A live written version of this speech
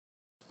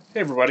Hey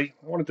everybody,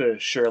 I wanted to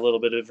share a little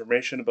bit of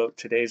information about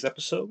today's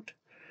episode.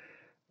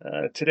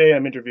 Today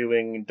I'm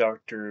interviewing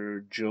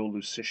Dr. Joe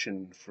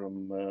Lucyshyn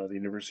from the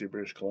University of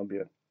British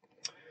Columbia.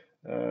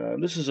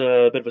 This is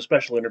a bit of a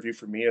special interview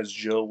for me as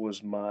Joe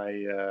was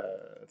my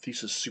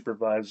thesis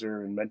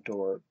supervisor and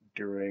mentor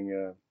during,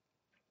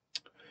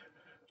 I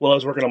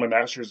was working on my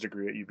master's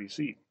degree at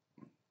UBC.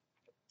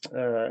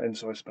 And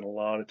so I spent a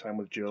lot of time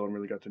with Joe and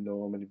really got to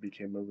know him, and he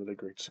became a really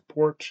great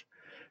support.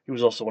 He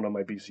was also one of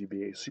my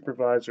BCBA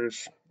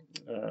supervisors.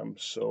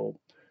 So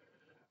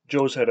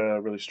Joe's had a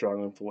really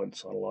strong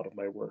influence on a lot of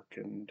my work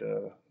and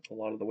a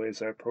lot of the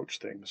ways I approach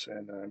things,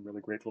 and I'm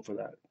really grateful for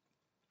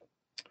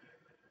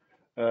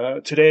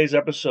that. Today's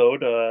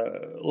episode,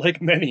 like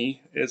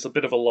many, is a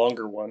bit of a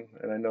longer one,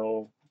 and I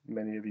know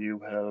many of you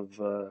have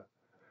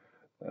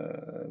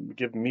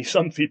given me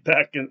some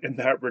feedback in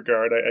that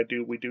regard.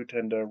 We do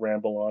tend to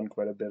ramble on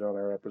quite a bit on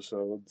our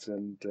episodes,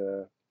 and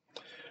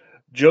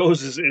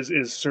Joe's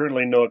is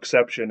certainly no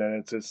exception,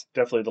 and it's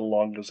definitely the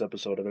longest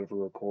episode I've ever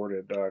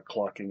recorded,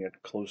 clocking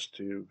at close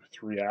to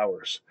 3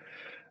 hours.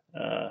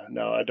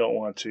 Now, I don't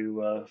want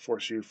to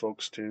force you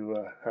folks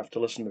to have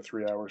to listen to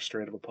 3 hours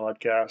straight of a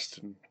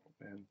podcast and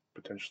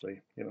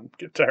potentially,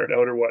 get tired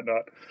out or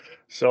whatnot.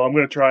 So I'm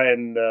going to try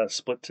and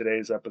split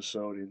today's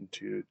episode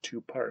into two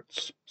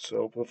parts.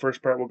 So for the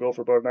first part, we'll go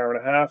for about an hour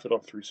and a half. It'll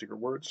have 3 secret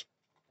words.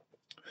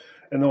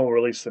 And then we'll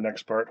release the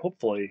next part,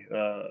 hopefully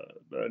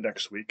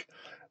next week,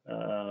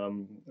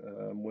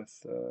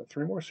 with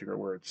 3 more secret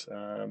words.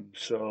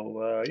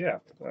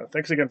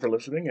 Thanks again for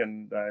listening,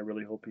 and I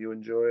really hope you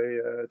enjoy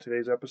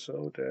today's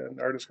episode and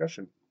our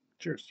discussion.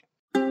 Cheers.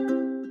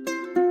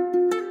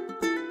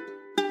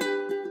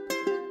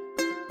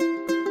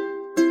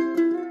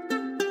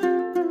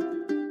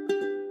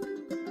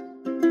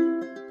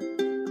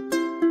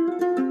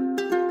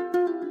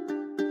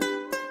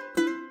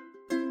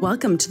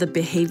 Welcome to the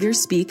Behaviour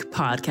Speak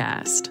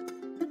podcast.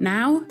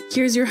 Now,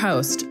 here's your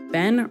host,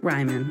 Ben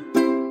Ryman.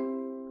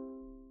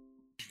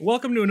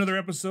 Welcome to another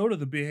episode of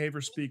the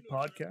Behaviour Speak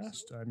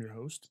podcast. I'm your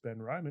host,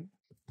 Ben Ryman.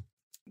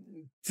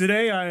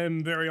 Today, I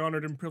am very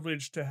honored and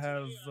privileged to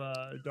have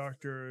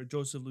Dr.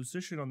 Joseph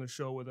Lucyshyn on the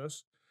show with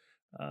us.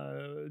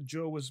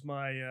 Joe was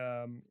my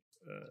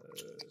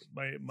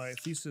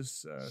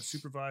thesis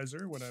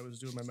supervisor when I was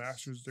doing my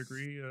master's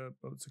degree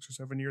about 6 or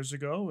 7 years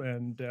ago,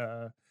 and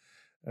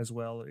as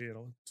well,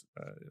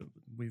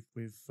 we've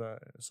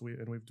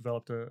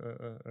developed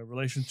a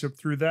relationship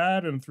through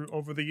that and through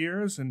over the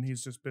years, and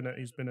he's been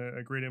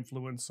a great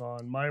influence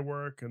on my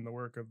work and the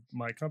work of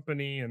my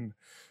company and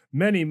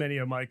many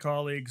of my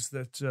colleagues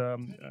that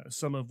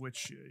some of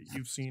which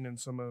you've seen in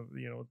some of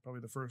probably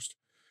the first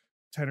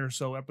 10 or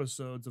so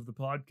episodes of the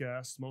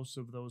podcast. Most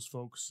of those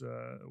folks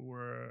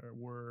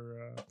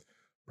were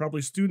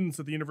probably students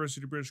at the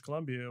University of British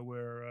Columbia,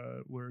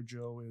 where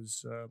Joe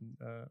is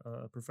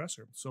a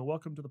professor. So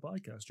welcome to the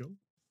podcast, Joe.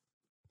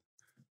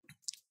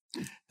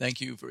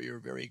 Thank you for your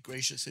very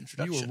gracious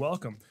introduction. You are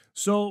welcome.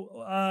 So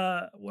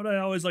what I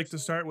always like to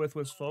start with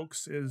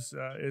folks is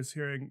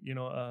hearing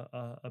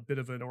a bit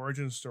of an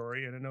origin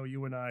story, and I know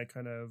you and I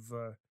kind of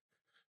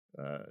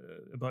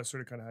about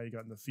sort of kind of how you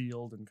got in the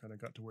field and kind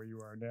of got to where you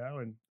are now.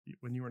 And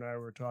when you and I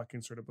were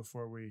talking sort of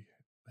before we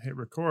hit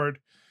record,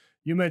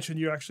 you mentioned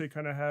you actually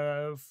kind of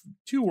have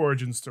two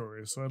origin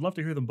stories, so I'd love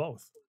to hear them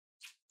both.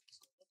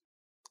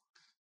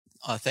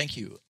 Thank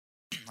you.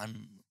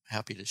 I'm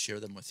happy to share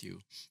them with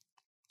you.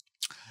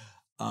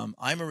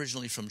 I'm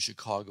originally from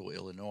Chicago,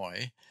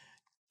 Illinois,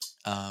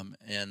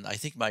 and I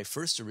think my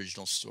first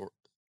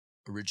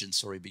origin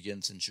story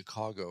begins in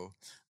Chicago.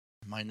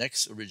 My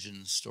next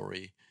origin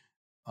story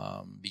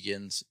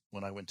begins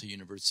when I went to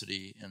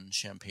university in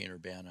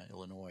Champaign-Urbana,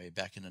 Illinois,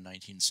 back in the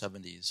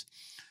 1970s.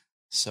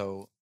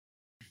 So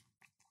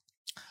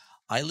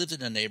I lived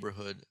in a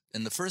neighborhood,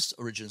 and the first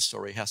origin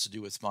story has to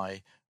do with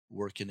my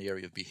work in the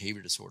area of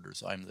behavior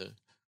disorders. I'm the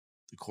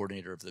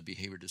coordinator of the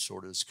behavior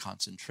disorders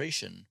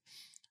concentration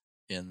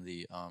in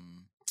the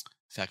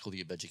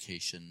Faculty of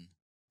Education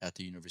at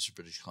the University of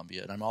British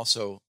Columbia. And I'm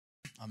also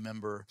a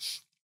member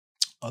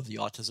of the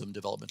Autism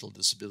Developmental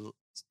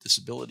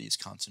Disabilities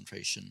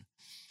concentration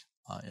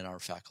in our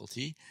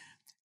faculty.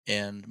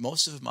 And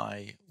most of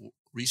my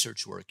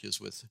research work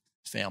is with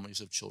families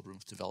of children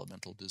with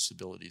developmental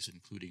disabilities,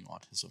 including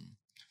autism.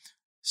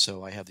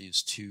 So I have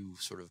these two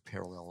sort of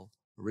parallel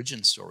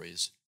origin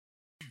stories.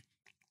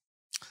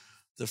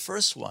 The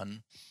first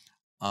one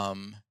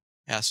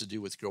has to do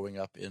with growing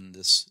up in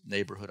this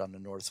neighborhood on the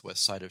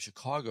northwest side of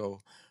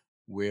Chicago,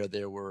 where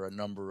there were a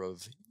number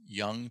of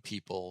young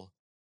people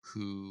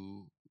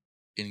who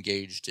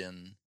engaged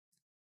in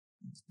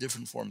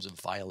different forms of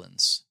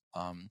violence.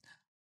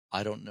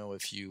 I don't know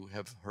if you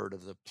have heard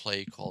of the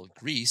play called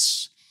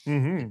Grease.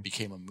 Mm-hmm. It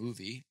became a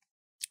movie.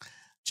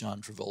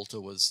 John Travolta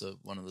was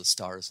one of the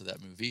stars of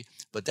that movie.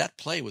 But that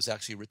play was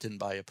actually written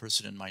by a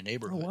person in my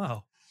neighborhood. Oh,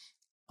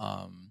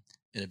 wow.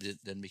 And it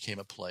then became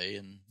a play,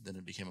 and then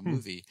it became a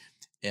movie.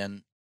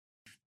 And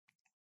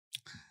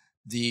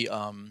he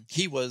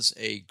was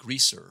a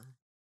greaser,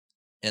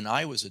 and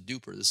I was a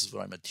duper. This is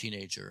when I'm a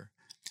teenager.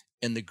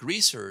 And the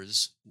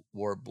greasers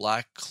wore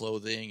black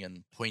clothing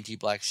and pointy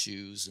black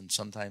shoes, and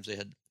sometimes they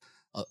had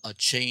a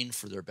chain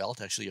for their belt,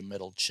 actually a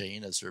metal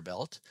chain as their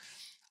belt.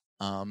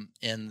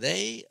 And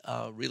they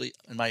really,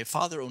 and my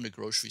father owned a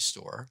grocery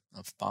store,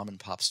 a mom and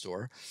pop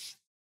store,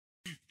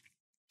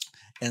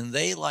 and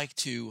they liked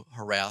to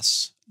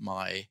harass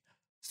my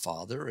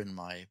father and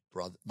my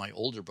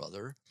older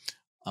brother,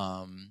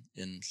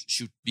 and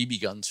shoot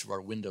BB guns through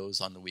our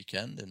windows on the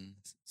weekend and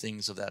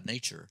things of that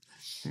nature.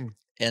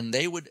 And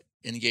they would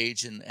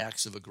engage in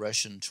acts of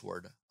aggression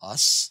toward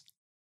us,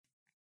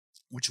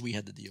 which we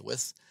had to deal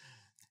with.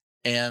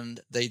 And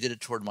they did it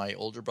toward my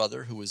older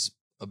brother, who was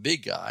a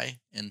big guy,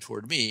 and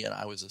toward me, and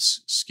I was a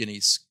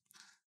skinny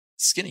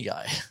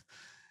guy.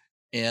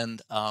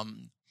 And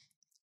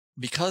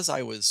because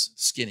I was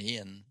skinny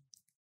and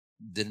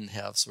didn't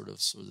have sort of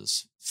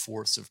this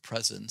force of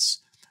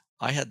presence,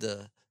 I had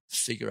to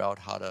figure out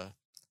how to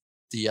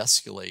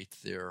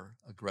de-escalate their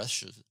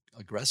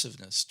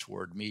aggressiveness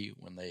toward me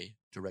when they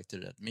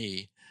directed it at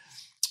me.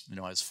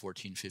 I was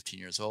 14, 15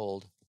 years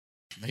old,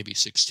 maybe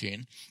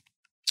 16.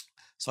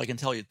 So I can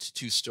tell you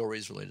two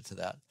stories related to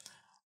that.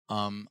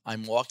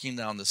 I'm walking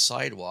down the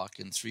sidewalk,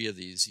 and three of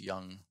these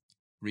young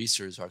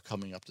greasers are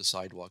coming up the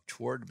sidewalk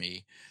toward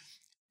me,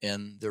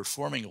 and they're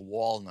forming a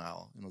wall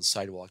now. The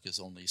sidewalk is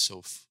only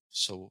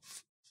so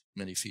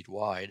many feet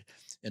wide,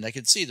 and I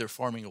can see they're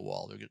forming a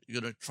wall. They're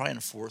going to try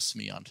and force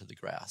me onto the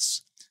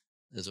grass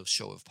as a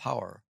show of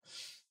power.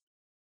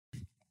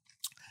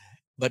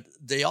 But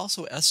they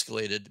also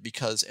escalated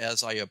because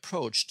as I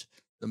approached,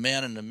 the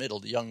man in the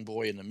middle, the young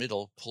boy in the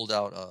middle, pulled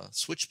out a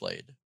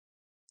switchblade.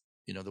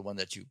 The one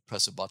that you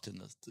press a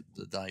button,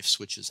 the knife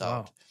switches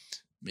out,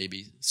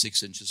 maybe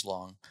 6 inches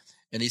long.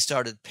 And he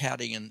started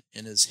patting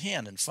in his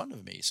hand in front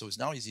of me. So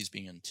now he's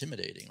being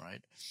intimidating,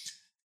 right?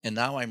 And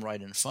now I'm right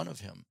in front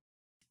of him.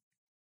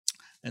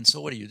 And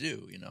so what do?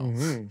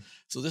 Mm-hmm.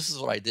 So this is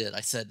what I did.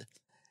 I said,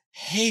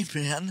 "Hey,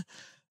 man,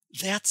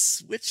 that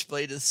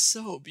switchblade is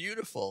so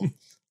beautiful.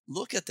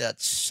 Look at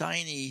that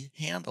shiny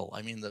handle.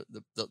 I mean,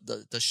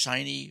 the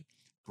shiny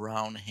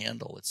brown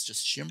handle. It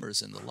just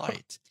shimmers in the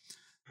light.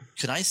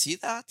 Can I see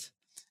that?"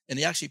 And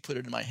he actually put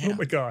it in my hand. Oh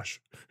my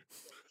gosh.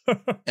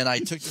 And I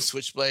took the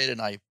switchblade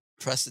and I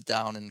pressed it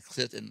down and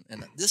clicked. And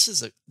this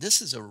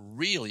is a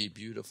really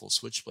beautiful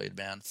switchblade,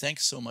 man.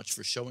 Thanks so much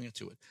for showing it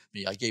to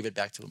me. I gave it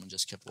back to him and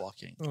just kept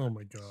walking. Oh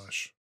my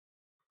gosh.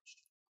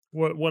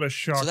 What a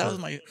shocker. So that was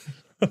my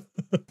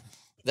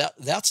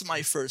that's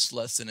my first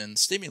lesson in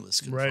stimulus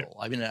control. Right.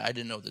 I mean, I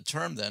didn't know the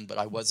term then, but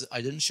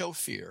I didn't show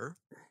fear.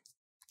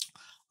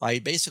 I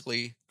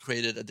basically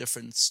created a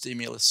different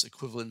stimulus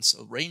equivalence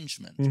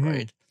arrangement,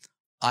 right?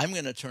 I'm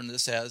going to turn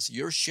this as,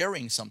 you're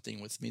sharing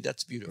something with me.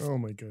 That's beautiful. Oh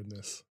my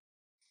goodness.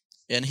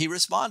 And he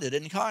responded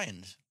in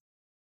kind.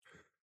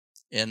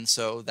 And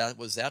so that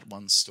was that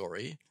one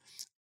story.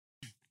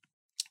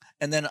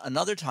 And then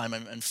another time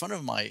I'm in front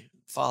of my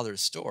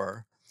father's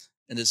store,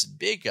 and this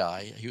big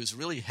guy, he was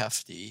really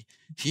hefty.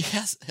 I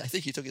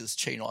think he took his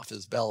chain off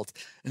his belt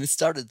and he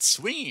started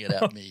swinging it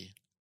at me,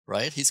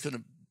 right? He's going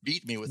to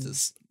beat me with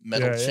this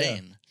metal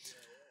chain.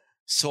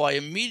 So I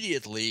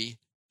immediately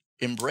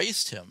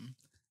embraced him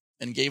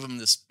and gave him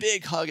this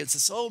big hug and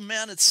says, "Oh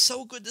man, it's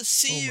so good to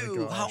see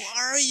you. How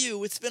are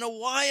you? It's been a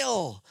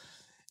while."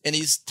 And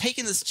he's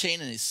taking this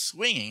chain and he's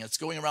swinging. It's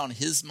going around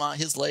his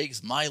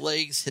legs, my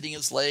legs, hitting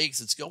his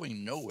legs. It's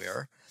going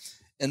nowhere.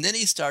 And then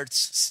he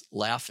starts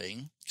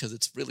laughing because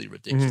it's really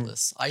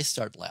ridiculous. I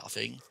start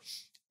laughing,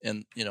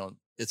 and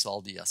it's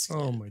all de-escalated.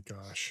 Oh my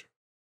gosh.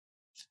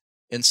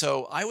 And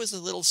so I was a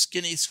little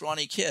skinny,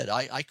 scrawny kid.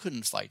 I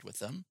couldn't fight with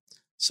them.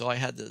 So I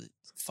had to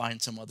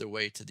find some other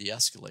way to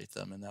de-escalate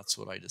them, and that's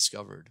what I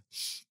discovered.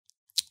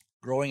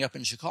 Growing up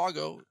in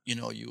Chicago,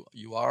 you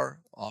are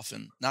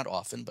not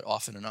often, but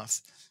often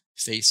enough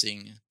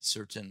facing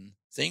certain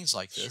things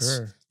like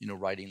this. Sure.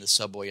 Riding the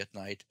subway at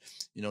night.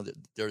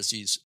 There's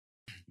these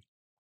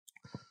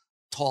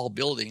tall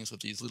buildings with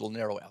these little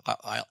narrow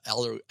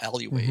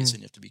alleyways, and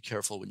you have to be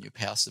careful when you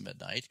pass them at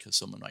night because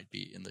someone might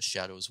be in the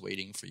shadows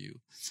waiting for you.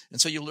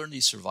 And so you learn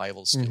these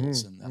survival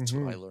skills, and that's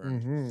what I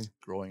learned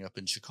growing up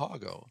in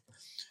Chicago.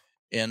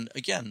 And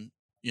again,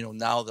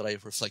 now that I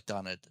reflect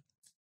on it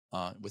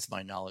with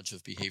my knowledge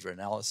of behavior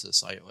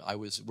analysis, I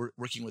was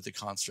working with the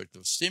construct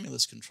of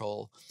stimulus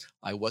control.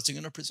 I wasn't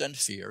going to present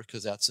fear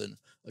because that's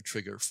a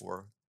trigger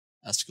for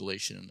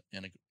escalation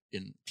and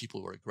in people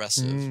who are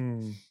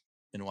aggressive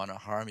and want to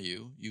harm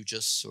you. You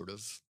just sort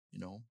of,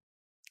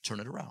 turn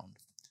it around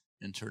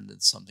and turn it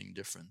into something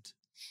different.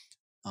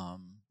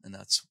 And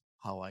that's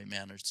how I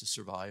managed to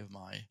survive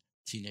my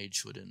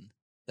teenagehood in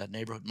that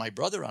neighborhood. My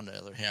brother, on the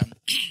other hand,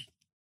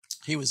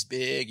 he was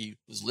big. He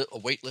was a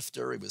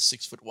weightlifter. He was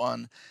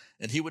 6'1",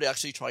 and he would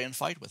actually try and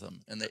fight with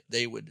him. And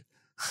they would,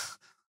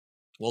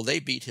 well, they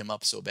beat him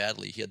up so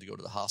badly he had to go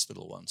to the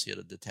hospital once. He had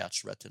a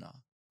detached retina.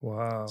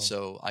 Wow.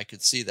 So I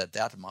could see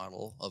that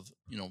model of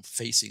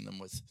facing them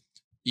with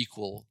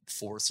equal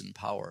force and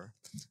power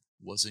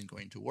wasn't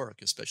going to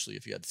work, especially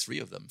if you had three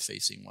of them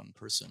facing one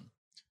person.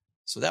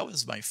 So that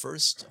was my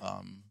first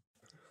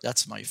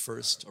That's my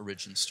first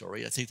origin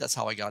story. I think that's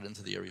how I got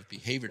into the area of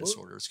behavior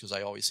disorders, because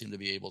I always seem to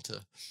be able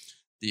to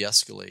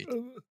de-escalate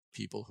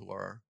people who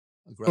are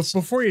But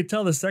aggressive. before you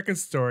tell the second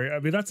story, I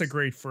mean, that's a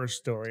great first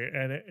story,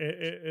 and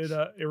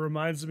it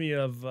reminds me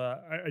of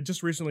I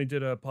just recently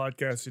did a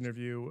podcast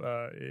interview.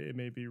 It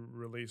may be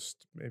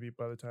released maybe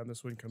by the time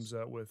this one comes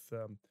out with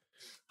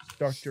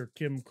Dr.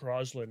 Kim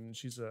Crosland, and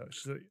she's at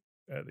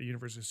the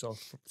University of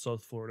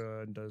South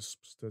Florida and does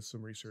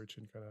some research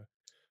in kind of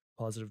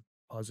positive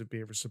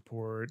behavior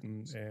support,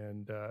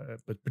 and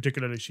but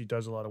particularly she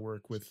does a lot of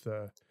work with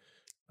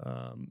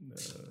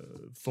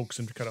folks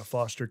in kind of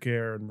foster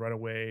care and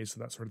runaways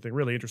and that sort of thing.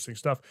 Really interesting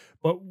stuff.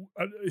 But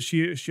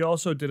she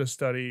also did a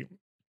study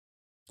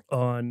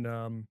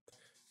on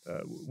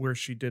where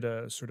she did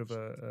a sort of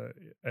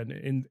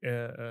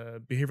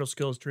behavioral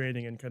skills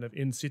training and kind of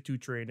in situ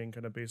training,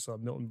 kind of based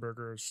on Milton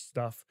Berger's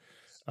stuff,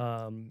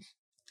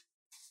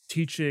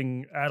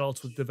 teaching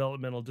adults with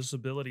developmental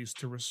disabilities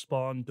to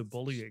respond to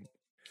bullying.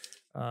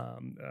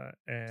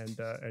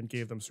 And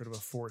gave them sort of a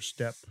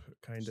 4-step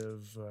kind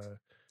of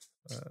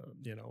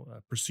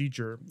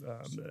procedure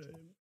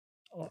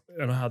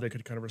on how they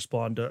could kind of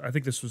respond to. I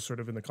think this was sort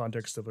of in the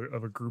context of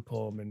a group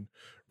home and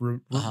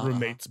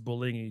roommates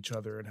bullying each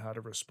other and how to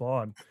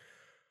respond.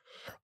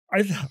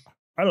 I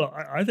don't know.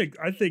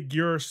 I think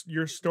your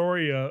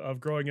story of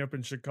growing up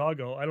in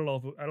Chicago. I don't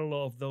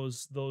know if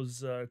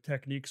those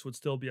techniques would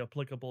still be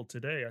applicable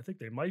today. I think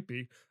they might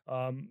be.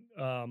 I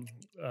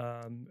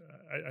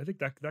think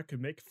that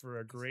could make for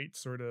a great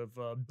sort of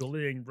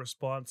bullying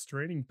response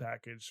training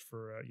package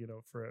for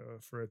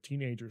for a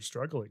teenager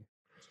struggling.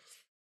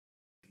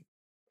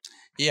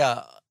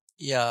 Yeah.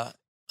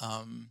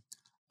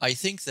 I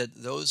think that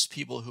those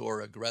people who are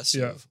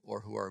aggressive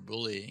or who are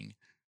bullying,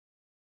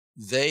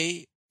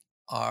 they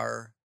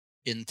are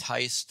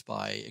enticed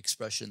by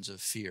expressions of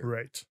fear,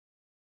 right,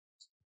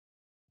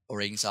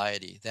 or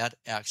anxiety. That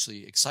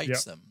actually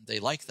excites them. They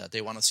like that.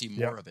 They want to see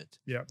more of it.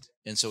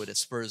 And so it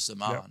spurs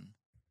them on.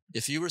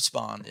 If you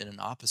respond in an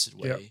opposite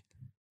way,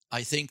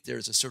 I think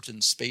there's a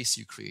certain space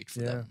you create for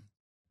them.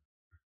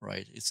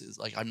 Right? It's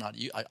like, I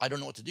don't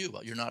know what to do,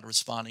 but you're not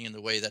responding in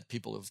the way that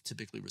people have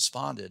typically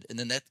responded, and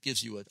then that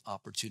gives you an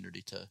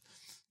opportunity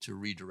to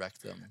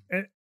redirect them.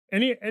 And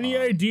any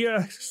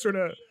idea, sort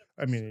of?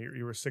 I mean,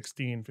 you were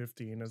 16,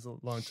 15, that's a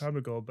long time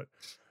ago, but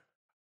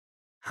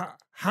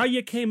how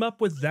you came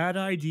up with that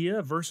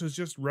idea versus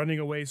just running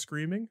away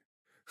screaming?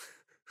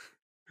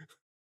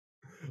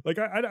 Like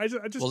I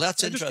just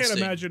can't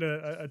imagine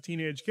a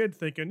teenage kid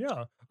thinking,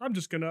 yeah, I'm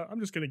just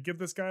gonna give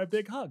this guy a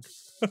big hug.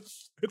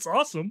 It's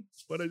awesome,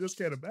 but I just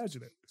can't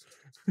imagine it.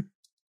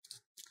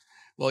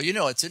 Well,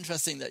 it's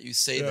interesting that you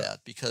say that,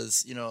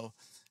 because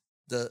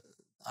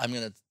I'm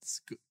going to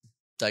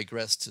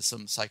digress to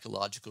some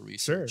psychological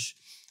research. Sure.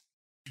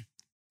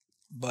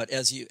 But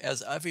as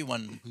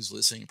everyone who's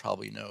listening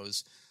probably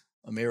knows,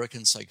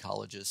 American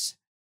psychologists,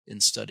 in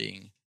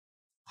studying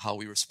how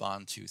we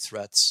respond to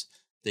threats,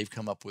 they've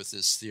come up with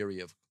this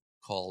theory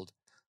called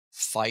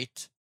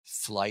fight,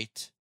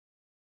 flight,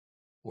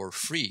 or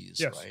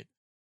freeze, right?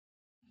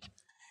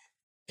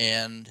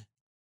 And,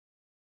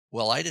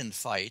 well, I didn't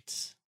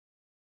fight,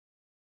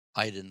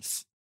 I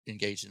didn't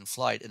engage in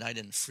flight, and I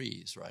didn't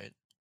freeze, right?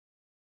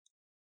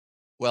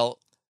 Well,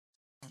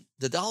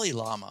 the Dalai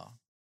Lama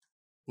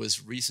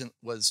was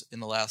in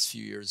the last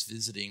few years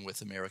visiting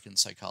with American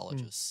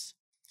psychologists.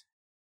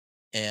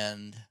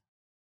 And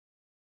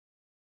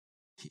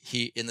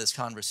he in this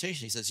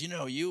conversation, he says,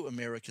 you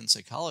American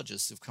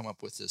psychologists have come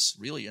up with this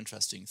really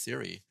interesting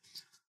theory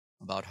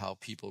about how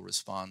people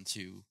respond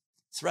to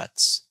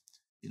threats.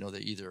 They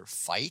either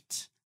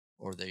fight,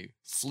 or they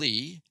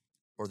flee,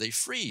 or they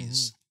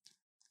freeze.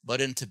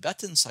 But in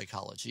Tibetan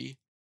psychology,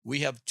 we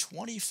have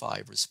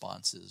 25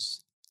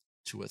 responses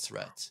to a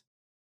threat.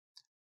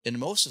 And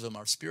most of them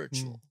are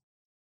spiritual.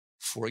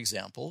 For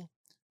example,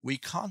 we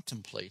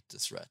contemplate the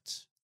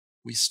threat.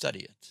 We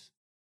study it.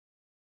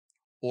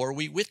 Or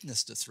we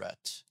witness the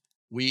threat.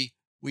 We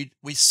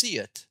see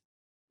it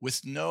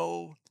with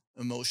no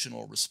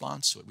emotional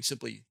response to it. We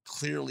simply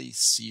clearly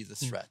see the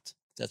threat.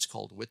 That's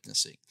called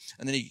witnessing.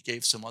 And then he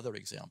gave some other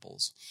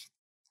examples.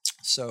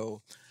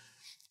 So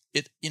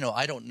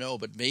I don't know,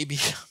 but maybe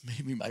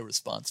my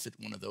response fit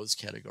one of those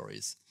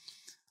categories.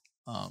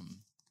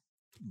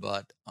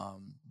 But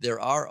there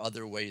are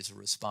other ways of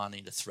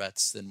responding to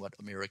threats than what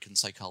American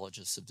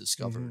psychologists have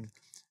discovered.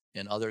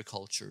 And other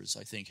cultures,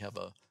 I think, have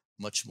a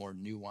much more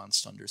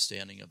nuanced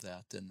understanding of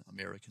that than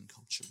American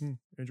culture.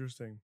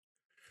 Interesting.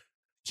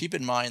 Keep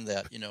in mind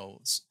that,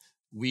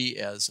 we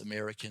as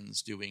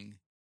Americans doing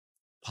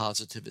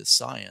positivist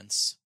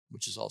science,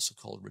 which is also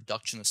called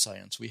reductionist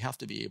science, we have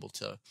to be able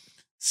to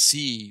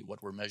see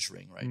what we're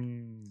measuring, right?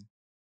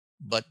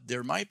 But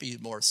there might be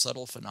more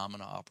subtle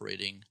phenomena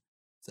operating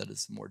that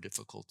is more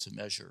difficult to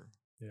measure.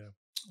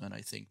 And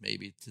I think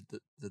maybe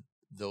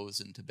those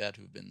in Tibet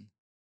who've been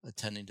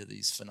attending to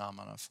these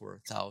phenomena for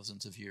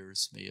thousands of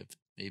years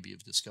maybe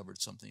have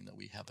discovered something that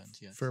we haven't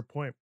yet. Fair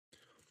point.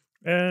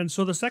 And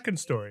so the second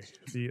story,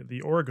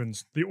 the Oregon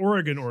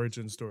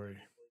origin story.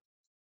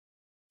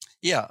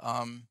 Yeah.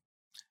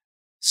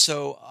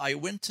 So I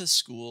went to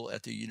school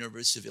at the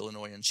University of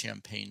Illinois in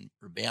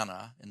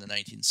Champaign-Urbana in the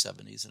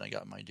 1970s, and I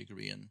got my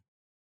degree in Mm.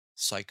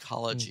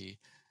 psychology.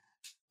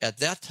 At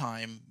that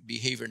time,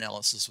 behavior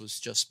analysis was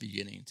just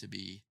beginning to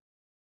be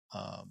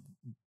um,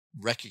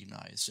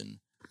 recognized, and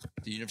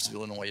the University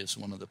of Illinois is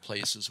one of the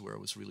places where it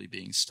was really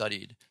being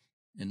studied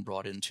and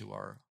brought into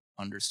our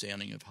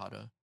understanding of how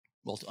to,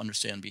 well, to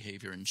understand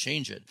behavior and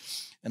change it.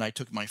 And I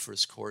took my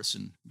first course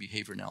in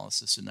behavior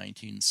analysis in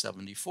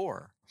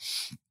 1974.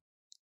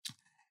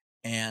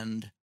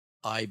 And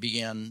I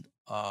began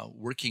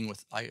working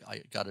with,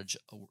 I got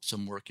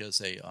some work as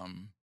a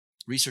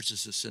research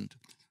assistant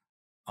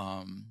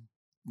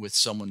with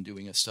someone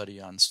doing a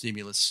study on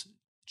stimulus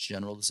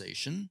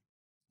generalization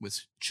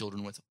with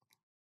children with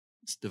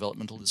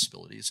developmental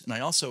disabilities. And I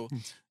also,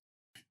 Mm.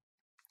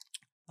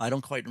 I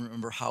don't quite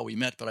remember how we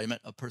met, but I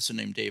met a person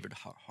named David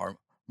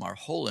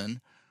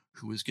Marholin,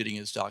 who was getting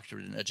his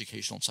doctorate in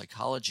educational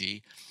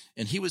psychology,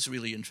 and he was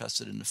really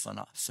interested in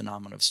the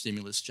phenomenon of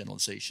stimulus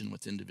generalization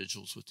with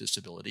individuals with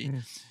disability.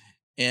 Mm.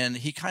 And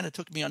he kind of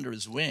took me under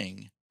his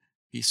wing.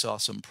 He saw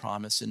some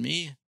promise in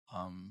me.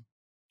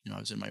 I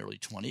was in my early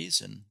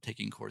 20s and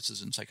taking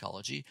courses in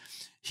psychology.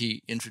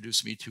 He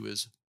introduced me to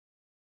his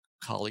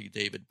colleague,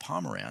 David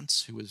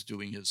Pomerantz, who was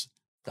doing his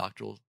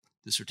doctoral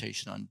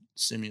dissertation on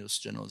stimulus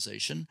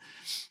generalization.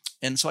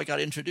 And so I got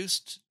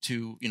introduced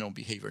to,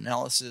 behavior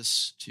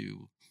analysis,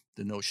 to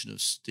the notion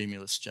of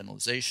stimulus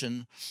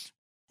generalization,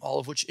 all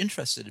of which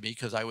interested me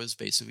because I was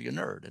basically a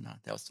nerd, and I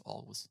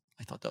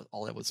thought that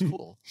all that was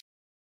cool.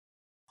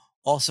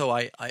 Also,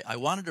 I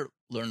wanted to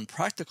learn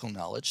practical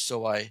knowledge,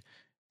 so I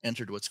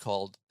entered what's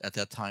called at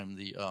that time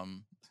the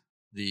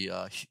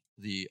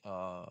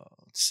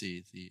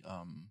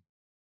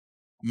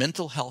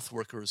Mental Health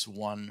Workers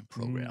 1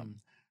 program,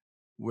 Mm.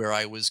 where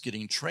I was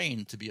getting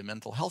trained to be a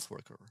mental health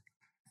worker.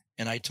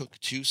 And I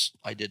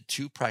did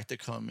two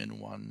practicum and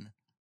one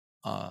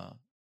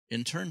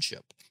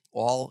internship,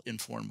 all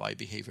informed by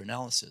behavior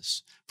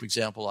analysis. For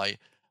example,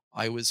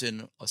 I was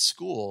in a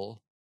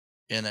school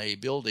in a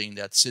building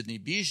that Sidney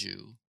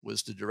Bijou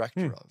was the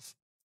director Mm. of.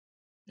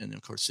 And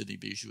of course, Sidney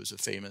Bijou is a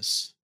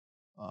famous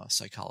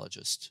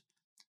psychologist,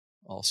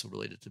 also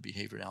related to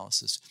behavior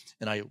analysis.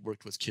 And I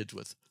worked with kids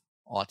with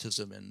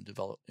autism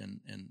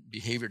and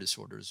behavior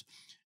disorders.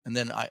 And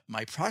then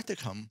my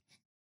practicum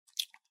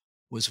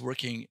was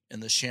working in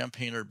the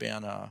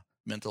Champaign-Urbana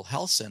Mental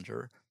Health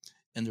Center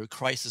in their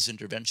crisis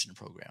intervention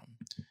program.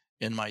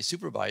 And my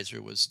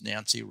supervisor was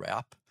Nancy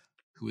Rapp,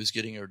 who was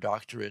getting her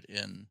doctorate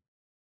in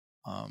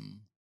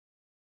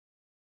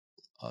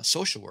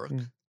social work.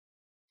 Mm.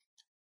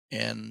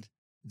 And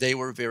they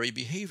were very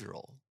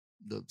behavioral.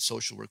 The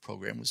social work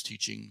program was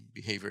teaching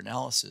behavior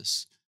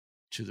analysis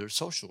to their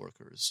social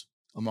workers,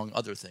 among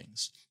other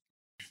things.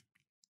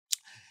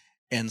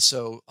 And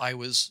so I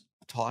was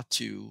taught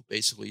to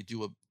basically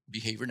do a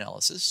behavior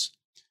analysis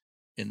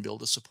and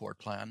build a support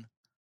plan.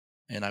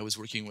 And I was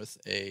working with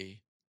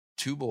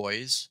two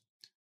boys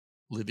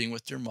living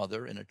with their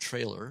mother in a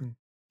trailer Mm.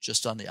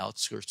 just on the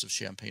outskirts of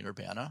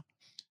Champaign-Urbana.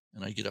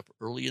 And I get up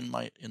early in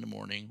the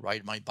morning,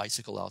 ride my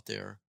bicycle out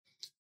there,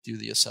 do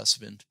the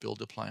assessment,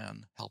 build a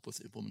plan, help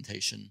with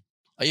implementation.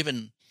 I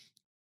even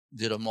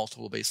did a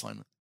multiple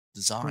baseline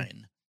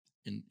design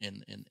and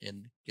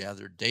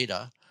gathered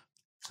data,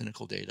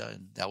 clinical data,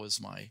 and that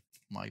was my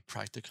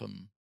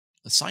practicum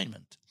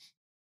assignment.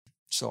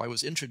 So I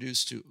was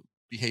introduced to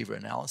behavior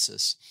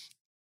analysis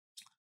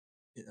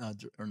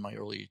in my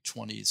early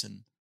 20s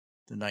and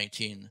the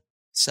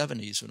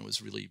 1970s, when it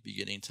was really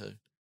beginning to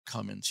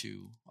come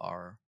into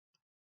our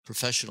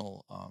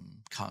professional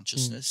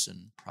consciousness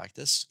and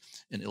practice.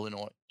 In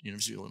Illinois,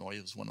 University of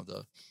Illinois was one of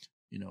the,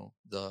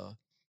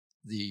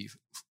 the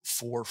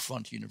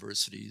forefront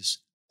universities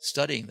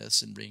studying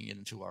this and bringing it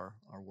into our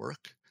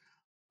work,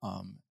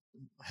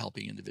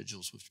 helping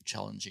individuals with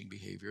challenging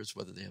behaviors,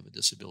 whether they have a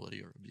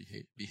disability or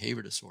a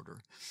behavior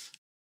disorder.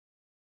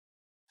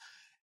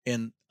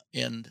 And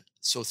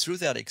so through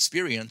that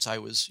experience, I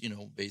was,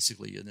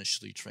 basically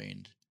initially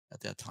trained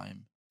at that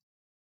time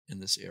in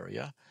this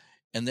area.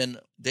 And then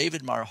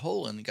David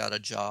Marholin got a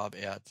job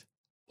at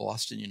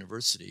Boston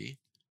University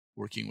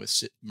working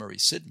with Murray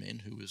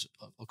Sidman, who was,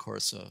 of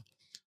course, a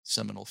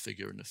seminal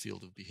figure in the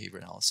field of behavior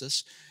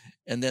analysis.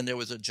 And then there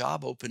was a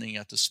job opening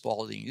at the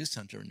Spalding Youth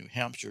Center in New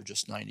Hampshire,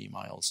 just 90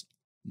 miles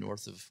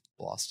north of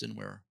Boston,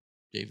 where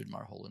David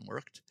Marholin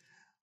worked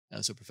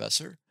as a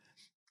professor.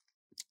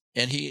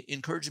 And he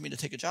encouraged me to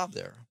take a job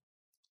there.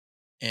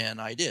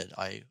 And I did.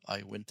 I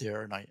went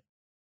there and I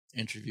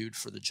interviewed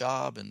for the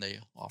job, and they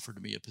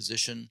offered me a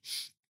position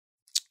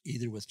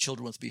either with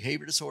children with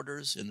behavior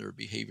disorders in their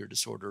behavior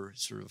disorder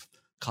sort of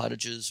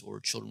cottages, or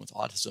children with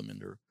autism in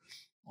their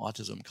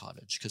autism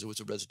cottage, because it was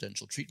a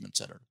residential treatment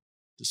center,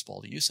 the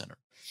Spalding Youth Center.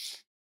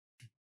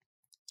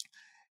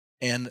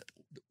 And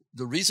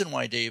the reason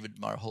why David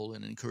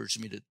Marholin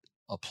encouraged me to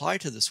apply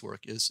to this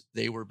work is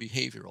they were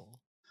behavioral.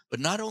 But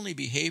not only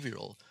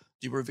behavioral,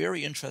 they were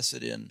very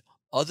interested in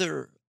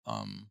other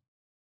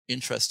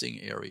interesting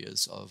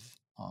areas of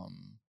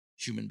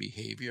human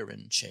behavior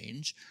and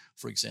change.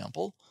 For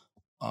example,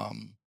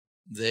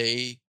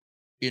 they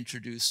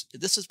introduced,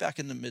 this is back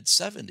in the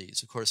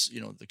mid-70s. Of course,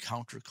 the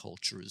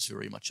counterculture is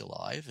very much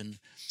alive, and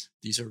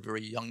these are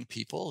very young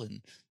people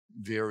and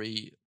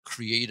very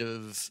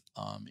creative,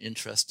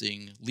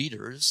 interesting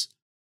leaders,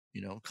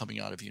 coming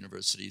out of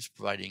universities,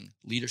 providing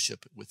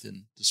leadership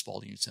within the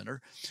Spalding Youth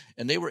Center.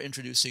 And they were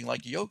introducing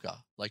like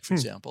yoga, like, for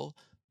example,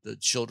 the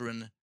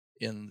children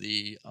in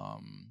the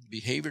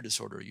behavior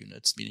disorder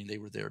units, meaning they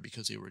were there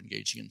because they were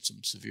engaging in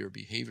some severe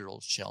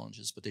behavioral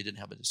challenges, but they didn't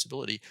have a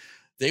disability.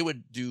 They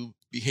would do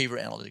behavior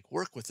analytic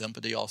work with them,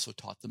 but they also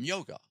taught them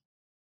yoga,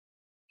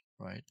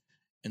 right?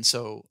 And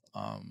so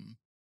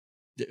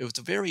it was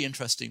a very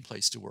interesting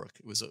place to work.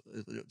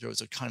 There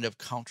was a kind of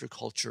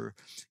counterculture,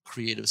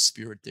 creative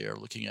spirit there,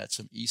 looking at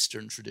some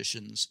Eastern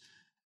traditions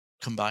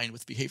combined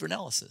with behavior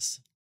analysis.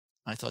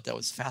 I thought that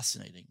was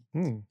fascinating.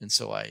 And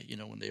so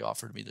when they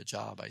offered me the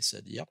job, I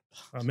said, yep.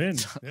 I'm in.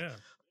 Yeah.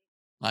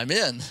 I'm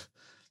in.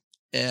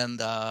 And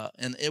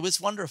it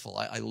was wonderful.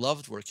 I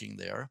loved working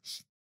there.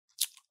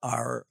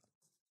 Our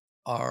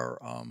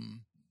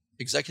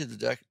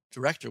executive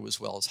director was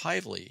Wells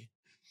Hively,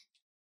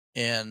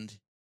 and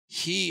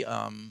he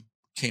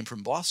came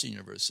from Boston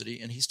University,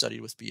 and he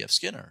studied with B.F.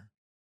 Skinner.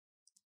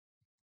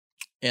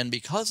 And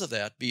because of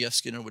that, B.F.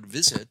 Skinner would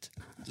visit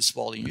the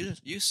Spalding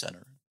Youth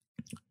Center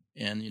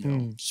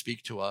and,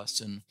 speak to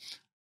us. And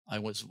I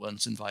was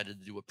once invited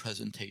to do a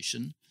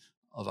presentation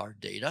of our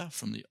data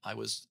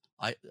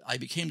I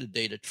became the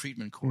data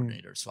treatment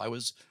coordinator. So I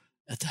was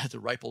at the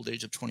ripe old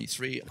age of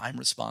 23, I'm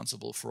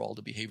responsible for all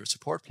the behavior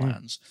support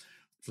plans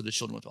for the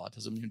children with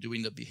autism,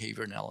 doing the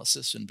behavior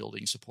analysis and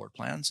building support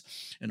plans,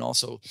 and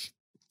also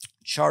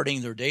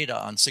charting their data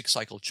on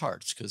 6-cycle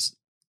charts, because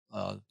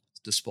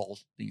the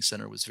Spalding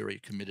Center was very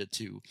committed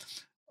to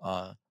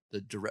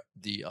the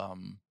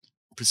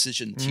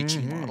precision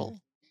teaching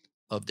model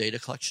of data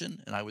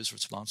collection, and I was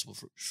responsible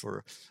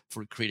for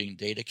creating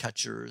data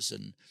catchers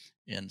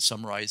and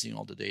summarizing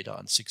all the data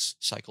on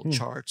 6-cycle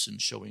charts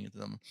and showing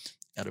them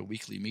at a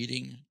weekly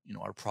meeting,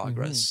 our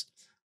progress,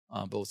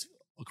 both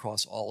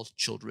across all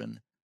children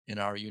in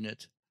our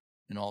unit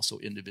and also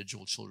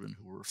individual children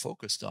who were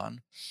focused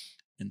on,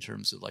 in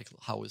terms of like,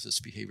 how is this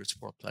behavior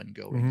support plan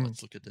going?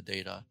 Let's look at the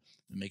data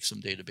and make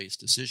some database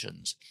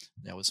decisions.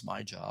 That was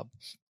my job.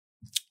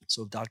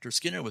 So Dr.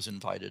 Skinner was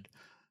invited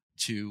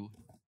to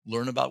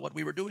learn about what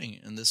we were doing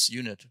in this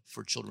unit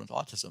for children with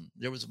autism.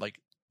 There was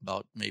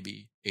about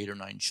maybe 8 or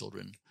 9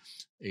 children,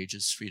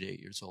 ages 3 to 8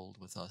 years old,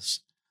 with us.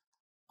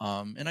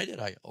 And I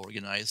did. I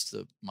organized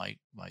my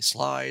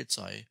slides.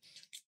 I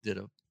did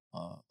a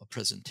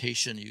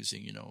presentation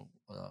using,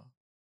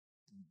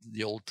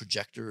 the old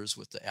projectors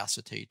with the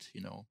acetate,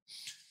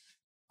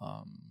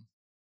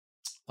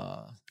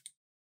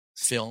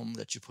 film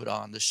that you put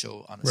on the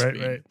show on a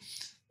screen. Right.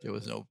 There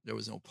was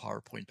no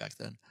PowerPoint back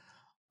then.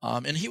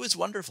 And he was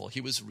wonderful.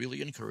 He was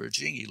really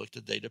encouraging. He looked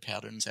at data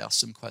patterns, asked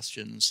some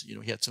questions. He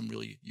had some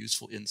really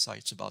useful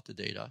insights about the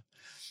data.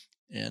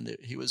 And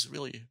he was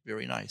really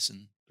very nice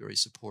and very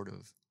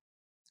supportive.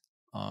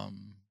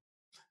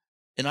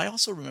 And I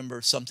also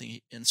remember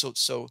something. And so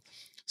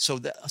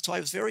I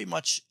was very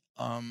much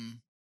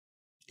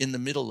in the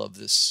middle of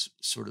this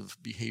sort of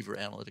behavior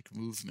analytic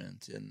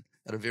movement, and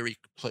at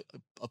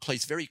a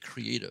place very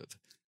creative.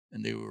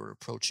 And they were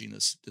approaching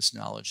this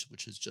knowledge,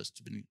 which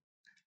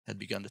had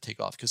begun to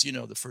take off, because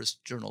the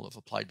first journal of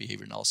applied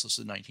behavior analysis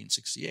in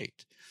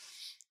 1968,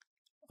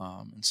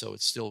 and so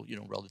it's still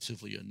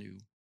relatively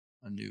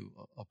a new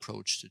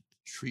approach to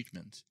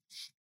treatment.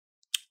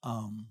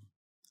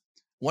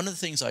 One of the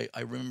things I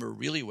remember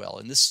really well,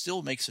 and this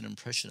still makes an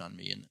impression on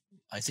me, and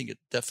I think it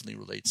definitely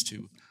relates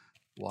to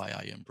why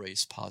I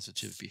embrace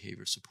positive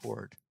behavior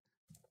support,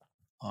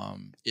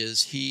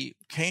 is he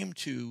came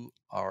to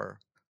our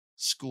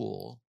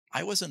school.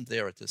 I wasn't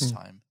there at this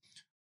time.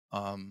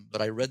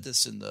 But I read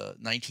this in the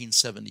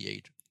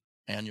 1978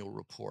 annual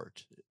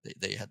report.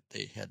 They had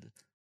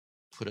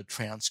put a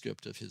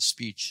transcript of his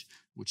speech,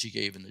 which he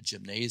gave in the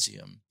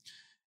gymnasium.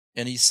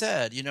 And he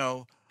said,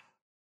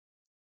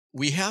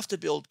 we have to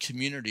build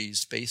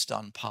communities based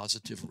on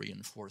positive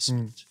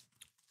reinforcement.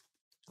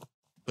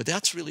 But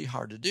that's really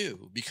hard to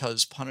do,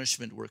 because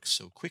punishment works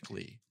so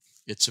quickly.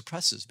 It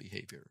suppresses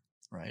behavior,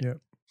 right? Yep.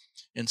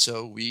 And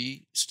so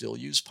we still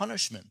use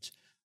punishment.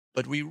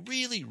 But we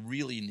really,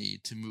 really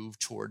need to move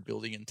toward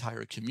building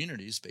entire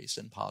communities based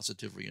on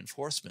positive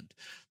reinforcement.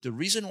 The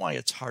reason why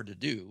it's hard to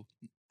do,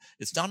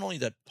 it's not only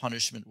that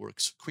punishment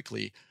works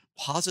quickly,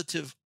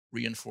 positive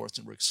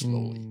reinforcement works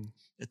slowly.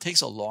 It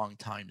takes a long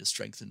time to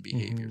strengthen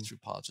behavior through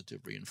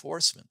positive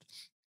reinforcement.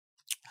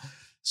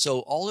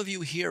 So all of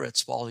you here at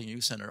Spalding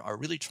Youth Center are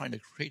really trying to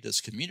create this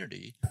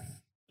community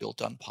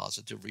built on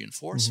positive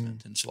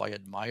reinforcement. And so I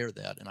admire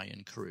that and I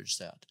encourage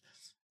that.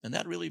 And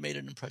that really made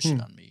an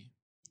impression on me.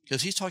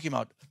 Because he's talking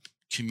about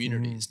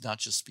communities, not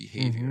just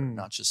behavior,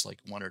 not just like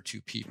 1 or 2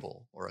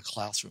 people or a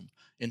classroom,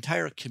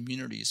 entire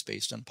communities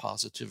based on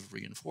positive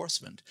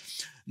reinforcement.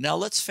 Now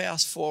let's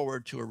fast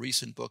forward to a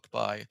recent book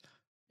by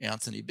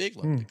Anthony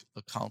Bigland,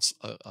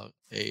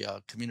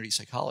 a community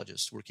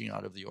psychologist working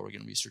out of the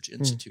Oregon Research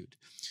Institute.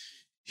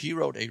 He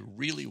wrote a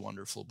really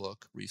wonderful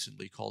book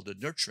recently called The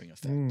Nurturing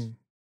Effect.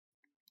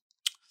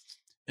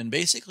 And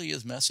basically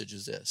his message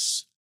is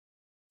this: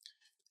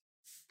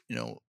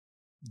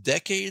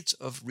 decades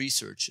of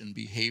research in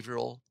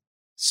behavioral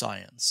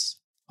science,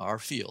 our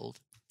field,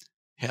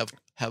 have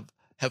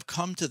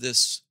come to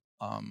this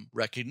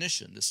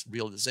recognition, this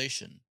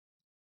realization.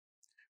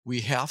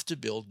 We have to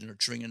build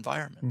nurturing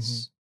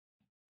environments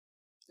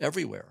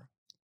everywhere,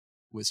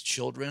 with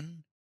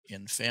children,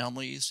 in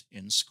families,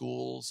 in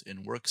schools,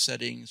 in work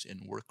settings,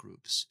 in work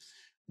groups.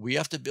 We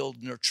have to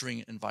build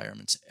nurturing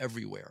environments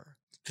everywhere,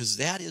 because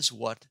that is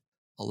what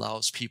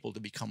allows people to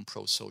become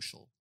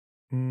pro-social.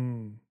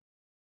 And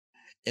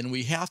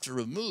we have to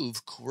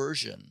remove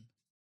coercion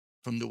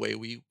from the way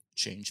we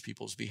change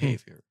people's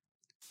behavior.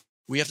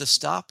 We have to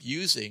stop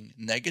using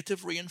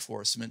negative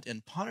reinforcement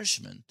and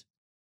punishment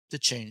to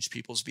change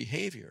people's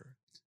behavior,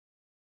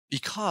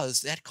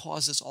 because that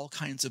causes all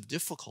kinds of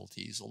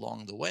difficulties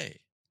along the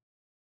way.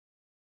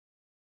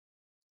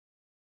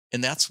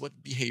 And that's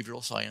what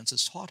behavioral science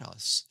has taught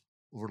us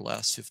over the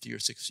last 50 or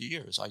 60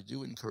 years. I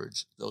do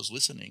encourage those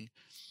listening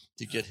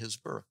to get his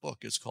book.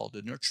 It's called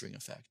The Nurturing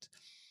Effect.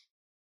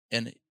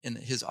 And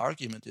his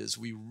argument is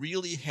we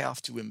really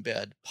have to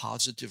embed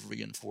positive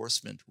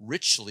reinforcement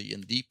richly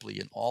and deeply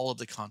in all of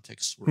the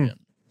contexts we're in.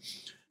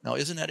 Now,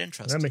 isn't that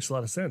interesting? That makes a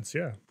lot of sense,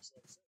 yeah.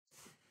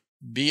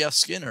 B.F.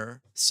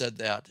 Skinner said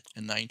that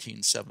in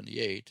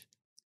 1978,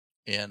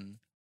 and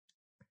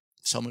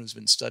someone who's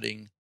been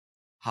studying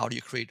how do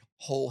you create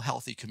whole,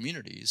 healthy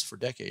communities for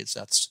decades,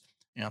 that's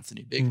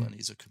Anthony Bigland,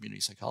 he's a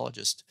community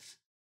psychologist,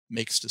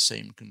 makes the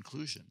same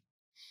conclusion.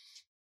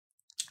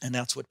 And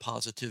that's what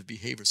positive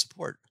behavior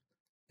support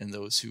and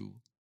those who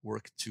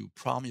work to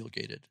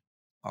promulgate it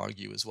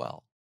argue as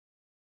well.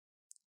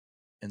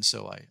 And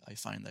so I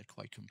find that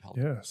quite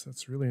compelling. Yes,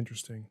 that's really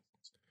interesting.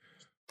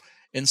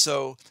 And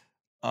so,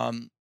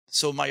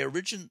 so my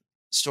origin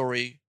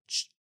story,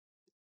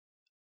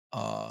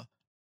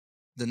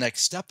 the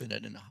next step in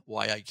it and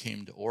why I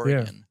came to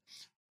Oregon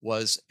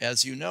was,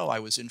 as you know, I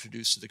was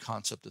introduced to the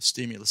concept of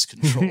stimulus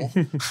control,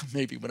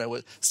 maybe when I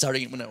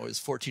was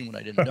 14, when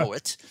I didn't know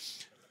it,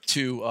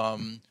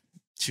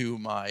 to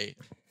my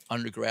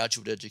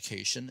undergraduate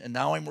education. And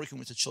now I'm working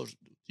with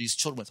these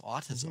children with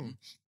autism.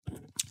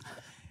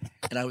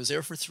 And I was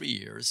there for 3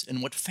 years.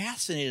 And what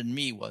fascinated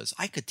me was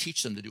I could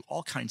teach them to do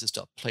all kinds of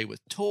stuff, play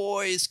with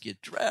toys,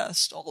 get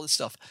dressed, all this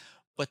stuff,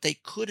 but they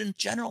couldn't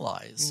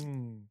generalize.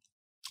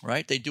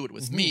 Right? They do it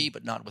with me,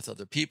 but not with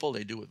other people.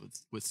 They do it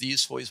with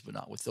these toys, but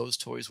not with those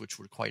toys, which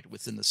were quite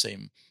within the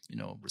same,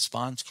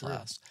 response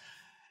class.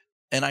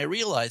 And I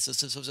realized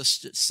this was a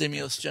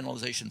stimulus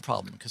generalization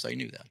problem, because I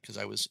knew that, because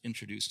I was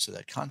introduced to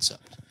that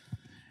concept.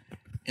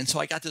 And so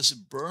I got this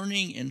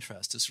burning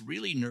interest, this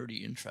really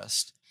nerdy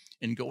interest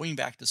in going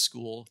back to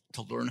school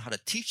to learn how to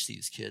teach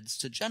these kids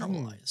to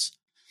generalize.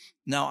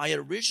 Now, I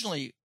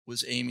originally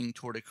was aiming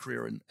toward a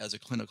career as a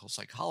clinical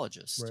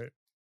psychologist. Right.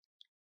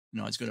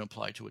 I was going to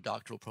apply to a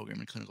doctoral program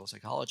in clinical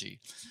psychology.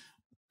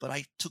 But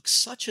I took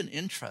such an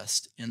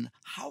interest in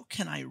how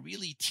can I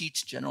really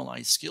teach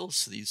generalized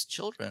skills to these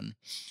children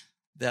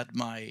that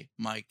my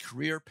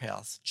career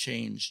path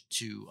changed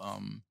to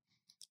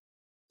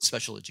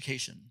special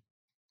education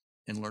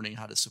and learning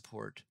how to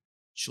support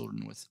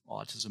children with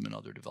autism and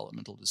other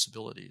developmental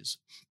disabilities.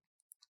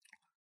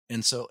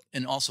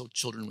 And also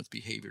children with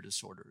behavior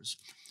disorders.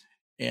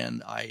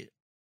 And I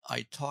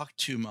talked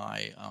to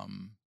my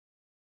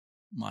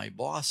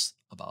boss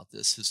about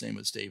this. His name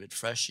was David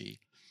Freshy.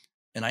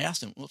 And I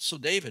asked him, well, so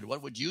David,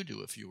 what would you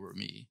do if you were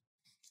me?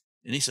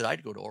 And he said,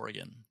 I'd go to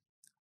Oregon.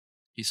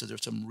 He said,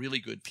 there's some really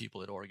good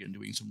people at Oregon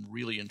doing some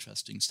really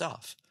interesting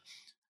stuff.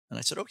 And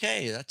I said,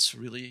 okay, that's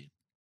really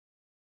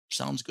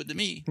sounds good to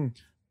me.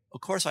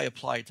 Of course, I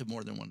applied to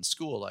more than one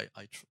school.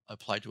 I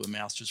applied to a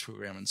master's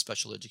program in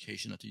special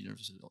education at the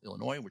University of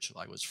Illinois, which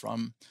I was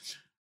from,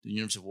 the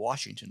University of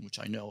Washington, which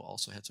I know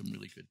also had some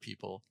really good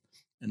people,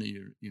 and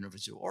the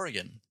University of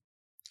Oregon.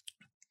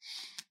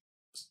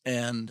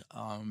 And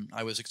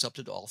I was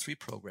accepted to all three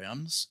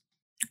programs,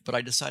 but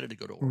I decided to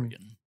go to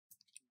Oregon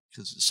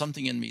because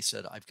something in me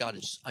said,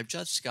 I've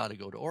just got to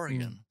go to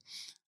Oregon.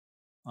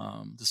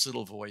 This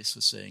little voice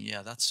was saying,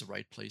 yeah, that's the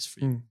right place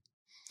for you.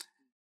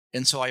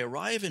 And so I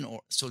arrive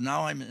so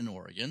now I'm in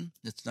Oregon.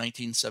 It's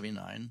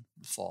 1979,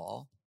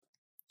 fall.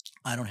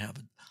 I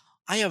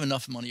have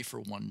enough money for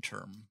one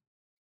term,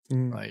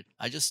 right?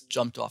 I just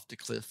jumped off the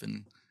cliff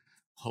and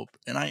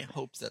I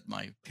hoped that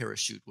my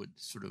parachute would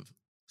sort of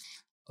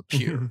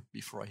appear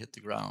before I hit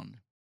the ground.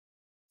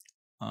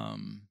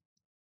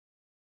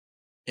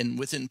 And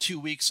within 2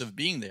 weeks of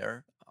being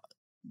there,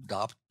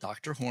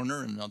 Dr.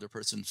 Horner and another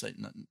person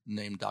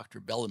named Dr.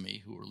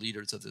 Bellamy, who were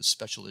leaders of the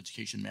special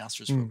education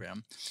master's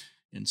program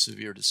in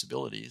severe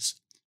disabilities,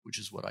 which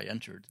is what I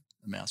entered,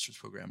 a master's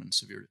program in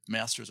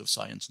Masters of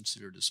Science in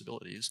Severe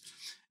Disabilities.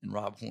 And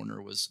Rob Horner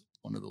was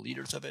one of the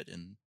leaders of it,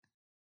 and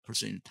a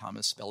person named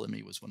Thomas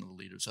Bellamy was one of the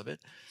leaders of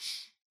it.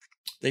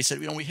 they said,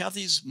 we have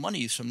these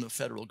monies from the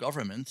federal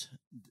government.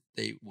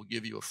 They will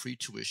give you a free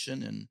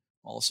tuition and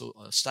also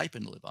a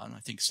stipend to live on, I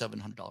think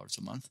 $700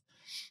 a month.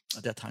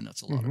 At that time,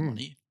 that's a lot of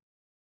money.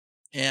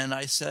 And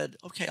I said,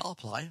 okay, I'll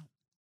apply.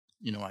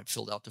 I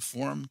filled out the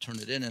form,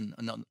 turned it in,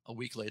 and a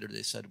week later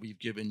they said, we've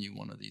given you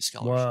one of these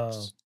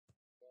scholarships.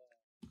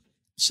 Wow.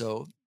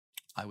 So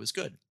I was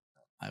good.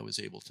 I was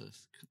able to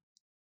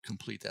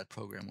complete that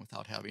program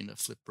without having to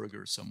flip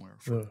burgers somewhere.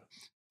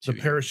 The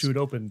parachute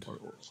opened.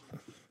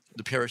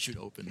 The parachute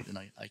opened, and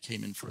I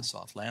came in for a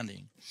soft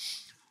landing.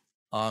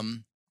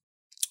 And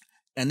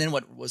then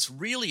what was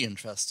really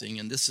interesting,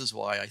 and this is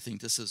why I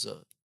think this is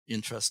a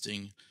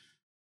interesting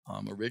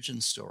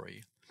origin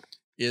story,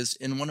 is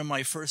in one of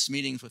my first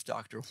meetings with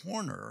Dr.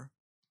 Horner,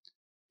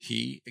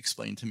 he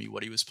explained to me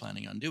what he was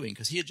planning on doing,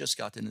 because he had just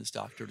gotten his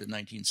doctorate in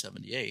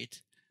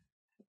 1978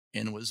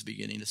 and was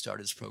beginning to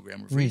start his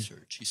program of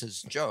research. He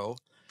says, Joe,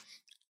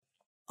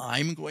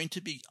 I'm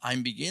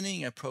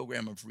beginning a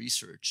program of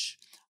research.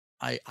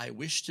 I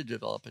wish to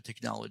develop a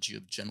technology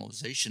of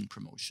generalization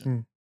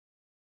promotion.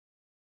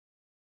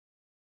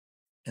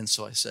 And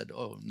so I said,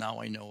 oh,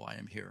 now I know why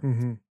I'm here.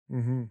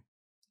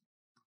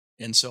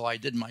 And so I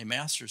did my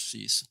master's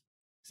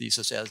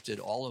thesis, as did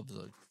all of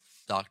the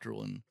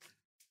doctoral and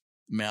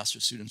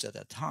master's students at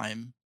that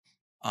time,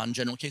 on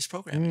general case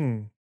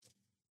programming.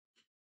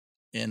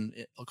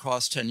 And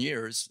across 10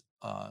 years,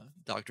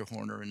 Dr.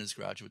 Horner and his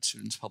graduate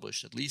students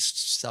published at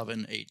least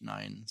 7, 8,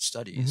 9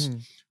 studies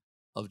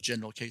of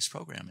general case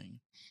programming,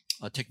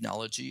 a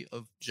technology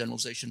of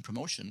generalization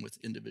promotion with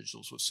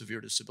individuals with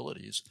severe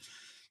disabilities.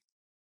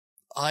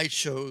 I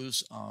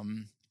chose a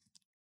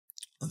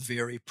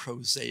very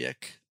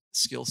prosaic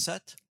skill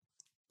set,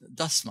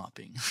 dust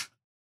mopping.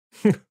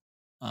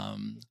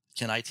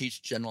 Can I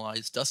teach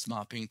generalized dust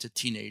mopping to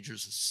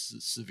teenagers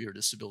with severe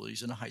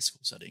disabilities in a high school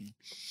setting?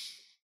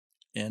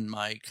 And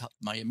my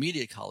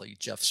immediate colleague,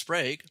 Jeff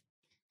Sprague,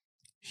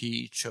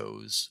 he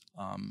chose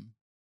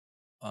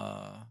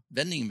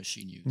vending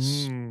machine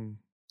use.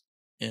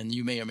 And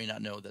you may or may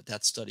not know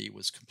that study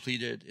was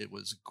completed. It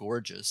was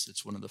gorgeous.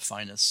 It's one of the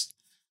finest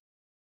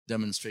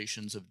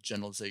demonstrations of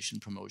generalization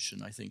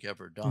promotion I think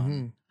ever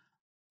done.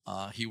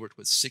 He worked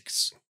with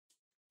 6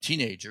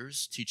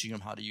 teenagers, teaching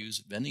them how to use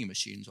vending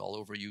machines all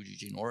over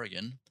Eugene,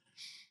 Oregon.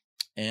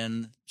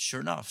 And sure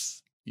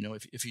enough,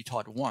 if he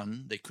taught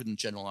one, they couldn't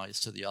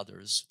generalize to the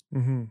others.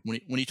 When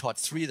he taught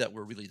 3 that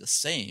were really the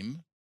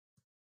same,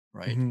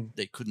 right,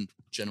 they couldn't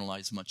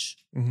generalize much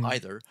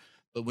either.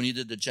 But when he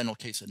did the general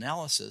case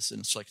analysis,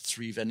 and it's like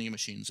 3 vending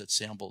machines that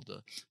sampled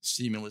the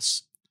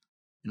stimulus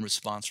and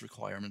response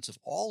requirements of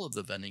all of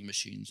the vending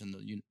machines in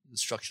the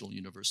instructional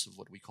universe of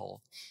what we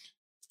call,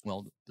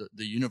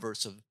 the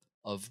universe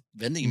of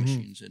vending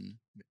machines in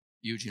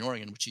Eugene,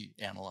 Oregon, which he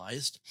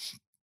analyzed,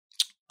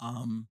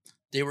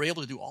 they were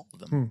able to do all of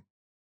them.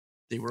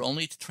 They were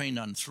only trained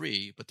on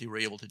 3, but they were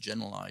able to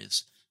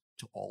generalize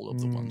to all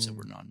of the ones that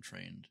were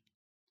non-trained,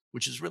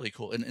 which is really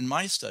cool. And in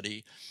my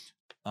study,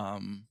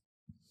 the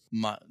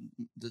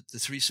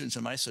 3 students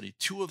in my study,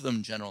 2 of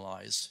them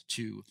generalized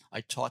to,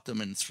 I taught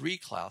them in 3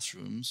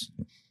 classrooms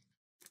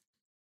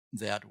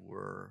that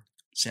were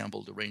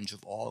sampled a range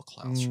of all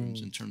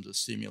classrooms in terms of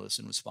stimulus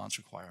and response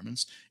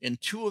requirements.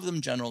 And 2 of them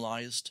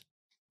generalized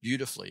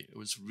beautifully. It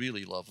was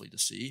really lovely to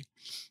see.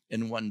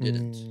 And 1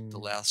 didn't. The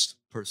last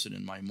person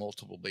in my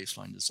multiple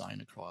baseline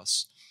design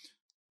across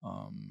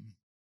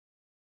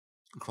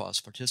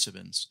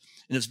participants.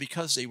 And it's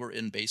because they were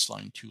in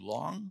baseline too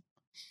long.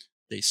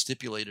 They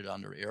stipulated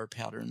on their error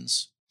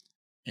patterns,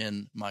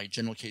 and my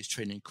general case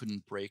training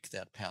couldn't break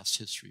that past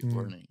history of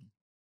learning.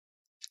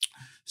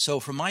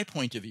 So from my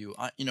point of view,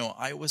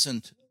 I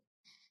wasn't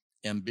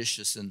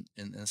ambitious in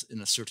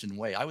a certain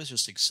way. I was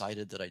just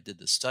excited that I did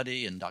the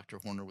study, and Dr.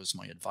 Horner was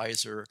my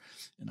advisor,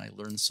 and I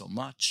learned so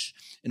much.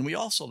 And we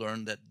also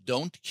learned that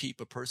don't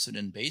keep a person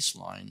in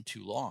baseline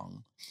too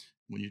long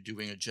when you're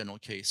doing a general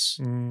case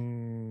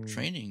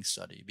training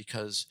study,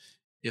 because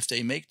if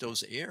they make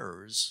those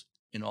errors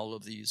in all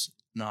of these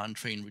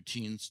non-trained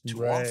routines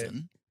too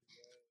often,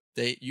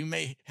 you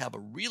may have a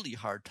really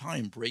hard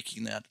time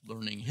breaking that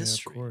learning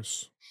history. Yeah, of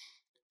course.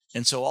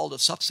 And so all the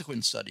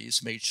subsequent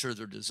studies made sure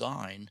their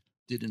design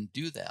didn't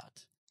do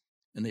that,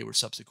 and they were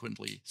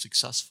subsequently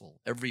successful.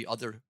 Every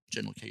other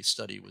general case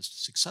study was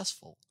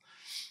successful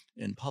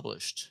and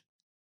published.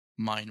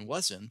 Mine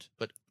wasn't,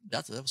 but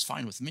that was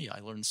fine with me. I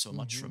learned so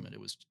much from it.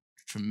 It was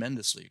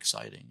tremendously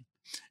exciting.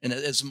 And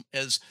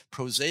as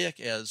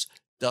prosaic as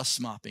dust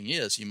mopping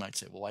is, you might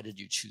say, well, why did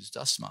you choose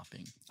dust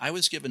mopping? I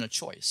was given a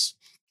choice.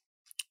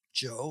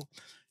 Joe,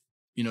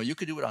 you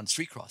could do it on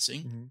street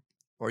crossing,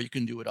 or you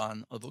can do it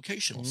on a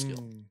vocational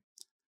skill.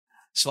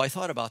 So I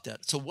thought about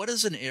that. So what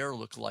does an error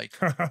look like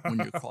when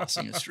you're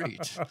crossing a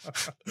street?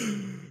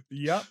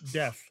 Yep,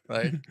 death.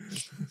 Right?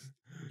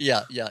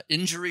 Yeah,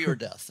 injury or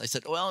death. I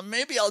said, well,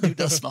 maybe I'll do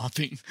dust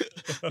mopping.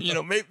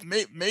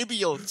 Maybe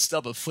you'll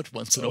stub a foot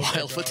once in a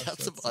while, but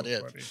that's about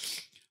it. Funny.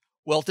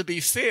 Well, to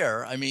be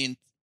fair, I mean,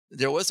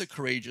 there was a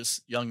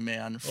courageous young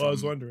man from, I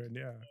was wondering,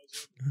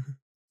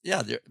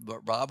 Yeah,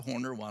 but Rob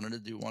Horner wanted to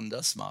do one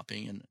dust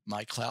mopping, and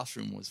my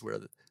classroom was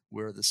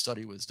where the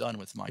study was done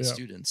with my Yeah.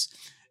 students.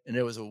 And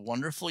there was a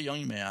wonderful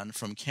young man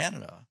from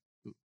Canada,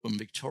 from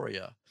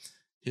Victoria.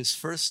 His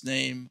first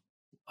name,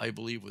 I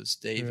believe, was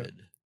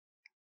David.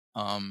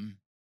 And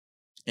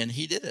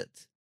he did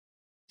it.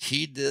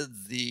 He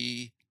did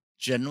the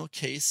general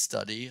case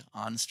study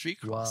on street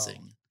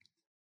crossing,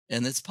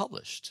 and it's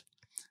published.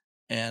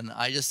 And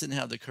I just didn't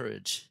have the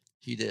courage.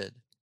 He did.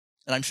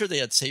 And I'm sure they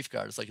had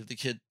safeguards. Like if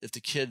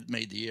the kid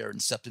made the error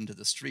and stepped into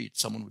the street,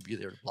 someone would be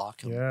there to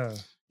block him. Yeah.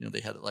 They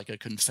had like a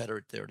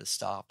Confederate there to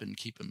stop and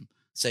keep him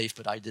safe,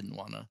 but I didn't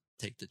want to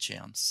take the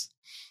chance.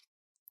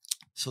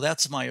 So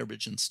that's my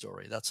origin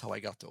story. That's how I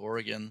got to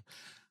Oregon.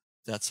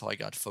 That's how I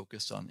got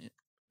focused on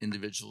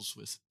individuals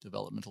with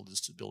developmental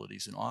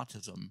disabilities and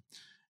autism.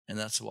 And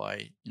that's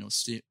why,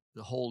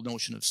 the whole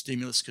notion of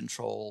stimulus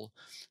control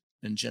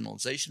and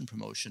generalization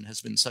promotion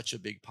has been such a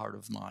big part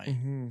of my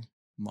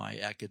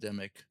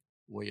academic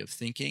way of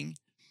thinking,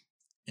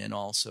 and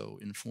also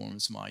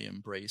informs my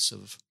embrace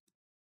of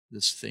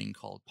this thing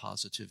called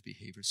positive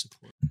behavior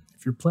support.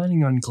 If you're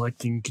planning on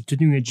collecting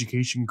continuing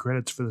education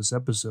credits for this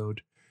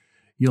episode,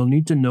 you'll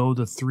need to know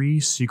the 3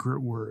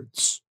 secret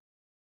words.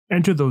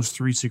 Enter those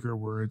 3 secret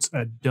words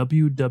at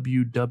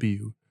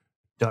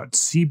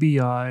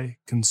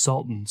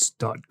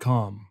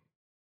www.cbiconsultants.com.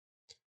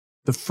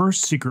 The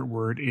first secret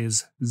word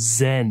is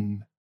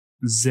Zen.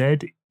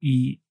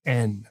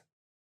 Z-E-N.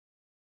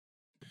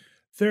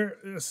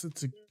 That's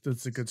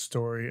a good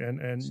story,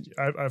 and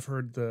I've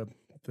heard the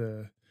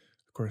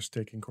of course,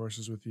 taking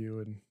courses with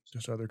you and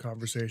just other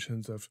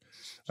conversations.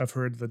 I've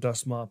heard the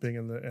dust mopping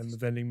and the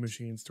vending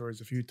machine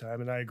stories a few times,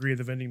 and I agree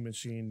the vending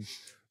machine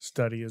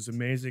study is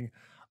amazing.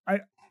 I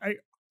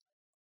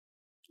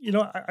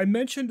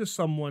mentioned to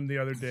someone the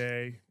other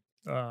day,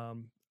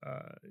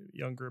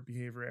 younger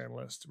behavior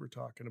analyst, we're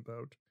talking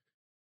about,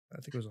 I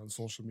think it was on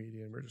social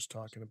media, and we're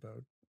talking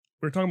about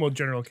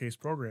general case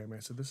programming.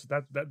 I said that's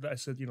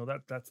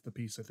the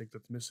piece I think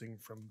that's missing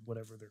from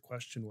whatever their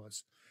question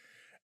was,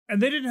 and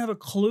they didn't have a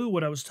clue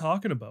what I was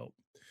talking about.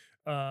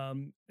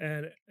 And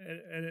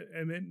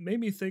it made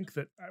me think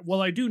that,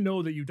 well, I do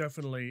know that you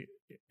definitely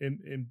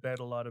embed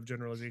a lot of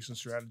generalization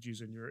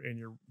strategies in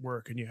your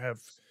work, and you have,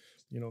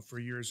 for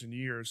years and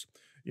years.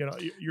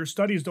 Your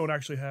studies don't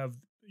actually have,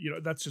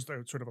 that's just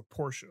a sort of a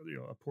portion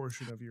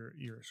of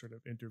your sort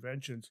of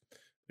interventions.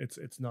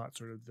 It's not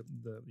sort of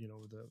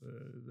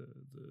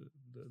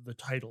the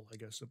title, I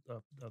guess, of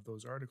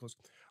those articles.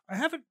 I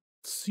haven't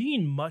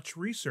seen much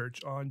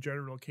research on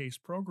general case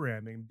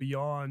programming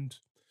beyond,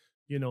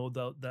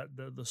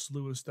 the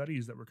slew of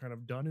studies that were kind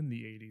of done in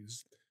the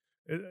 80s.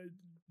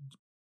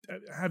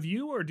 Have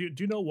you, or do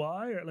you know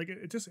why? Like,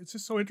 it's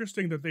just so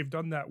interesting that they've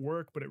done that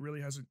work, but it really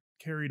hasn't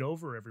carried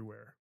over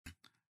everywhere.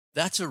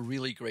 That's a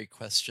really great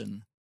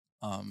question,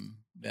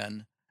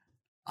 Ben.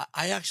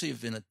 I actually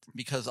have been,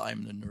 because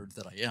I'm the nerd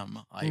that I am,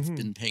 I've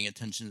been paying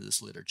attention to this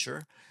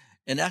literature.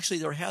 And actually,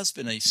 there has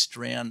been a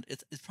strand.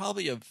 It's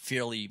probably a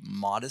fairly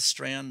modest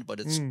strand, but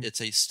it's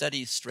a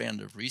steady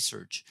strand of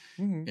research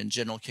in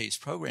general case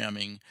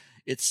programming.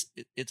 It's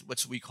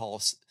what we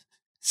call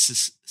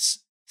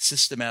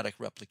systematic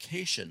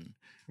replication,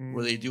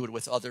 where they do it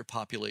with other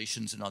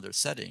populations and other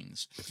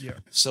settings. Yeah.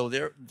 So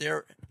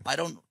I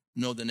don't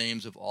know the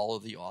names of all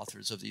of the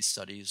authors of these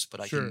studies,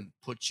 but I can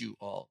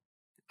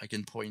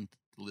point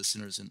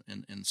listeners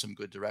in some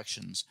good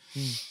directions.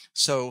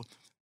 So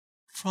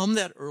from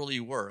that early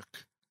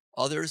work,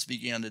 others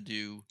began to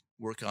do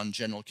work on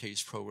general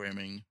case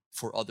programming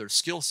for other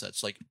skill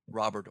sets. Like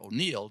Robert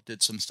O'Neill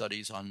did some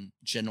studies on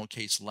general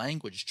case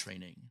language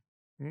training,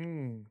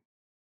 and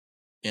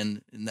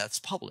that's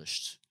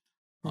published.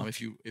 If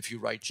you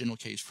write general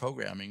case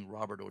programming,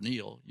 Robert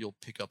O'Neill, you'll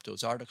pick up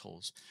those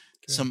articles.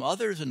 Okay. Some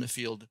others in the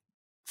field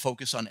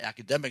focus on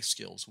academic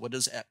skills. What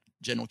does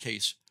general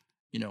case,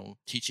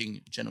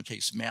 teaching general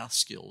case math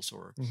skills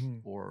or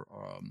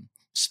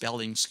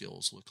spelling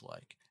skills look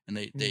like? And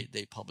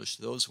they publish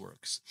those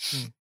works.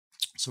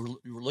 So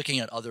we're looking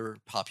at other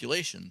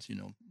populations.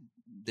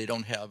 They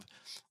don't have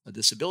a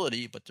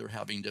disability, but they're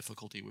having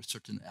difficulty with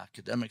certain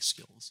academic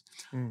skills.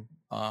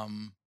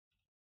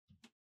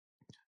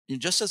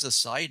 Just as a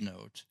side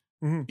note,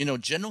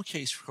 general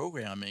case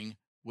programming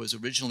was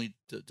originally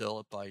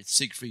developed by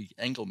Siegfried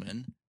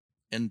Engelmann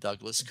and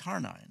Douglas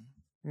Carnine.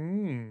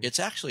 It's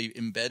actually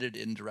embedded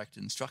in direct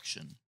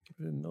instruction.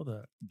 I didn't know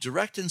that.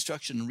 Direct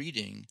instruction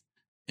reading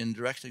and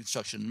direct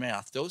instruction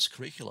math, those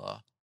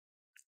curricula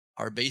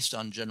are based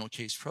on general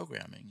case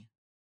programming.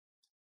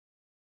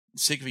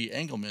 Siegfried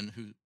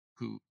Engelmann,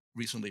 who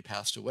recently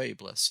passed away,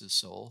 bless his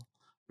soul,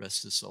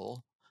 rest his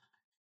soul,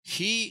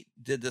 he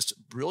did this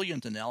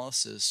brilliant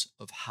analysis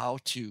of how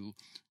to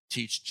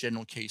teach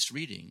general case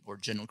reading or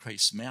general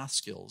case math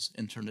skills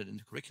and turn it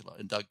into curricula.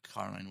 And Doug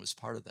Carnine was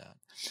part of that.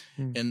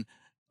 And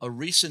a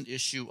recent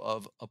issue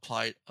of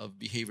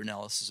behavior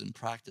analysis in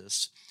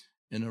practice,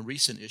 and a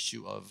recent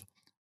issue of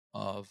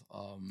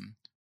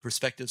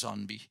perspectives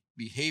on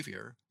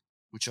behavior,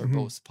 which are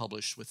both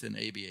published within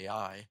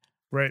ABAI.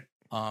 Right.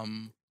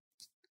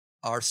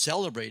 are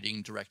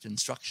celebrating direct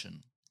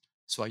instruction.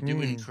 So I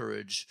do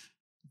encourage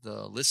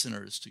the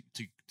listeners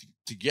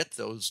to get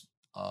those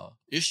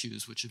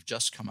issues which have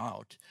just come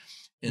out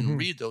and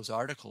read those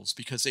articles,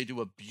 because they do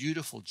a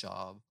beautiful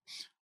job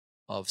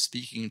of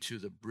speaking to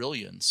the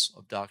brilliance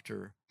of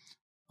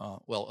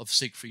of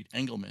Siegfried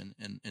Engelmann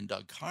and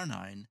Doug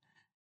Carnine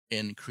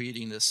in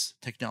creating this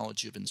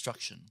technology of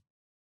instruction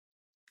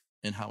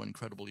and how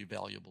incredibly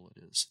valuable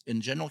it is.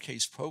 And general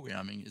case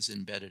programming is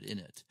embedded in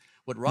it.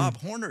 What Rob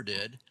Horner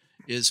did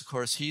is, of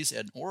course, he's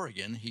at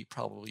Oregon. He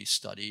probably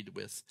studied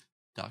with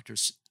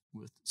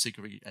with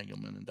Siegfried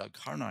Engelmann and Doug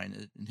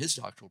Carnine in his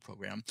doctoral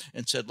program,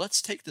 and said,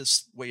 let's take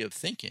this way of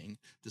thinking,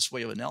 this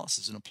way of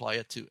analysis, and apply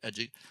it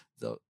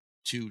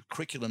to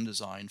curriculum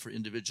design for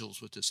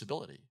individuals with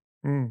disability.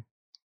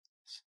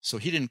 So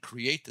he didn't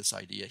create this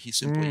idea. He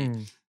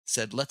simply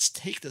said, let's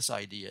take this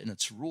idea and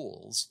its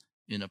rules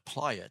and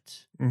apply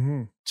it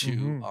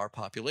to our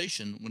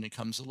population when it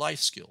comes to life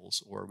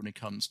skills or when it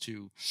comes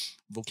to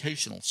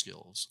vocational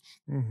skills.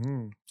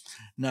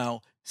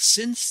 Now,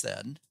 since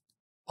then,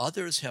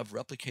 others have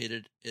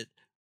replicated it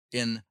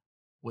in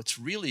what's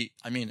really,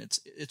 I mean,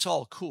 it's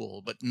all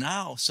cool, but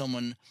now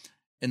someone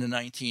in the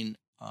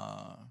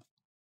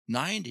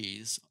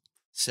 1990s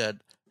said,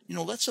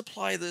 let's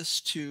apply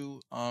this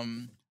to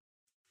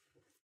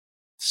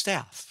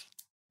staff.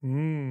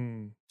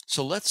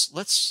 So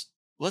let's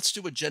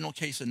do a general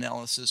case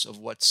analysis of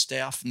what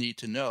staff need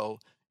to know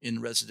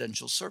in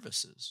residential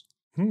services.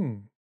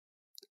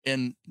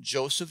 And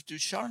Joseph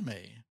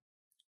Ducharme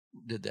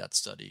did that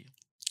study.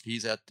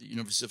 He's at the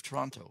University of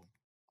Toronto.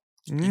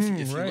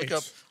 If you look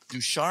up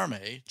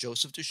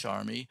Joseph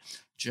Ducharme,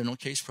 general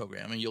case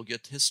programming, you'll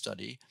get his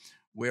study,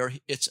 where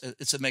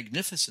it's a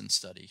magnificent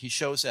study. He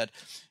shows that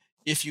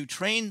if you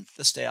train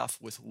the staff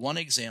with one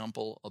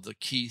example of the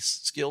key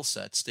skill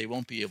sets, they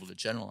won't be able to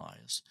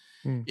generalize.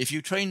 If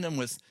you train them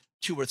with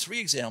 2 or 3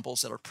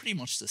 examples that are pretty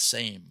much the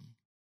same,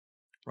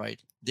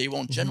 right, they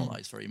won't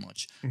generalize very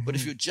much. But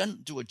if you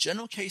do a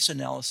general case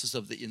analysis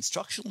of the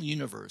instructional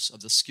universe of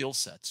the skill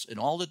sets and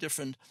all the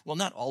different, well,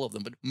 not all of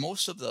them, but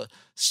most of the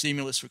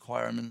stimulus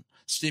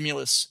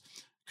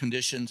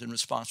conditions and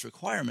response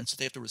requirements that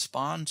they have to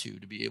respond to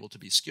be able to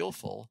be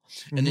skillful,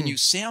 and then you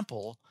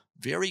sample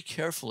very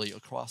carefully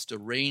across the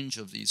range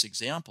of these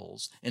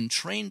examples and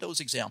train those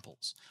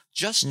examples,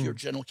 just your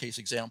general case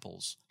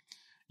examples,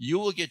 you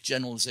will get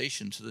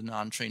generalization to the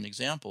non-trained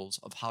examples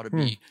of how to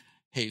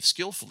behave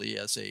skillfully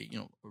as a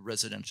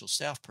residential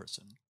staff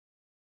person.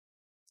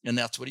 And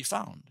that's what he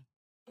found.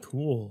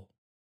 Cool.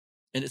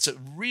 And it's a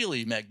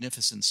really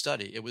magnificent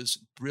study. It was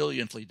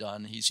brilliantly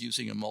done. He's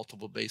using a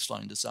multiple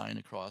baseline design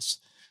across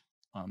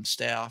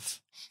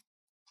staff.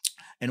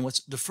 And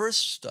what's the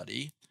first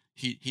study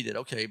he did,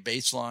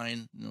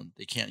 baseline,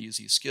 they can't use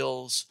these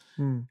skills.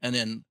 And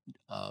then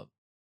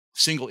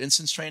single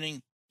instance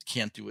training,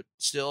 can't do it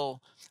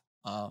still.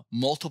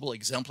 Multiple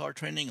exemplar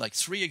training, like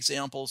 3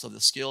 examples of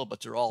the skill,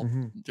 but they're all,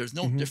 there's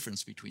no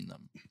difference between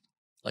them.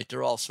 Like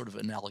they're all sort of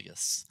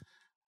analogous.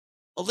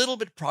 A little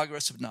bit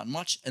progress, but not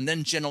much. And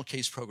then general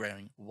case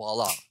programming,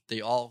 voila,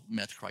 they all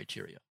met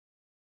criteria,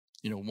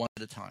 one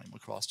at a time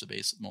across the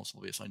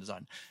multiple baseline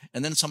design.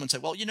 And then someone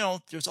said, well,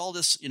 there's all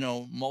this,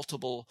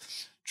 multiple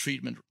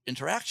treatment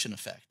interaction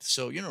effect.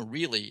 So,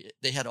 really,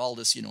 they had all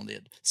this, they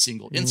had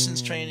single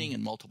instance training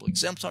and multiple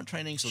exemplar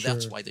training. So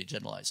that's why they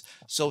generalized.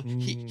 So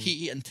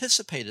he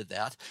anticipated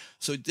that.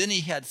 So then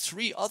he had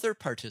 3 other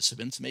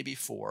participants, maybe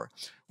 4,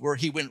 where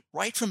he went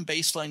right from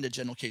baseline to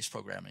general case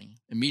programming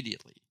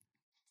immediately.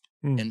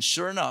 And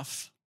sure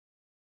enough,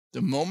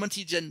 the moment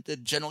he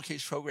did general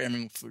case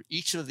programming for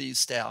each of these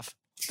staff,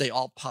 they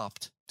all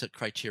popped to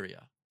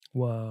criteria.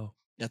 Wow.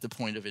 At the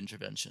point of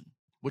intervention,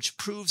 which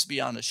proves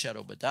beyond a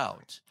shadow of a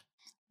doubt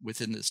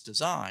within this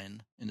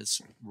design and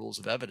its rules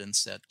of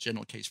evidence that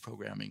general case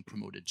programming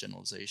promoted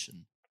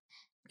generalization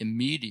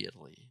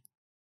immediately.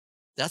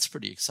 That's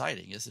pretty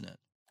exciting, isn't it?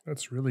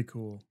 That's really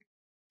cool.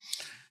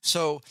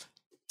 So,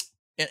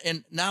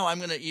 and now I'm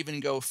going to even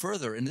go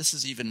further, and this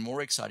is even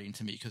more exciting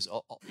to me because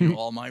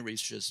all my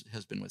research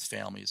has been with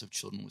families of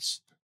children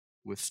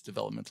with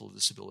developmental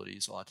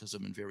disabilities,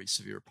 autism, and very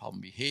severe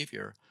problem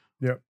behavior.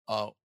 Yeah.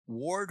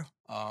 Ward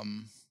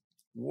Horner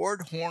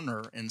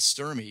and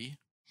Sturmey.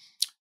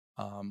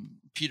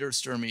 Peter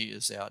Sturmey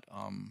is at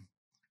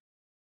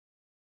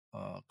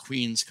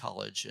Queens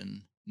College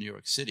in New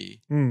York City.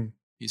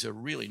 He's a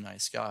really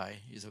nice guy.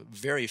 He's a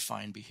very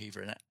fine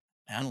behavior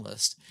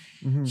analyst.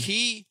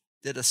 He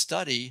did a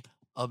study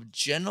of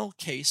general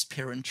case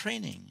parent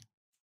training,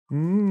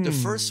 the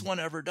first one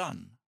ever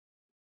done.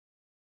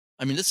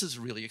 I mean, this is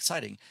really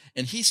exciting.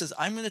 And he says,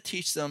 I'm going to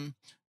teach them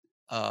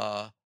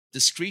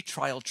discrete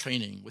trial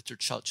training with their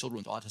children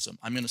with autism.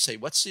 I'm going to say,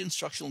 what's the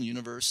instructional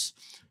universe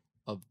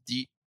of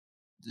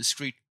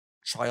discrete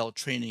trial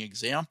training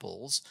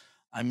examples?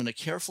 I'm going to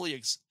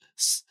carefully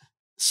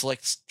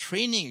select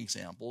training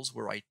examples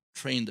where I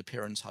train the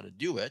parents how to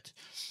do it.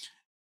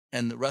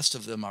 And the rest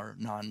of them are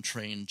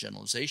non-trained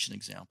generalization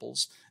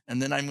examples.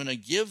 And then I'm going to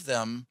give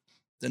them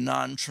the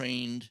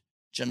non-trained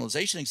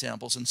generalization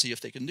examples and see if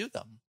they can do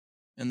them.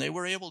 and they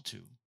were able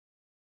to.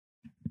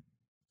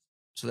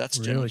 So that's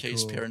Really general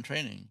case cool. parent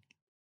training.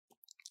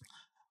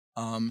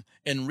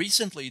 And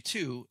recently,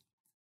 too,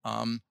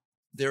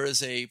 there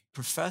is a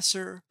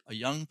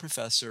young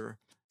professor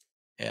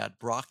at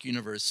Brock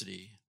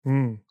University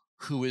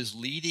who is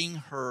leading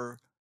her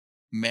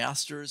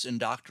master's and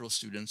doctoral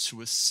students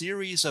through a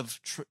series of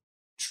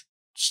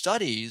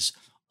studies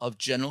of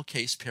general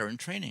case parent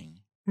training.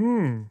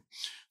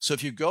 So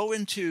if you go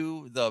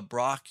into the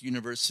Brock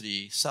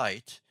University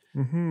site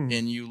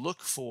and you look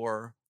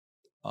for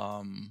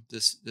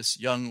this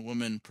young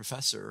woman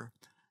professor,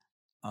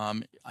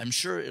 I'm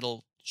sure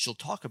she'll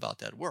talk about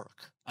that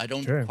work. I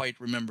don't quite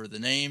remember the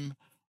name,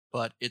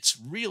 but it's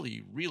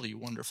really, really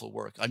wonderful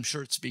work. I'm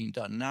sure it's being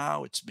done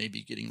now. It's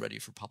maybe getting ready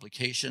for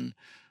publication.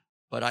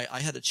 But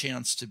I had a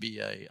chance to be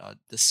a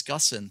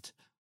discussant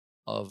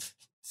of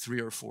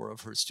 3 or 4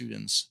 of her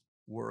students'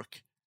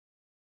 work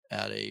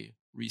at a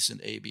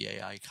recent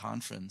ABAI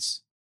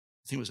conference.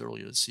 I think it was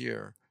earlier this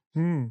year.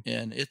 And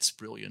it's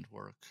brilliant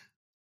work.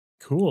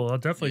 Cool. I'll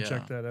definitely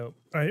check that out.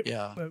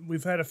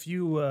 We've had a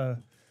few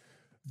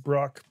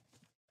Brock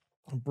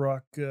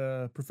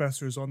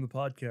professors on the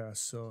podcast,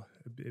 so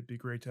it'd be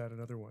great to add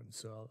another one.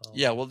 So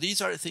well,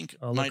 these are, I think,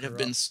 might have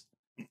been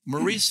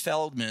Maurice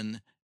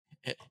Feldman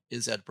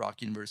is at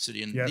Brock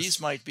University, and these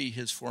might be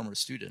his former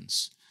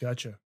students.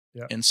 Gotcha.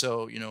 Yeah. And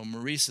so,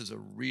 Maurice is a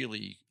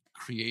really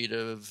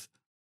creative,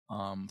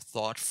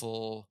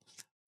 thoughtful,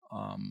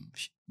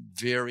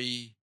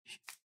 very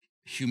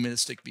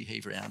humanistic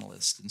behavior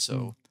analyst. And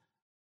so,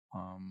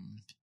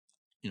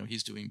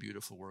 he's doing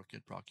beautiful work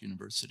at Brock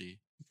University.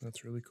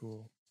 That's really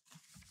cool.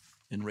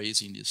 In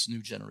raising this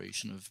new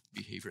generation of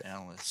behavior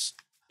analysts.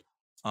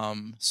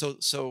 Well,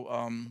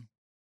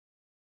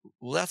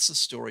 that's the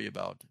story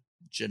about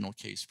general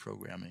case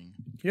programming.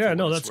 Yeah,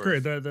 no, that's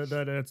great. That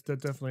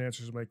definitely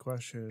answers my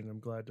question, and I'm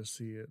glad to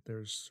see it.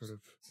 There's sort of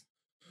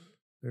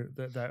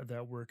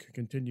that work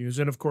continues,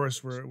 and of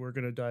course, we're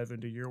going to dive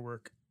into your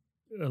work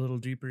a little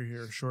deeper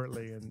here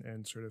shortly,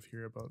 and sort of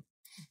hear about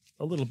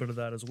a little bit of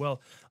that as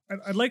well.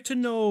 I'd like to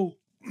know,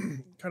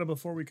 kind of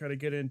before we kind of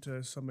get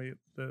into some of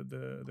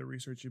the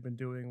research you've been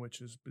doing, which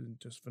has been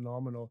just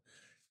phenomenal,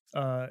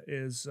 I'd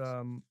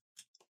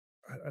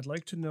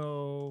like to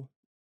know.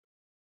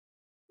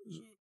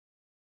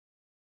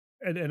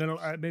 And I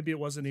don't, maybe it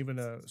wasn't even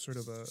a sort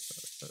of a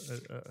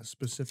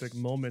specific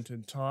moment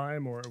in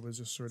time, or it was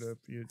just sort of,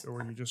 you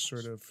just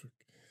sort of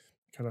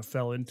kind of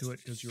fell into it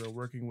because you were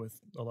working with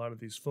a lot of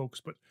these folks.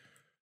 But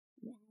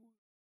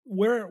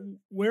where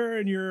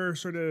in your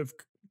sort of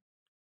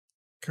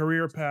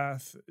career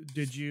path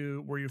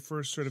were you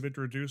first sort of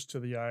introduced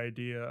to the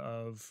idea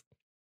of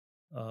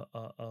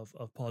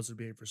positive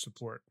behavior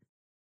support?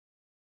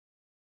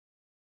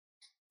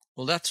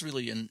 Well, that's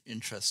really an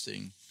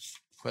interesting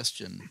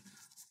question.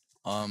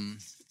 Well,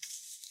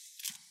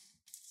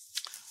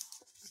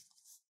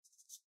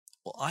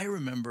 I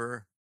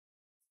remember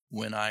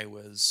when I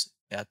was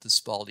at the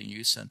Spalding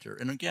Youth Center,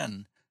 and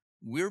again,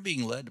 we're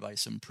being led by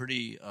some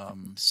pretty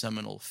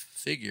seminal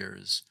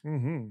figures.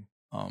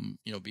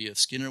 B.F.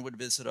 Skinner would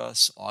visit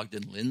us.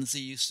 Ogden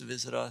Lindsay used to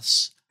visit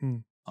us.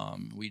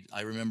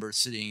 I remember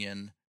sitting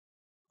in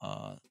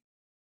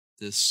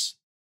this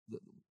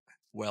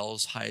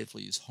Wells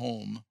Hively's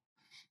home.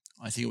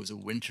 I think it was a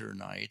winter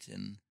night,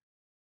 and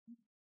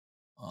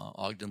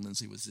Ogden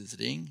Lindsay was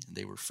visiting, and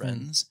they were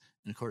friends.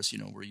 And of course,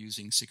 we're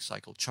using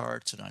 6-cycle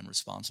charts, and I'm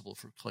responsible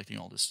for collecting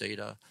all this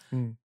data.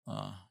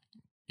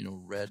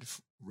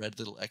 Red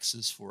little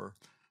X's for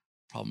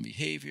problem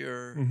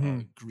behavior,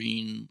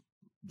 green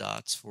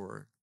dots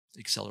for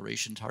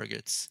acceleration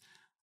targets,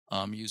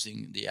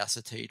 using the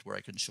acetate where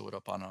I can show it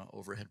up on an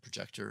overhead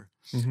projector.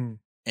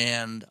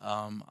 And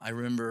I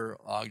remember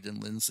Ogden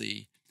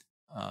Lindsay,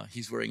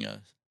 he's wearing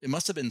it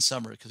must have been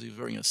summer because he was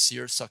wearing a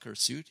seersucker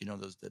suit,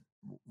 those that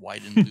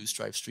white and blue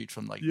striped street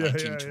from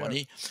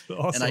 1920. Yeah.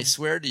 Awesome. And I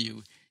swear to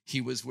you, he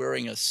was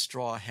wearing a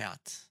straw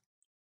hat.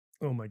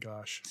 Oh my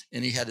gosh.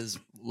 And he had his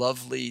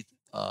lovely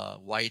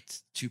white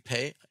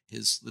toupee,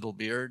 his little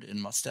beard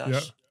and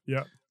mustache.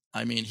 Yeah.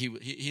 I mean,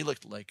 he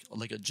looked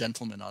like a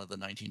gentleman out of the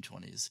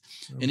 1920s.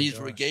 And he'd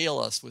regale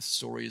us with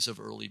stories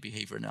of early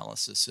behavior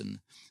analysis in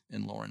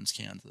Lawrence,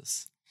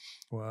 Kansas.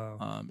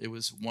 Wow. It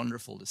was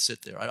wonderful to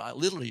sit there. I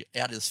literally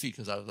at his feet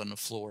because I was on the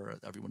floor.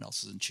 Everyone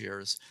else was in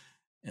chairs.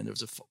 And there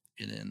was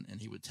and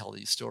he would tell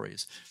these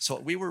stories. So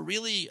we were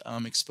really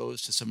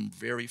exposed to some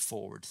very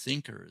forward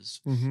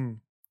thinkers. And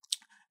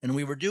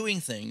we were doing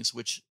things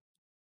which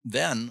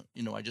then,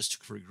 I just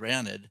took for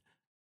granted,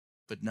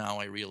 but now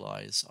I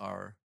realize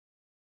are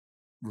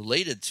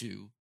related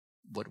to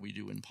what we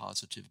do in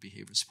positive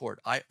behavior support.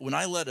 When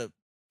I led a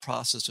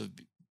process of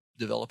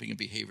developing a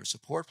behavior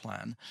support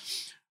plan,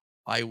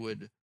 I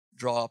would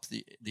draw up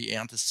the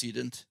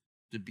antecedent,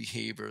 the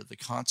behavior, the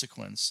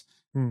consequence,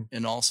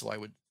 and also I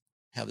would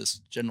have this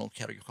general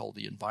category called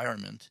the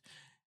environment.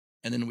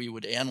 And then we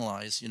would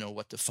analyze,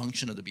 what the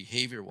function of the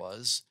behavior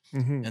was,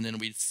 and then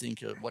we'd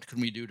think, what can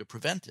we do to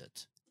prevent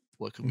it?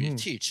 What can we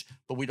teach?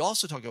 But we'd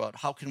also talk about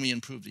how can we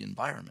improve the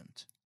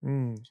environment?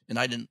 And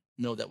I didn't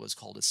know that was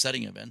called a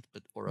setting event,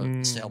 or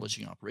an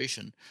establishing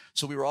operation.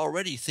 So we were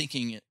already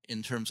thinking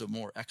in terms of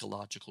more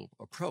ecological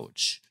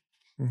approach.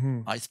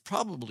 I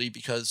probably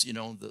because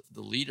the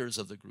leaders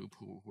of the group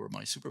who were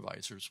my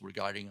supervisors were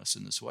guiding us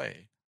in this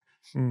way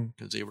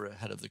because they were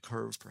ahead of the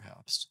curve,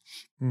 perhaps.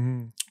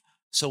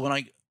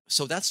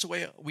 So that's the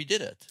way we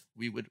did it.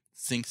 We would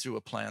think through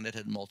a plan that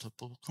had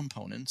multiple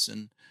components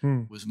and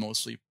was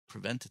mostly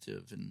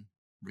preventative and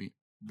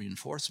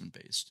reinforcement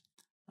based.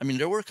 I mean,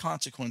 there were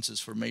consequences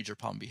for major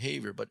problem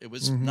behavior, but it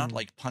was not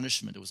like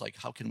punishment. It was like,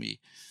 how can we,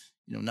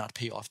 not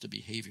pay off the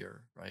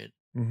behavior, right?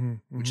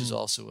 Which is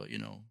also,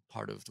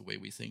 part of the way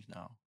we think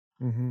now.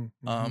 And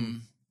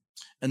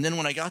then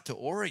when I got to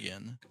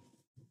Oregon,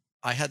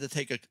 I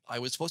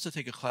was supposed to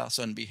take a class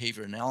on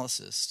behavior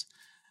analysis,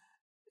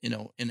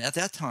 and at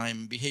that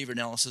time, behavior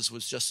analysis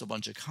was just a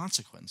bunch of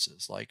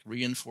consequences, like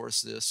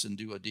reinforce this and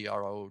do a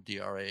DRO,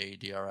 DRA,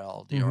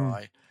 DRL,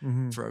 DRI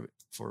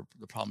for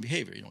the problem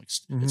behavior.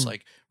 It's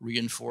like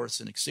reinforce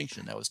and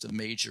extinction. That was the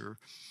major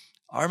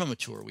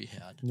armamature we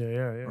had.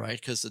 Yeah. Right?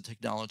 Because the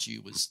technology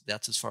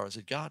that's as far as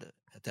it got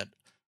at that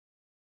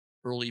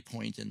early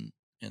point in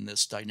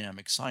this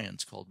dynamic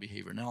science called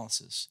behavior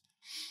analysis.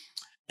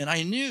 And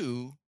I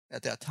knew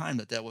at that time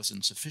that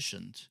wasn't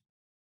sufficient.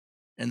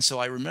 And so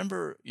I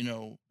remember,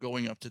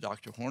 going up to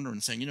Dr. Horner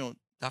and saying,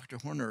 Dr.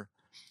 Horner,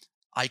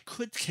 I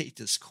could take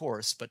this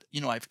course, but,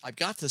 I've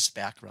got this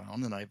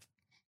background and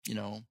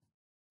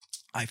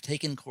I've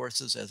taken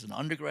courses as an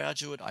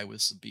undergraduate. I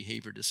was a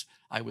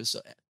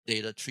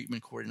data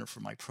treatment coordinator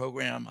for my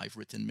program. I've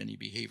written many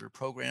behavior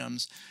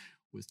programs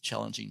with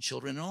challenging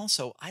children. And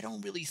also, I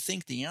don't really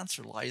think the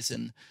answer lies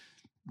in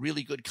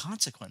really good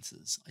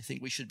consequences. I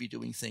think we should be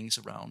doing things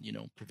around,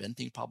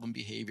 preventing problem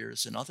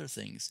behaviors and other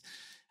things.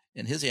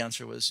 And his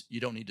answer was,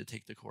 you don't need to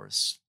take the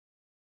course.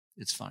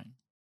 It's fine.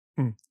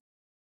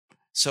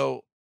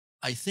 So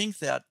I think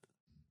that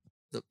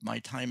my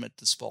time at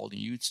the Spalding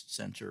Youth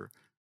Center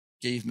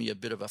gave me a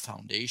bit of a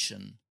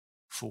foundation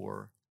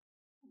for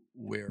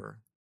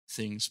where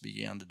things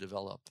began to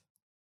develop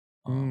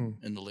in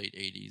the late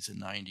 80s and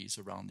 90s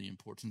around the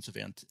importance of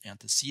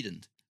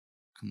antecedent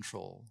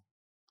control.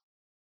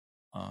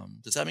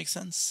 Does that make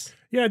sense?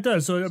 Yeah, it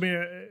does. So, I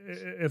mean,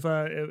 if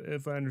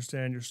I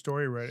understand your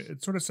story right,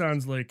 it sort of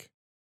sounds like,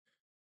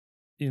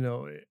 you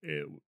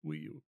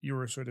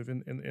were sort of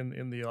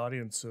in the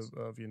audience of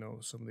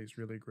some of these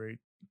really great,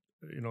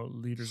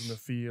 leaders in the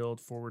field,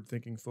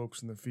 forward-thinking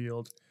folks in the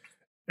field,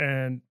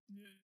 and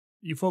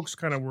you folks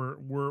kind of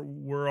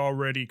were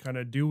already kind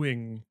of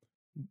doing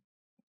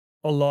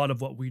a lot of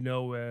what we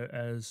know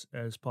as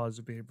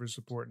positive behavior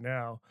support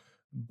now,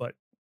 but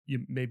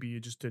maybe you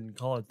just didn't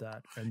call it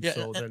that, and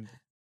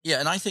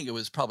and I think it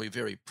was probably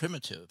very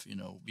primitive,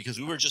 because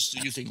we were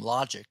just using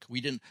logic.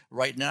 We didn't.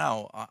 Right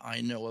now,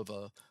 I know of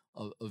a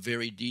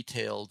very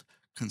detailed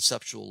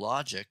conceptual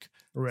logic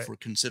for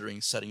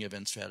considering setting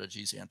event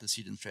strategies,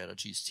 antecedent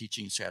strategies,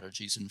 teaching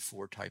strategies, and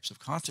 4 types of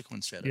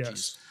consequence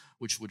strategies,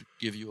 which would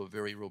give you a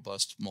very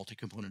robust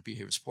multi-component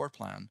behavior support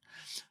plan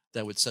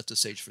that would set the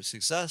stage for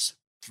success,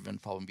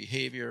 prevent problem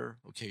behavior,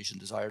 occasion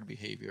desired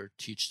behavior,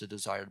 teach the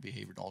desired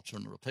behavior and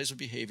alternative replacement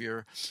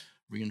behavior,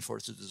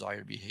 reinforce the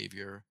desired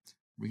behavior,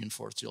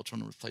 reinforce the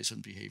alternative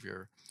replacement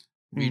behavior,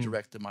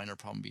 redirect the minor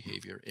problem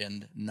behavior,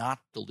 and not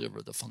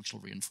deliver the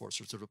functional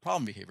reinforcers of the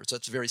problem behavior. So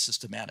that's very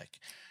systematic.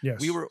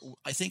 Yes.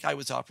 I think I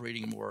was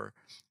operating more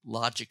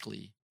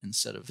logically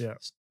instead of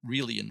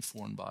really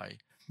informed by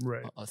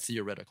a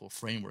theoretical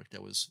framework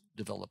that was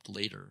developed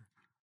later.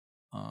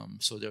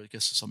 So there, I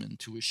guess, some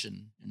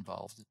intuition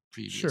involved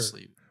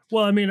previously. Sure.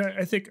 Well, I mean,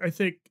 I think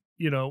the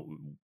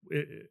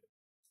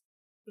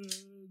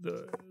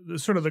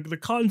sort of the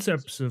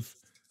concepts of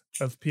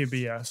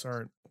PBS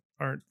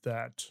aren't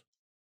that,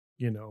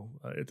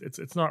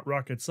 it's not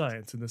rocket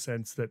science in the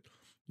sense that,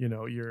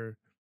 you're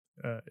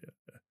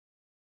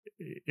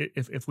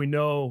if we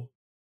know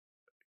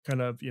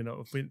kind of,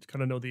 if we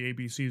kind of know the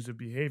ABCs of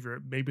behavior,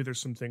 maybe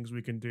there's some things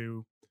we can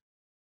do,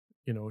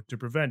 to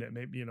prevent it.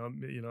 Maybe,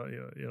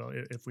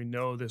 if we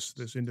know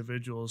this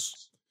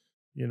individual's,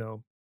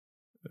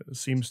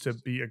 seems to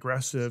be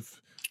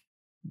aggressive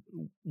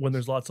when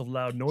there's lots of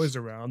loud noise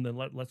around, then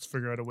let's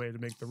figure out a way to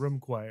make the room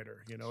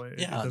quieter.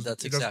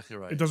 That's exactly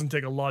right. It doesn't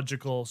take a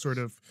logical sort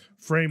of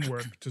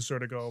framework to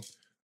sort of go,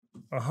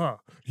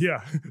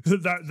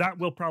 that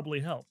will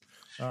probably help.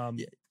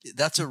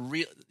 That's a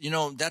real,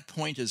 that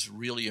point is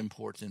really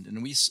important.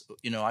 And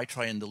I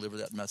try and deliver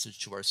that message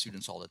to our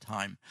students all the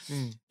time.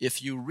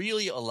 If you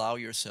really allow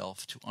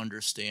yourself to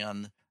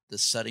understand the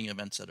setting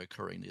events that are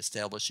occurring, the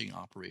establishing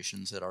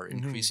operations that are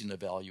increasing the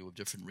value of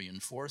different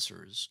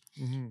reinforcers,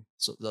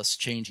 so thus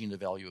changing the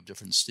value of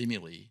different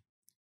stimuli,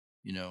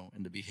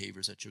 and the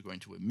behaviors that you're going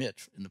to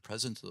emit in the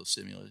presence of those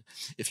stimuli.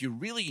 If you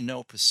really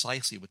know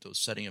precisely what those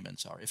setting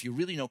events are, if you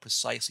really know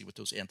precisely what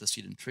those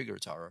antecedent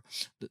triggers are,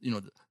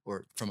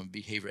 or from a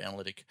behavior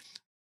analytic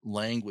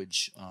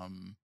language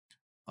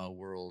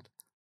world,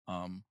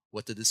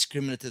 what the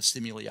discriminative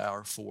stimuli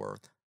are for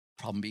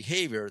problem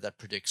behavior that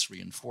predicts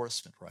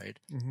reinforcement, right?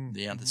 Mm-hmm.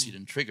 The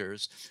antecedent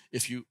triggers.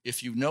 If you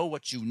know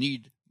what you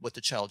need, what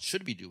the child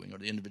should be doing or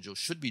the individual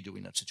should be doing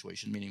in that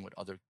situation, meaning what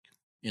other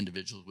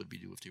individuals would be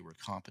doing if they were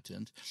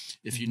competent.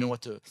 If you know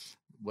what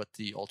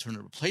the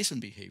alternative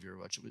replacement behavior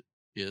which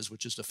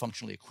is the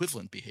functionally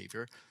equivalent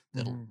behavior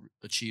that'll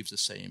achieves the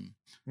same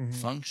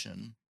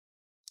function,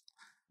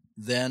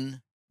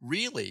 then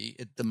really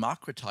it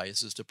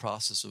democratizes the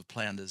process of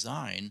plan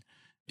design,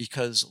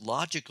 because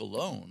logic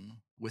alone,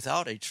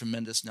 without a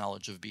tremendous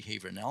knowledge of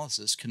behavior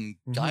analysis, can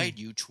guide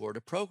you toward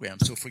a program.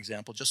 So, for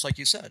example, just like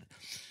you said,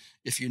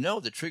 if you know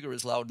the trigger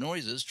is loud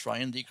noises, try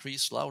and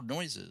decrease loud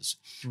noises.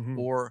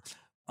 Or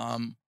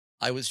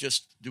I was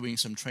just doing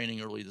some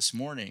training early this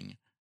morning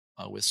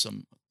with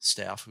some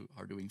staff who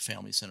are doing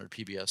family-centered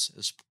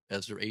PBS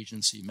as their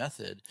agency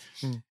method.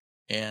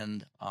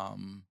 And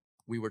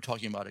we were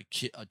talking about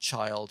a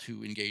child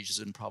who engages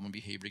in problem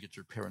behavior to get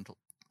their parental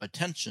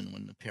attention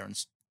when the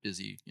parent's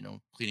busy,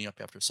 cleaning up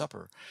after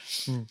supper.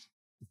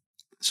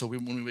 So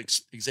when we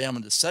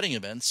examined the setting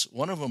events,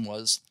 one of them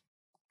was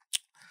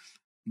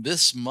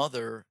this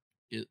mother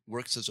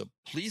works as a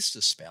police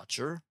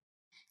dispatcher,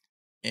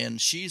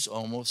 and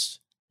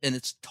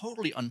it's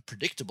totally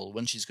unpredictable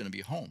when she's going to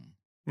be home.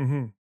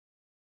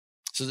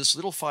 So this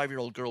little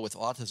 5-year-old girl with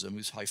autism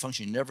who's high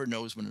functioning never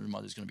knows when her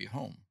mother's going to be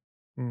home.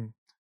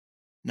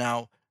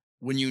 Now,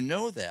 when you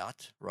know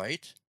that,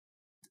 right,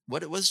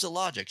 what was the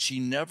logic? She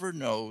never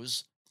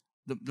knows.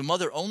 The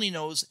mother only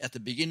knows at the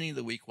beginning of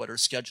the week what her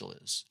schedule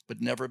is,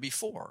 but never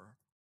before,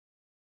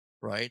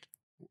 right?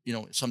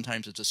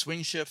 Sometimes it's a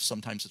swing shift,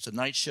 sometimes it's a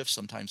night shift,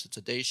 sometimes it's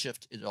a day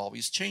shift. It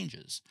always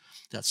changes.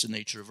 That's the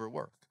nature of her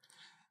work.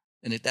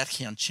 And that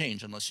can't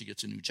change unless she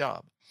gets a new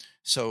job.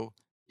 So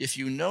if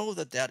you know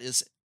that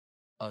is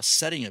a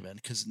setting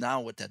event, because now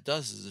what that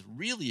does is it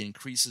really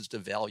increases the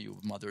value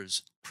of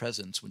mother's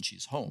presence when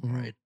she's home,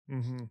 right?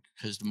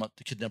 Because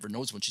the kid never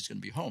knows when she's going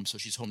to be home. So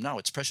she's home now.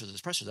 It's precious.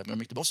 I'm going to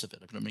make the most of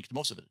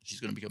it. She's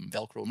going to become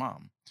Velcro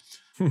mom.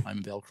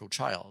 I'm Velcro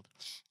child.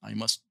 I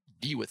must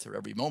be with her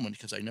every moment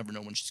because I never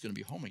know when she's going to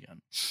be home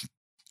again.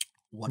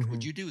 What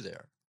would you do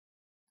there?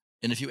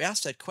 And if you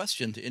ask that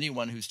question to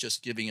anyone who's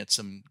just giving it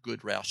some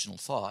good rational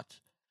thought,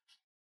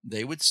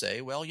 they would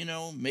say, well,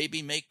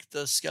 maybe make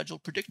the schedule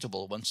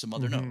predictable once the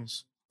mother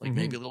knows. Like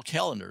maybe a little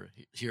calendar.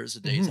 Here's the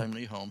days I'm going to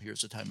be home.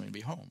 Here's the time I'm going to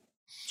be home.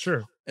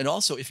 Sure. And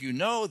also, if you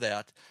know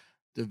that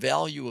the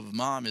value of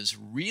mom is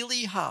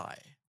really high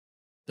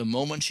the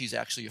moment she's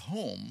actually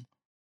home,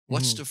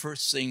 what's the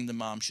first thing the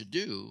mom should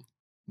do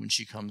when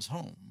she comes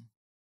home?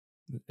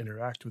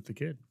 Interact with the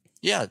kid.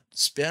 Yeah,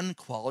 spend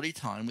quality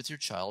time with your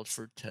child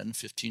for 10,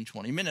 15,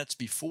 20 minutes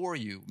before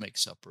you make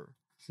supper.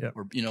 Yep.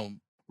 Or,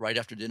 right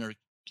after dinner,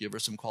 give her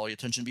some quality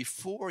attention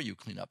before you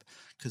clean up,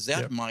 because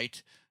that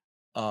might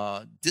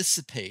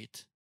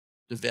dissipate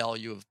the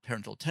value of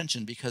parental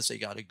attention because they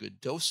got a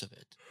good dose of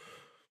it.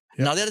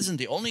 Yep. Now, that isn't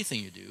the only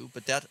thing you do,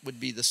 but that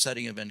would be the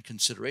setting event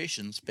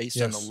considerations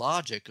based on the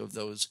logic of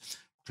those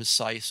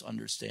precise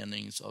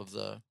understandings of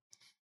the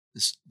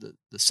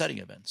setting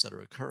events that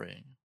are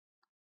occurring.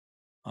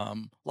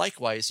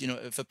 Likewise,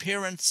 if a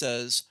parent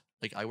says,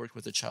 like I worked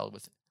with a child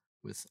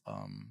with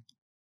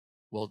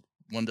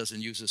one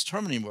doesn't use this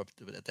term anymore,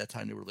 but at that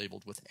time they were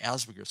labeled with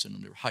Asperger's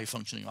syndrome, they were high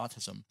functioning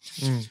autism.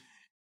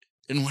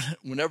 And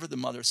whenever the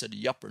mother said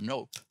yup or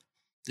nope,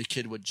 the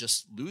kid would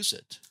just lose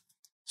it.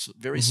 So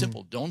very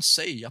simple. Don't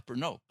say yup or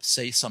nope.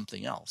 Say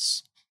something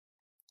else.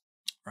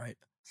 Right.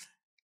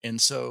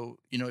 And so,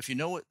 if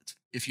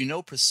you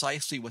know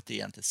precisely what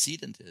the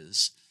antecedent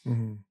is,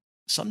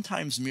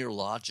 sometimes mere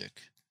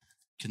logic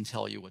can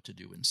tell you what to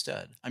do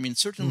instead. I mean,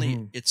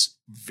 certainly it's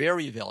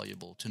very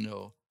valuable to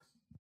know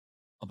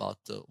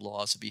about the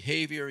laws of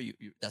behavior.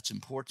 That's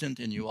important.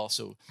 And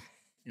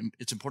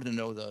it's important to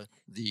know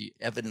the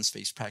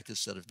evidence-based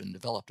practice that have been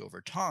developed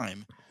over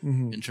time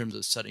in terms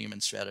of setting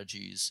event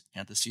strategies,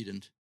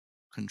 antecedent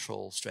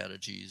control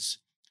strategies,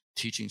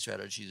 teaching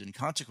strategies, and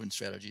consequence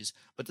strategies.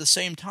 But at the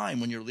same time,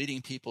 when you're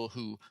leading people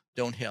who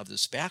don't have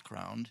this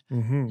background,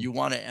 you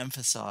want to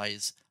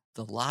emphasize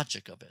the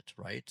logic of it,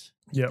 right?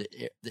 Yep.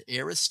 The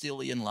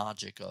Aristotelian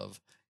logic of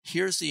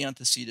here's the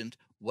antecedent,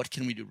 what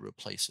can we do to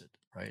replace it,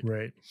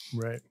 right?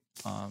 Right.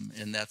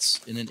 And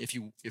then if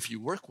you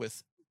work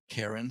with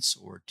parents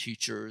or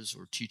teachers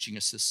or teaching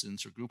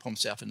assistants or group home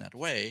staff in that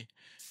way,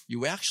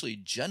 you actually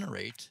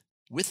generate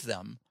with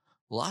them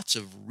lots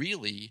of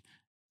really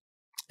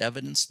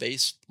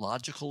evidence-based,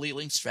 logically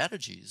linked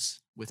strategies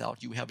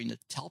without you having to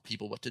tell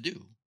people what to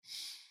do.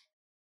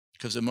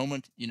 Because the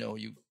moment,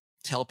 you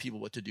tell people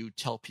what to do,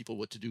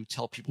 what to do,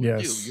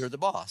 you're the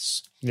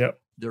boss. Yep.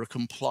 They're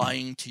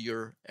complying to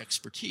your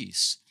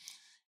expertise.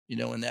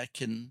 And that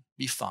can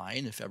be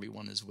fine if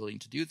everyone is willing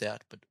to do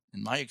that. But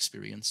in my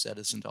experience, that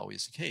isn't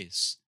always the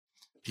case.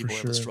 People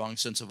have a strong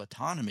sense of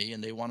autonomy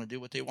and they want to do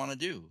what they want to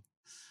do.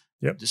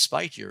 Yep.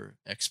 Despite your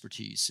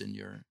expertise and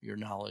your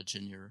knowledge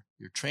and your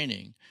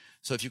training.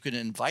 So if you can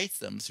invite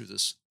them through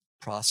this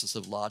process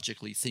of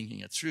logically thinking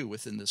it through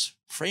within this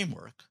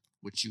framework,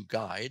 which you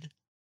guide,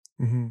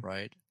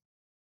 right?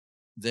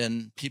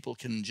 then people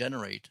can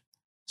generate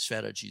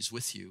strategies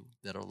with you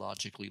that are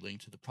logically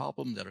linked to the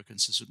problem, that are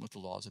consistent with the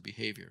laws of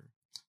behavior.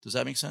 Does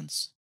that make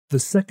sense? The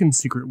second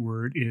secret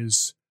word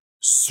is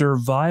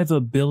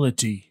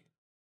survivability.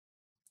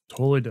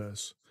 Totally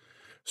does.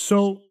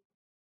 So,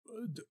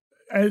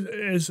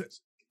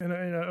 and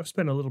I've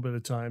spent a little bit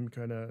of time,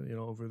 kind of,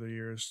 over the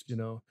years,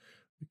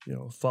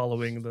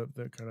 following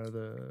the kind of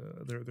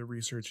the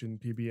research in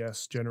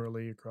PBS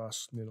generally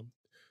across,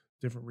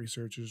 different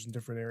researchers in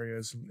different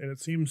areas, and it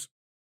seems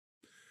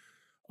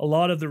a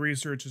lot of the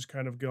research has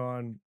kind of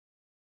gone,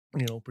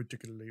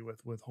 particularly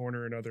with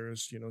Horner and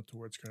others,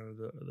 towards kind of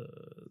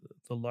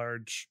the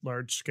large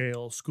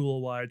scale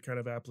school wide kind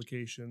of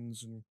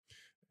applications and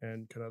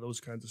kind of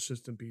those kinds of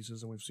system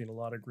pieces, and we've seen a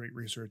lot of great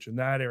research in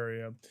that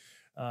area.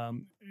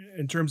 Um,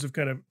 in terms of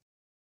kind of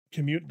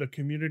the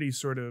community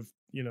sort of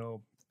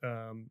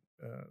um,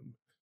 um,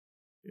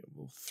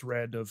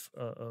 thread of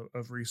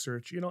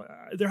research,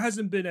 there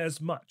hasn't been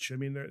as much. I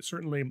mean, there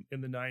certainly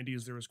in the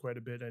 '90s there was quite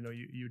a bit. I know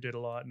you did a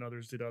lot and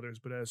others did others,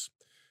 but as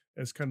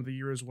kind of the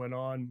years went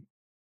on,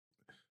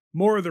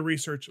 more of the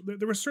research,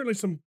 there was certainly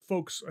some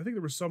folks. I think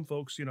there were some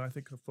folks, I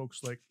think of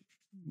folks like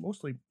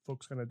mostly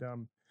folks kind of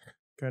down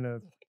kind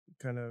of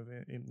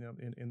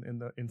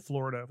in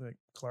Florida, like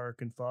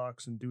Clark and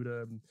Fox and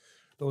Duda, and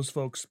those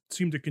folks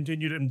seem to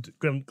continue to,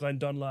 and Glenn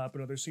Dunlap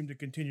and others seem to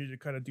continue to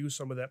kind of do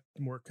some of that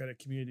more kind of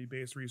community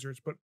based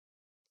research. But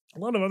a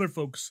lot of other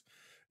folks,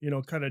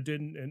 kind of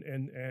didn't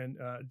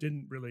and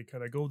didn't really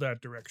kind of go that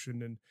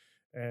direction,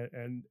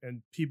 and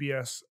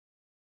PBS.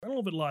 I don't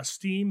know if it lost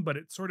steam, but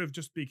it sort of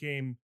just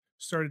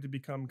started to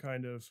become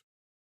kind of,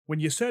 when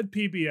you said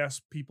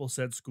PBS, people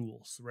said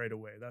schools right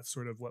away. That's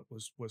sort of what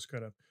was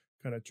kind of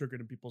triggered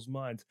in people's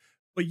minds.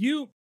 But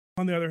you,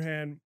 on the other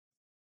hand,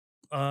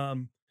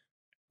 um,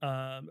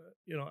 I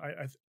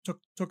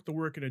took the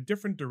work in a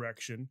different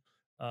direction,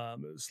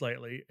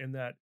 slightly, in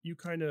that you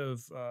kind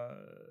of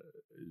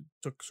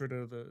took sort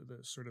of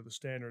the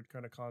standard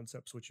kind of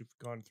concepts which you've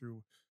gone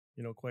through,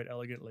 quite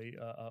elegantly,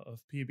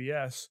 of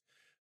PBS.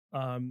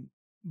 Um,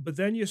 but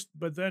then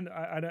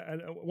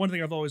one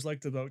thing I've always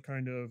liked about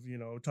kind of,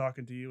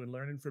 talking to you and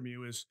learning from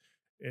you is,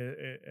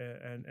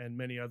 and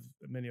many of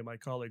my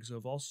colleagues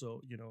have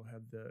also,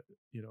 had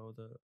you know,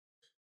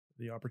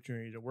 the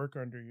opportunity to work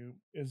under you,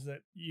 is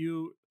that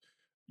you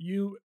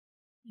you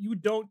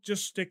don't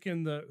just stick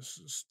in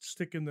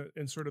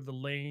sort of the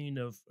lane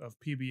of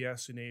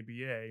PBS and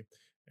ABA,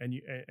 and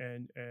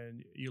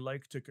you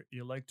like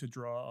to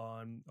draw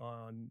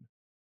on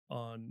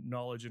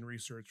knowledge and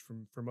research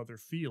from other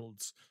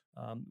fields,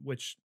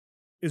 which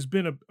has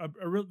been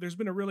there's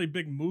been a really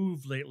big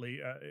move lately,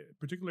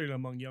 particularly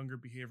among younger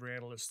behavior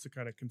analysts, to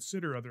kind of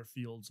consider other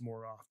fields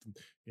more often.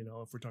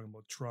 If we're talking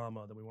about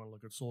trauma, then we want to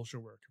look at social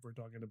work. If we're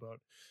talking about,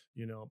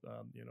 we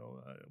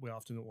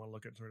often want to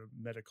look at sort of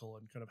medical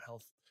and kind of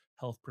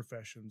health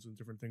professions and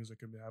different things that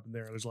can happen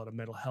there. There's a lot of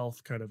mental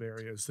health kind of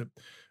areas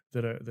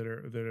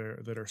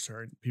that are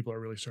starting, people are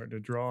really starting to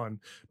draw on.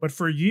 But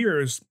for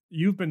years,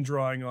 you've been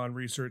drawing on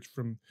research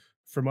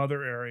from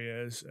other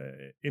areas,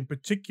 in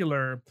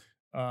particular.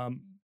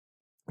 Um,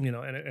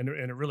 and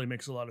it really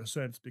makes a lot of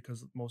sense,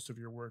 because most of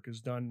your work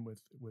is done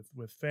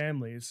with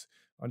families,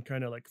 on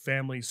kind of like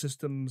family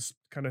systems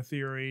kind of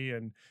theory,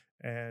 and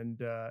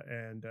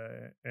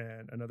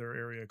another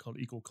area called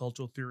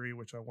ecocultural theory,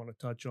 which I want to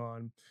touch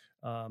on,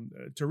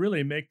 to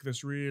really make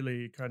this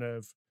really kind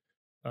of,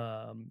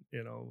 um,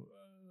 you know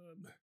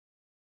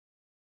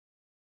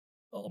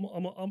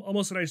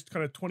almost a nice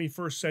kind of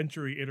 21st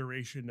century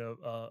iteration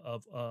of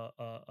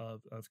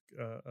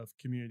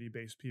community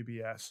based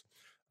PBS.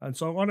 And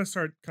so I want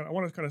to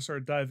kind of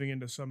start diving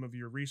into some of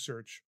your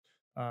research,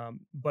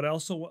 but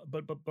also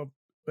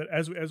but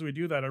as we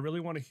do that, I really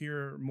want to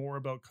hear more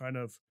about kind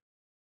of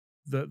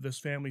this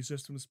family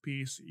systems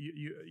piece.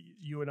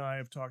 You and I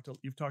have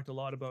you've talked a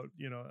lot about,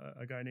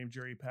 a guy named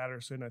Jerry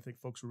Patterson. I think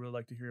folks would really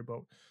like to hear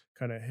about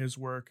kind of his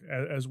work,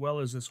 as well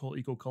as this whole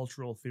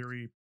ecocultural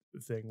theory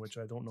thing, which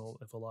I don't know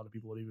if a lot of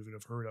people would even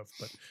have heard of,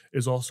 but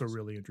is also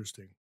really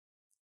interesting.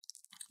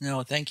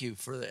 No, thank you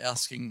for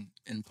asking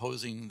and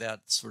posing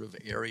that sort of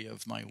area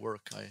of my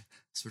work. I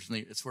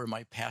certainly, it's where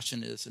my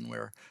passion is and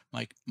where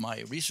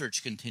my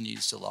research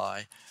continues to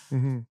lie.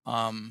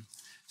 Mm-hmm.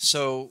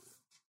 So,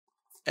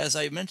 as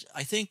I mentioned,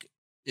 I think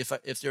if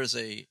there's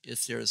a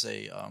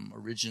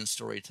origin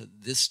story to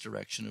this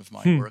direction of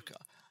my work,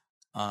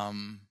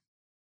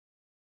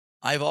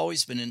 I've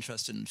always been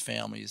interested in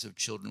families of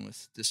children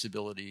with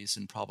disabilities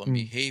and problem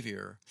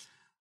behavior.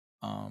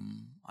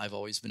 I've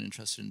always been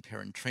interested in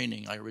parent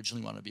training. I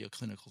originally wanted to be a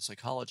clinical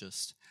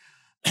psychologist.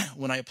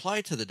 When I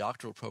applied to the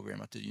doctoral program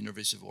at the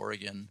University of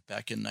Oregon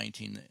back in I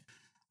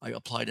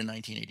applied in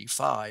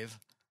 1985.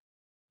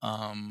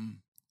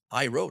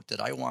 I wrote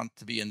that I want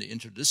to be in the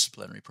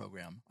interdisciplinary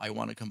program. I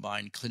want to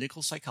combine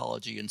clinical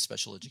psychology and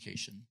special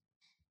education.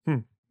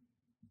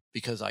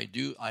 Because I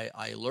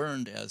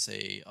learned as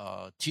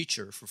a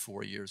teacher for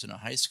 4 years in a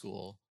high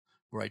school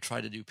where I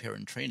tried to do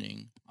parent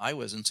training. I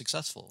wasn't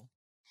successful.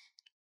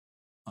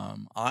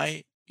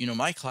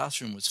 my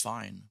classroom was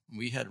fine.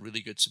 We had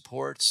really good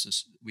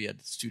supports. We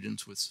had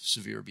students with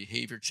severe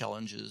behavior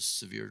challenges,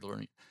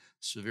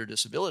 severe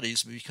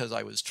disabilities, because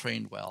I was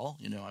trained well.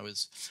 I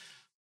was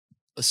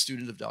a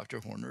student of Dr.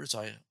 Horner's.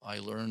 I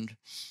learned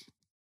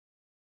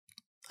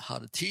how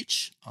to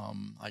teach.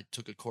 I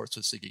took a course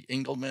with Ziggy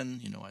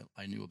Engelman.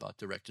 I knew about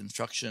direct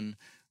instruction.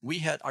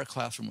 Our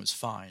classroom was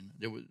fine.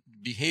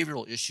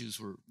 Behavioral issues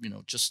were,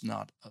 just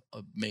not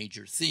a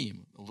major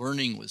theme.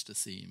 Learning was the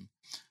theme.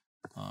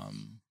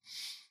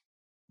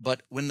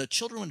 But when the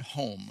children went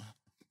home,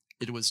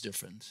 it was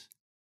different.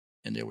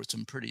 And there were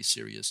some pretty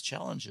serious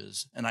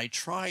challenges. And I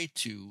tried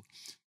to,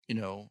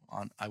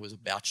 I was a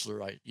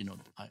bachelor.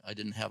 I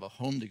didn't have a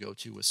home to go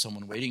to with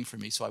someone waiting for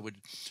me. So I would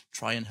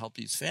try and help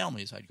these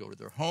families. I'd go to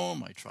their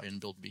home. I'd try and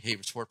build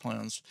behavior support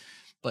plans,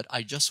 but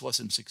I just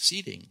wasn't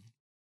succeeding.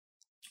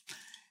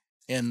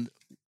 And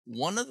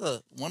one of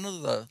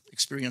the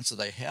experiences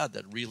I had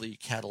that really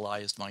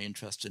catalyzed my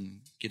interest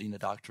in getting the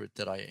doctorate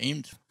that I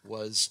aimed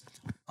was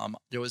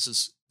there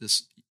was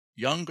this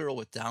young girl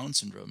with Down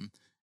syndrome,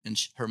 and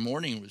her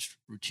morning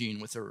routine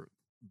with her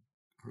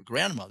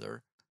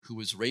grandmother, who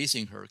was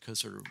raising her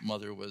because her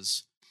mother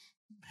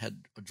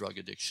had a drug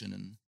addiction,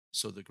 and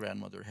so the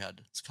grandmother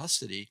had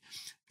custody.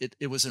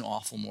 It was an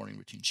awful morning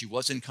routine. She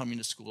wasn't coming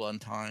to school on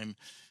time.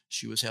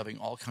 She was having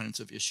all kinds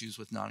of issues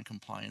with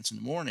noncompliance in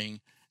the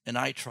morning, and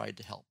I tried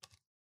to help.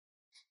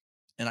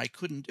 And I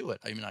couldn't do it.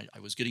 I mean, I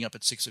was getting up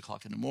at 6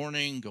 o'clock in the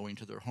morning, going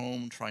to their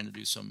home, trying to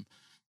do some,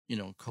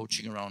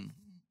 coaching around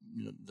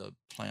the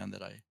plan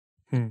that I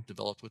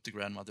developed with the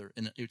grandmother,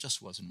 and it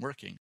just wasn't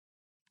working.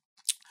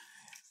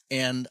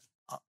 And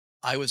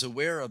I was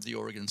aware of the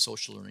Oregon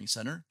Social Learning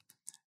Center,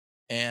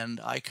 and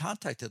I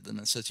contacted them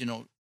and said,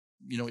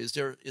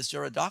 is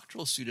there a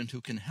doctoral student who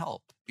can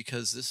help?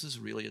 Because this is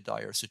really a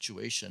dire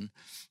situation.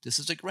 This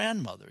is a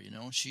grandmother,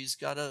 she's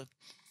got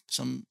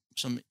some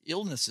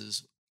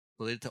illnesses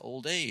related to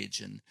old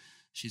age, and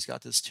she's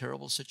got this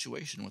terrible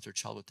situation with her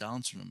child with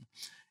Down syndrome.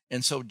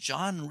 And so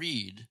John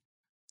Reed,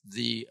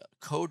 the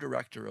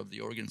co-director of the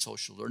Oregon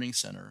Social Learning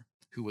Center,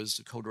 who was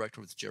the co-director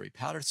with Jerry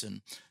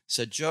Patterson,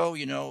 said, Joe,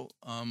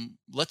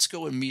 let's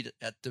go and meet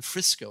at the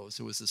Frisco's.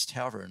 There was this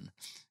tavern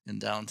in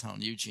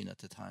downtown Eugene at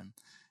the time.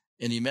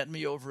 And he met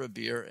me over a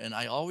beer, and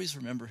I always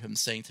remember him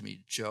saying to me,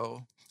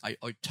 Joe, I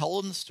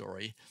told him the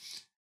story,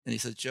 and he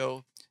said,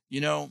 Joe,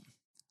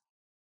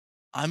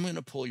 I'm going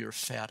to pull your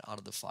fat out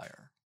of the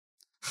fire.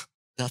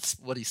 That's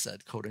what he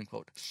said, quote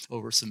unquote,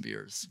 over some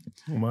beers.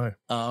 Oh my.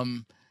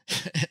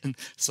 And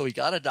so he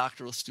got a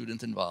doctoral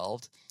student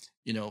involved,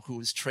 who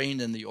was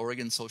trained in the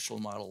Oregon social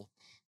model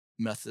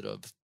method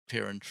of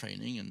parent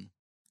training, and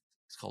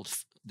it's called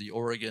the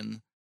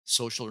Oregon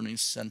Social Learning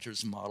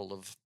Center's model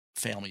of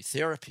family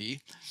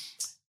therapy,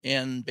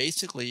 and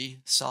basically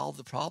solved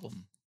the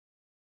problem.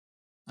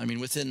 I mean,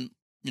 within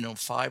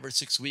 5 or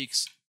 6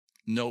 weeks,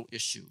 no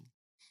issue.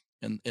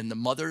 And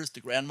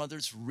the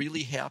grandmother's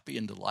really happy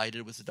and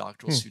delighted with the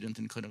doctoral student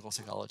in clinical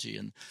psychology,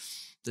 and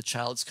the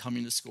child's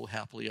coming to school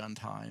happily on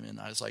time. And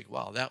I was like,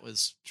 wow, that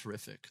was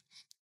terrific.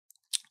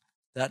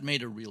 That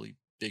made a really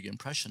big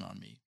impression on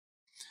me.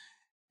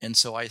 And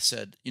so I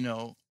said,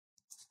 and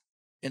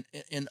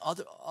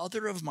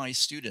other of my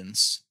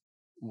students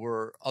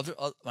were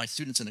my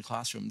students in the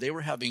classroom. They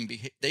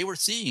were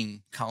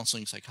seeing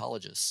counseling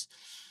psychologists,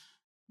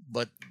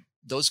 but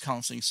those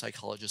counseling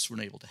psychologists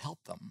weren't able to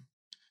help them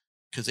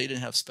because they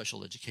didn't have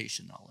special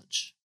education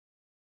knowledge,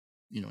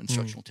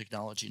 instructional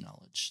technology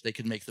knowledge. They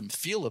could make them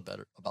feel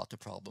better about the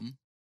problem,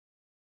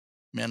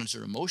 manage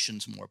their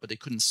emotions more, but they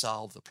couldn't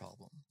solve the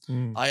problem.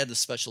 I had the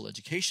special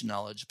education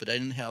knowledge, but I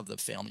didn't have the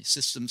family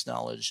systems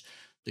knowledge,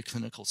 the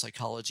clinical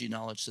psychology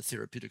knowledge, the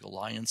therapeutic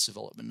alliance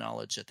development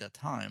knowledge at that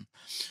time.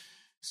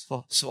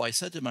 So I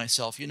said to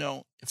myself,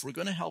 if we're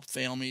going to help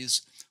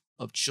families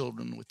of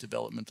children with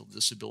developmental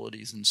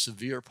disabilities and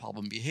severe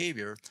problem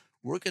behavior,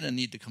 we're going to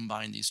need to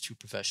combine these two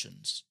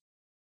professions,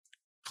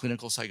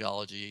 clinical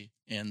psychology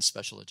and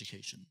special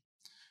education.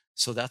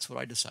 So that's what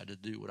I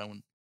decided to do when I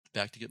went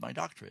back to get my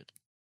doctorate.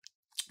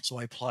 So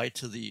I applied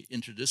to the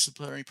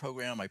interdisciplinary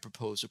program. I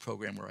proposed a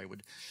program where I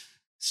would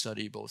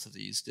study both of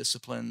these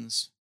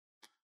disciplines.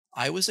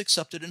 I was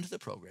accepted into the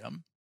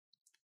program.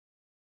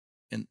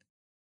 And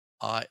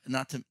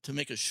not to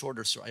make a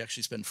shorter story, I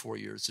actually spent 4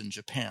 years in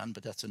Japan,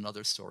 but that's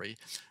another story.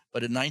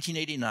 But in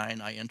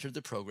 1989, I entered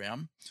the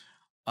program.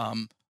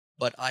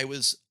 But I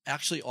was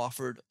actually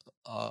offered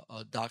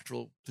a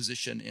doctoral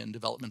position in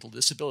developmental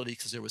disability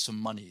because there were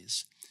some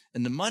monies.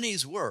 And the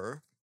monies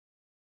were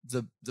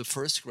the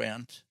first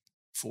grant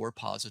for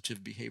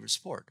positive behavior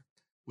support,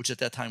 which at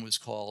that time was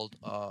called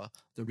the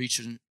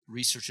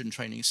Research and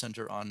Training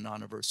Center on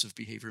Non-Aversive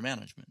Behavior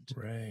Management.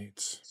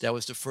 Right. That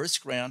was the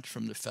first grant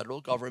from the federal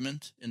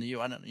government in the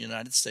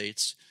United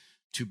States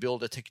to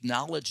build a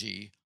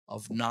technology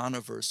of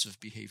non-aversive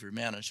behavior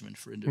management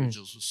for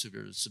individuals with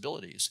severe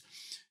disabilities.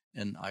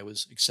 And I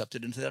was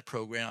accepted into that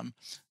program.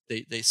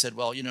 They said,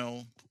 well,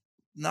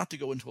 not to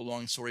go into a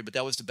long story, but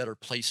that was the better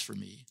place for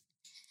me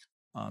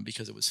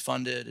because it was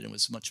funded and it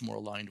was much more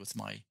aligned with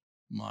my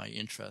my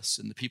interests.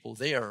 And the people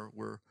there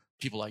were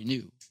people I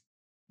knew,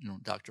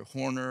 Dr.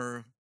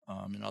 Horner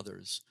and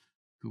others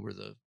who were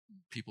the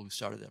people who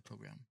started that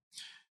program.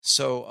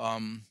 So,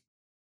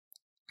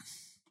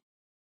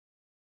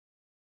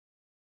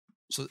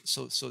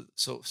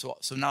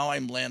 so now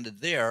I'm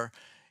landed there,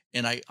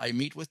 and I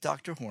meet with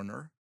Dr.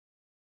 Horner,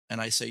 and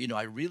I say,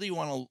 I really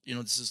want to,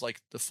 this is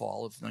like the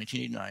fall of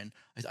 1989.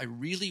 I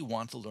really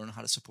want to learn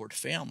how to support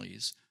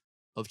families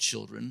of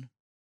children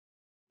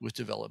with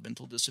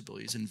developmental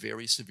disabilities and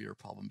very severe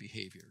problem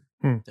behavior.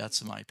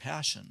 That's my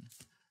passion.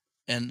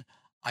 And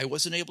I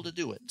wasn't able to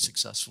do it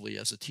successfully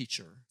as a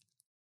teacher.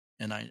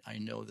 And I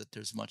know that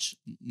there's much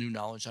new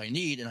knowledge I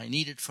need, and I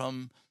need it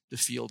from the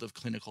field of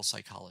clinical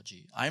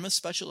psychology. I'm a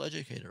special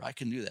educator. I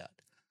can do that.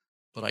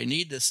 But I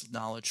need this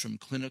knowledge from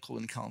clinical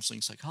and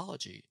counseling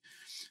psychology.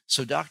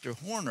 So Dr.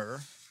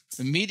 Horner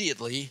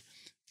immediately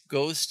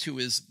goes to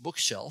his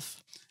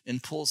bookshelf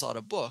and pulls out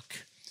a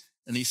book,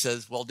 and he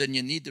says, well, then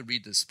you need to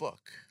read this book.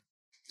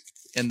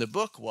 And the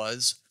book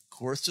was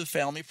Coercive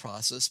Family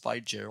Process by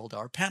Gerald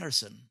R.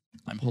 Patterson.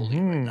 I'm holding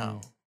it right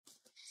now.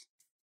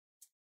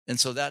 And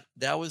so that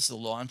was the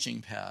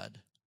launching pad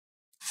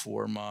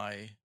for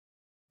my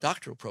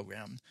doctoral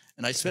program.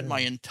 And I spent my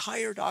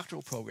entire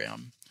doctoral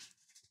program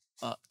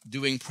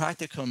doing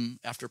practicum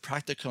after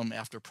practicum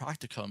after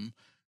practicum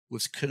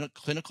with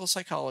clinical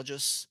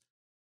psychologists,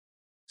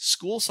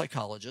 school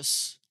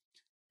psychologists,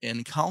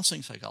 and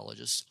counseling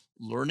psychologists,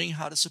 learning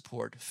how to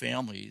support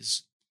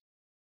families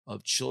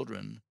of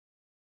children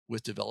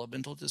with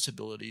developmental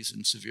disabilities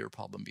and severe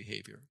problem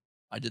behavior.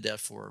 I did that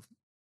for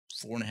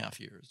 4.5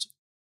 years.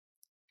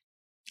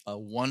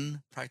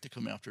 One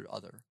practicum after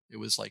other. It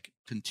was like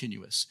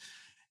continuous.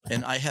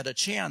 And I had a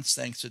chance,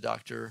 thanks to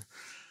Dr.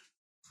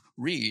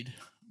 Reed,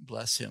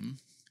 bless him,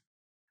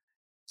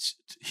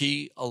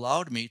 he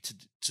allowed me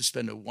to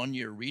spend a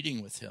 1-year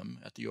reading with him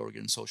at the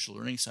Oregon Social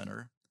Learning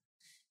Center.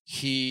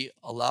 He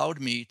allowed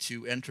me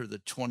to enter the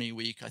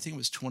 20-week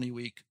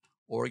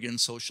Oregon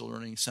Social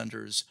Learning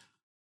Center's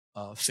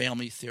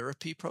family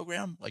therapy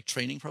program, like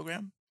training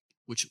program,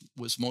 which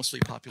was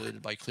mostly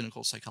populated by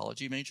clinical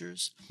psychology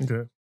majors.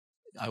 Okay.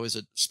 I was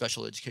a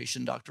special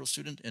education doctoral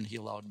student, and he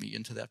allowed me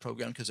into that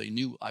program because they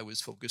knew I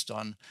was focused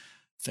on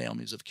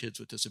families of kids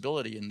with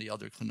disability, and the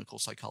other clinical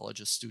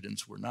psychologist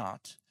students were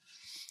not.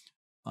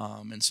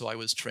 And so I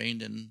was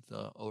trained in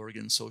the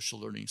Oregon Social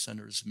Learning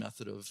Center's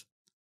method of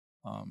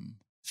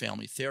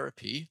family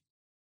therapy,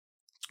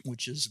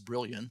 which is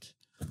brilliant.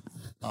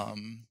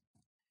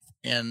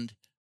 And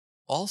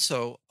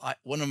also,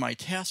 one of my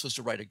tasks was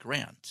to write a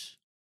grant.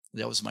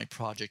 That was my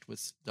project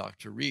with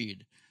Dr.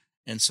 Reed.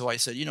 And so I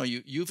said,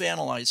 you've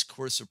analyzed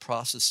coercive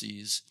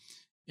processes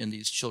in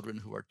these children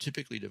who are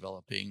typically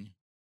developing,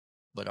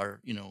 but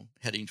are,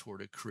 heading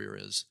toward a career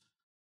as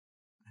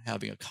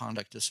having a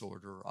conduct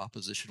disorder or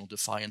oppositional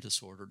defiant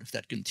disorder. And if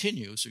that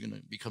continues, they're going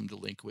to become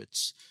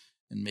delinquents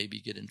and maybe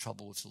get in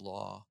trouble with the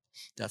law.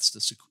 That's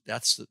the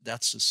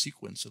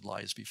sequence that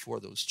lies before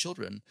those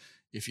children.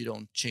 If you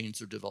don't change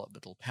their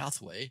developmental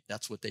pathway,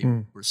 that's what they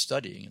were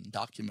studying and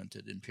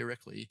documented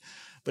empirically.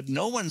 But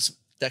no one's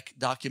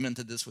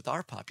documented this with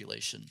our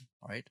population,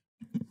 right?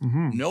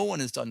 Mm-hmm. No one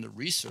has done the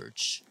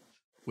research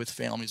with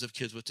families of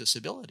kids with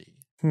disability,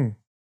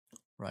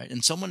 right?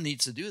 And someone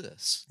needs to do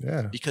this,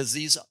 because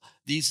these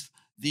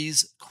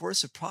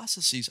coercive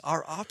processes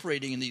are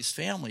operating in these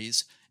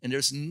families, and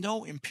there's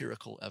no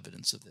empirical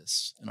evidence of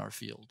this in our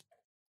field.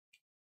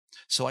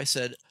 So I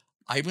said,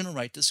 I'm going to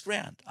write this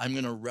grant. I'm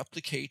going to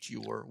replicate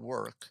your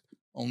work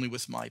only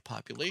with my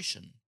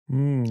population.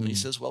 And he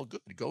says, well, good,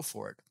 go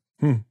for it.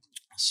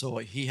 So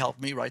he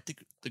helped me write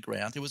the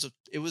grant. It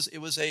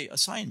was a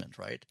assignment,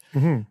 right?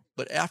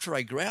 But after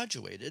I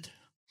graduated,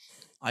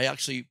 I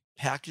actually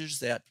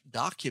packaged that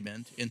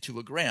document into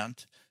a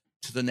grant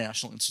to the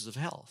National Institutes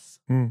of Health.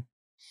 And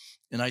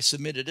I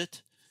submitted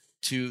it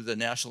to the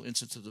National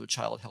Institute of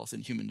Child Health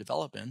and Human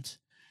Development.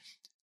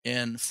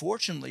 And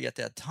fortunately, at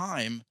that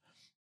time,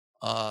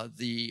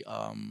 the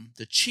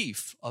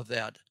chief of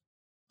that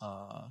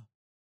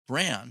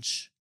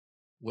branch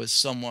was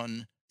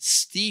someone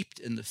steeped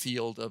in the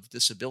field of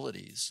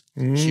disabilities.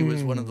 She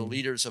was one of the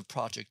leaders of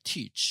Project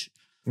Teach.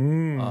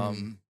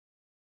 And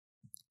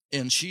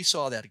she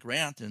saw that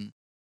grant, and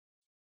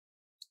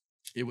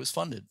it was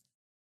funded.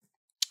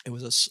 It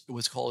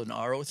was called an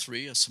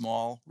RO3, a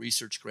small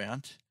research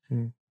grant.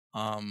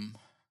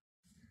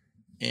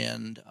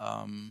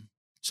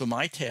 So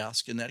my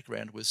task in that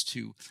grant was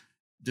to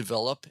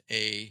develop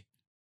a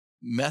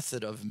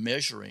method of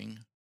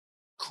measuring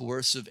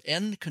coercive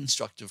and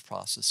constructive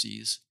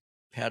processes,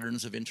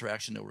 patterns of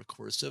interaction that were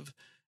coercive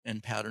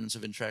and patterns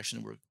of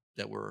interaction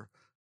that were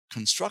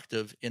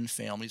constructive in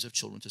families of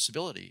children with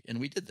disability. And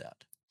we did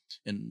that.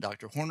 And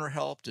Dr. Horner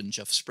helped, and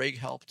Jeff Sprague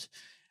helped.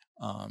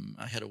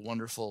 I had a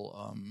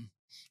wonderful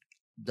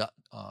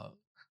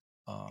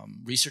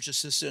research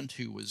assistant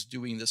who was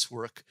doing this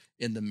work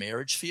in the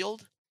marriage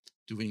field,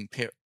 doing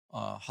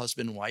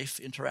husband-wife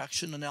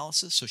interaction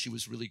analysis. So she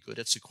was really good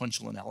at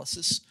sequential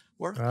analysis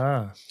work.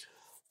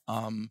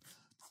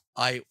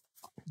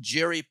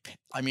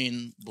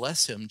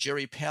 bless him,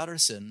 Jerry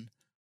Patterson,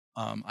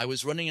 I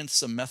was running into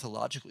some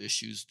methodological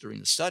issues during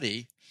the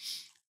study,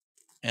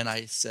 and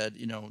I said,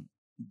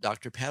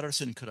 Dr.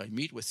 Patterson, could I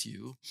meet with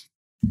you?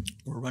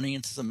 We're running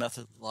into some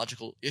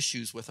methodological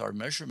issues with our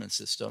measurement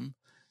system.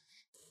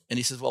 And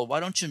he says, well, why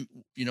don't you,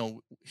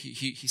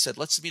 he said,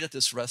 let's meet at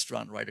this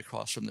restaurant right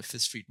across from the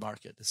Fifth Street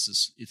Market. This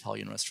is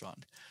Italian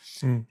restaurant.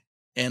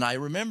 And I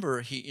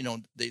remember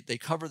they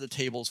cover the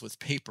tables with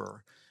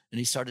paper, and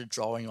he started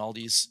drawing all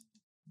these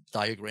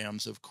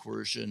diagrams of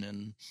coercion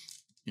and,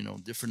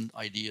 different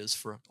ideas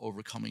for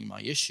overcoming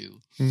my issue.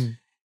 And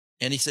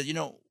he said,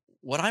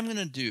 what I'm going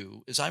to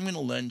do is I'm going to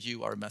lend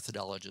you our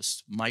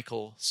methodologist,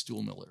 Michael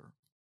Stuhlmiller.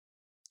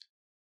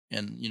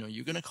 And,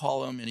 you're going to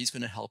call him, and he's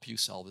going to help you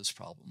solve this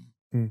problem.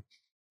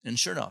 And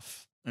sure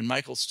enough, and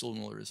Michael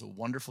Stuhlmiller is a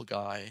wonderful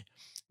guy,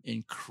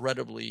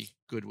 incredibly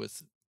good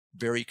with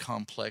very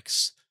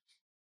complex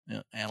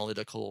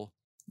analytical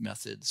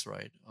methods,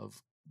 right,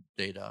 of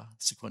data,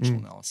 sequential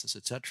analysis,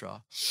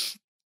 etc.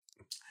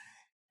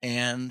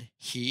 And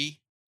he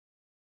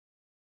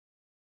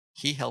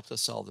helped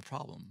us solve the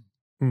problem.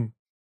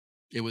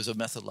 It was a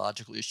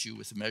methodological issue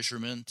with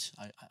measurement.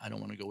 I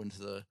don't want to go into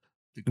the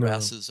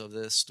grasses of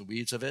this, the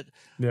weeds of it.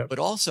 Yep. But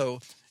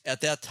also,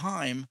 at that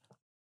time,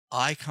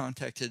 I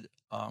contacted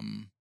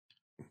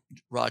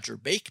Roger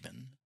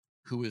Bakeman,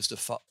 who is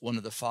one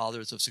of the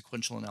fathers of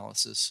sequential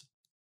analysis,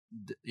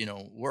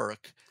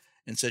 work,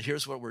 and said,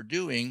 here's what we're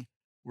doing.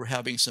 We're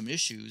having some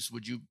issues.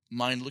 Would you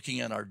mind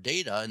looking at our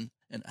data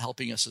and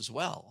helping us as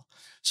well?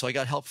 So I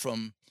got help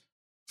from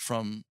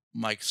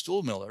Mike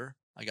Stuhlmiller.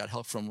 I got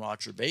help from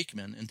Roger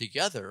Bakeman, and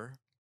together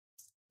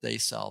they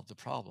solved the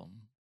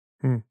problem.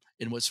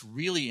 And what's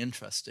really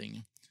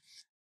interesting,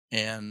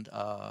 and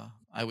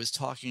I was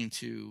talking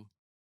to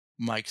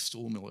Mike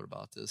Stuhlmiller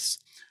about this.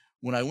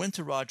 When I went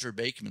to Roger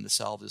Bakeman to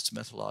solve this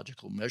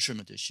methodological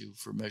measurement issue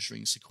for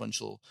measuring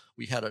sequential,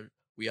 we had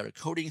a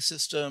coding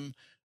system,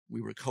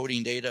 we were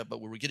coding data, but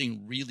we were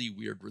getting really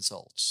weird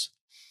results.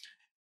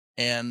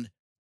 And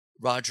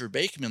Roger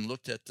Bakeman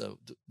looked at the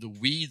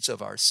weeds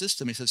of our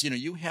system. He says,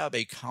 you have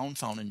a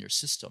confound in your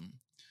system.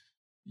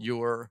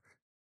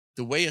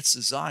 The way it's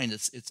designed,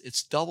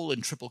 it's double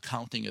and triple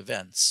counting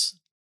events,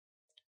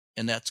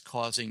 and that's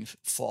causing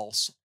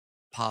false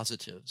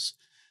positives.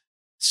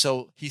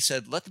 So he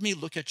said, let me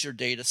look at your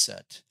data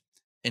set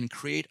and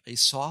create a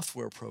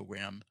software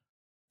program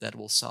that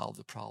will solve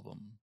the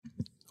problem.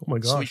 Oh my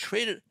gosh. So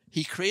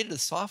he created a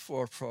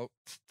software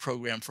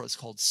program for us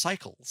called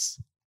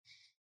Cycles,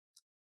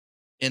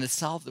 and it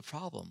solved the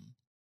problem.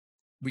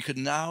 We could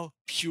now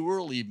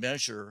purely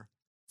measure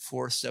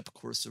 4-step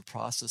coercive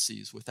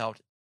processes without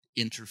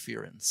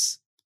interference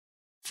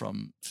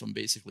from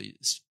basically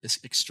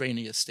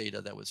extraneous data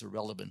that was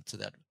irrelevant to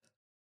that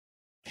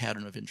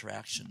pattern of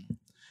interaction.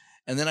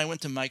 And then I went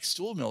to Mike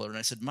Stuhlmiller and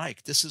I said,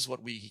 Mike, this is what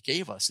he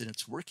gave us, and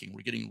it's working.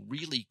 We're getting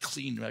really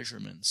clean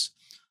measurements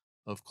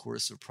of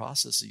coercive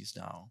processes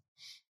now.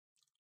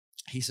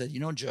 He said,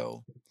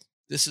 Joe,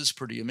 this is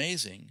pretty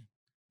amazing.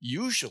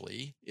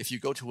 Usually, if you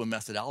go to a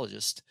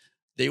methodologist,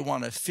 they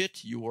want to fit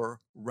your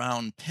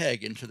round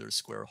peg into their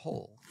square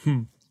hole.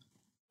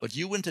 But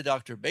you went to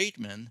Dr.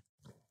 Bateman,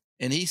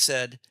 and he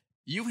said,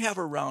 you have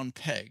a round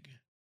peg.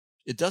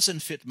 It doesn't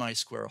fit my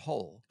square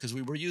hole, because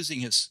we were using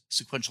his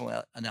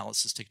sequential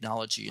analysis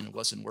technology, and it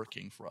wasn't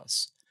working for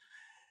us.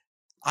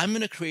 I'm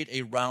going to create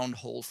a round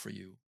hole for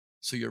you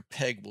so your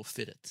peg will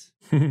fit it.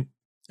 And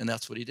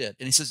that's what he did.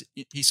 And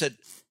he said,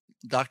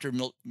 Dr.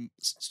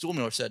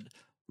 Stuhlmiller said,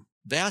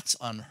 that's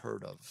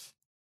unheard of,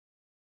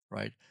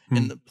 right?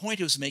 And the point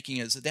he was making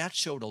is that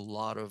showed a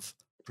lot of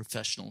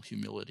professional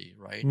humility,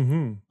 right,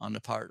 on the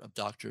part of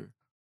Dr.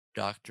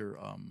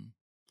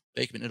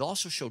 Bakeman. It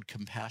also showed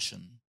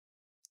compassion.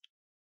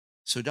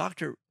 So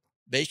Dr.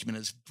 Bakeman,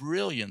 as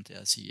brilliant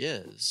as he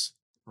is,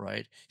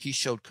 right, he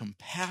showed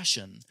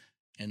compassion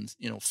and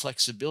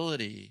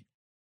flexibility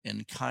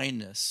and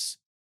kindness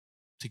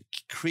to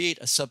create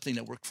something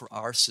that worked for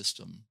our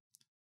system,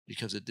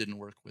 because it didn't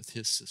work with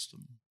his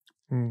system.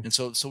 And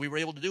so we were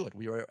able to do it.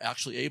 We were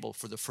actually able,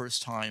 for the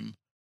first time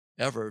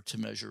ever, to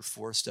measure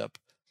 4-step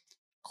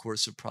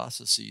coercive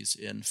processes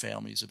in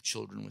families of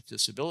children with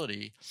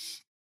disability.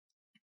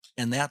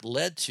 And that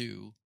led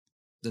to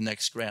the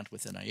next grant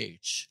with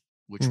NIH,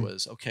 which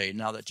was, okay,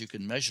 now that you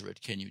can measure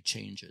it, can you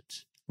change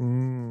it?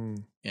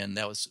 And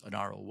that was an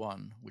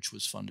R01, which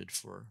was funded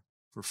for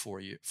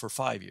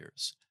 5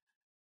 years.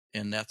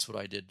 And that's what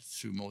I did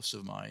through most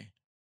of my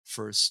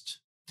first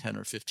 10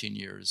 or 15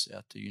 years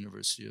at the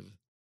University of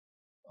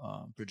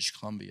British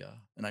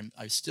Columbia. And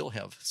I still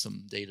have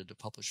some data to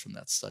publish from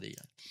that study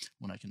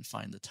when I can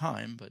find the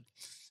time, but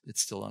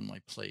it's still on my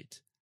plate.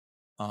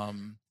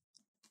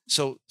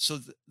 So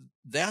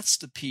that's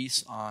the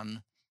piece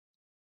on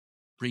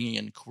bringing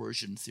in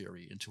coercion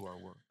theory into our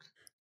work.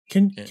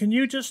 Can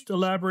you just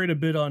elaborate a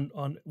bit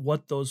on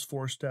what those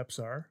 4 steps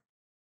are?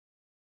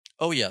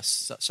 Oh,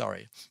 yes.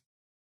 Sorry.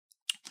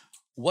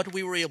 What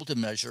we were able to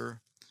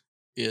measure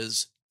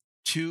is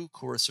 2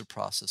 coercive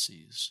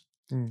processes.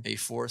 A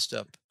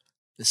 4-step,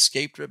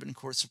 escape-driven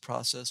coercive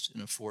process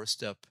and a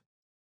 4-step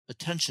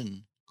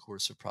attention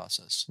coercive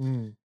process.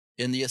 Mm.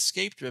 In the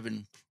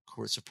escape-driven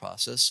coercive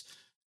process,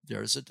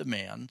 there's a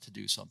demand to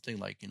do something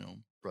like,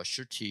 brush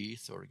your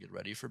teeth or get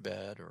ready for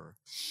bed or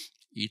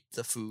eat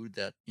the food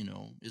that,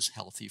 is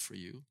healthy for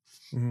you,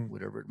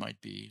 whatever it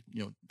might be,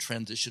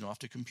 transition off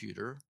the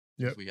computer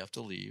if we have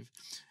to leave.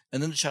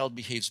 And then the child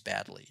behaves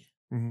badly.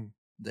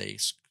 They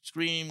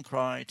scream,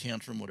 cry,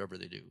 tantrum, whatever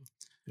they do.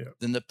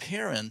 Then the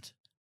parent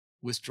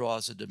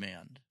withdraws a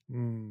demand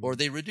or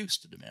they reduce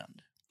the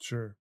demand.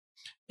 Sure.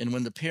 And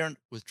when the parent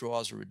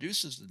withdraws or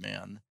reduces the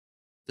demand,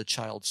 the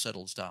child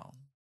settles down.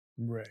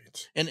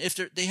 Right. And if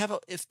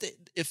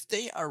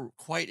they are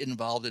quite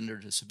involved in their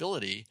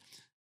disability,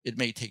 it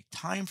may take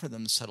time for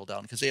them to settle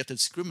down because they have to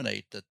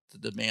discriminate that the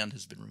demand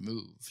has been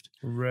removed.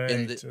 Right.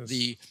 And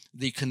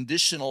the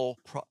conditional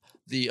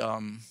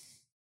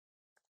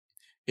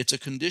it's a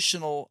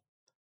conditional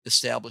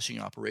establishing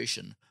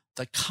operation.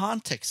 The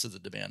context of the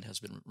demand has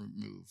been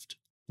removed.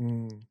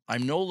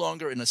 I'm no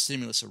longer in a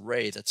stimulus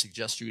array that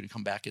suggests you're going to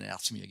come back and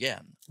ask me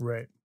again.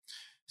 Right.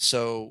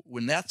 So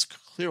when that's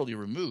clearly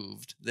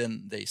removed,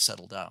 then they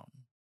settle down.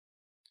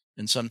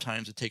 And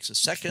sometimes it takes a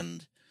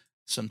second,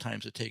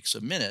 sometimes it takes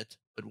a minute,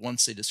 but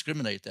once they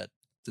discriminate that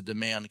the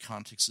demand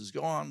context is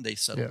gone, they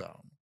settle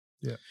down.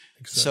 Yeah.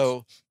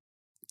 So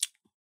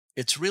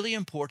it's really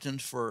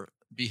important for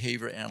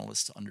behavior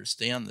analysts to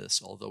understand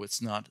this, although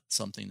it's not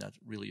something that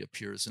really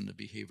appears in the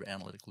behavior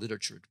analytic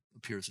literature, it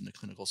appears in the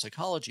clinical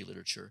psychology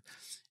literature,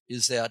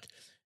 is that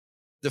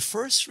the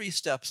first 3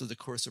 steps of the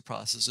coercive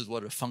process is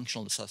what a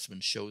functional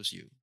assessment shows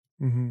you,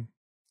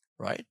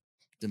 right?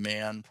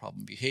 Demand,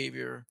 problem,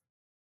 behavior,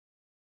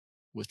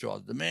 withdraw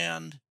the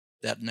demand,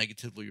 that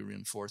negatively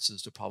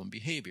reinforces the problem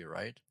behavior,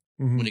 right?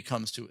 When it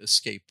comes to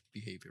escape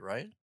behavior,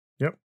 right?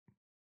 Yep.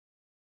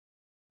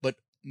 But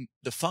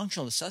the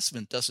functional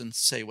assessment doesn't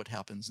say what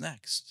happens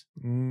next.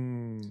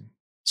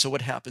 So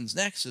what happens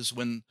next is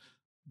when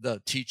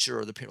the teacher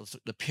or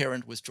the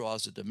parent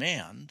withdraws the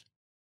demand,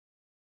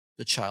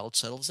 the child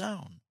settles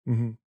down.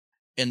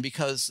 And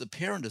because the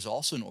parent is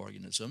also an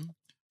organism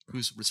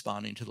who's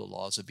responding to the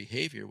laws of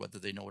behavior, whether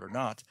they know it or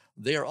not,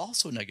 they are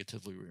also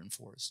negatively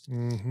reinforced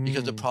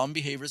because the problem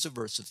behavior is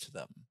aversive to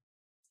them.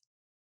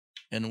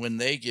 And when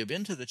they give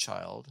in to the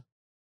child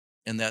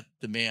and that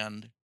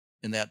demand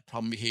and that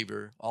problem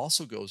behavior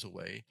also goes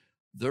away,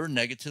 they're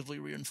negatively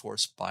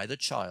reinforced by the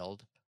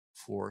child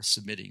for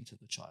submitting to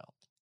the child,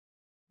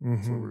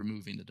 for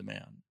removing the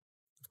demand.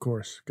 Of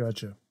course.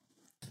 Gotcha.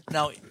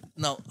 Now,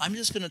 I'm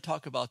just going to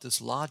talk about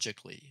this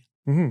logically.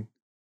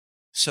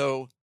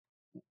 So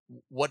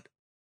what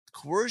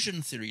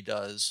coercion theory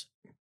does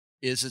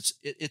is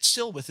it's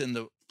still within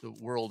the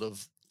world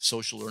of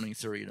social learning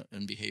theory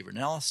and behavior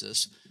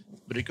analysis,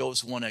 but it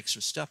goes one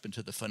extra step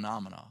into the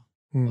phenomena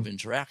of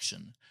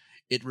interaction.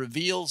 It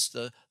reveals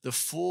the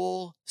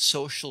full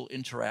social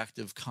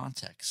interactive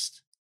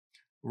context,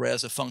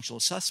 whereas a functional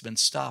assessment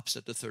stops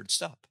at the 3rd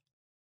step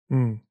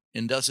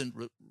and doesn't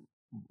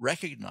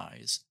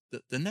recognize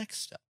the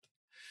next step.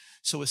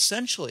 So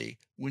essentially,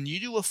 when you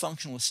do a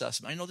functional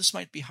assessment, I know this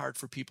might be hard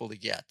for people to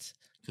get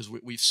because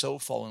we've so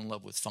fallen in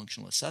love with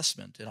functional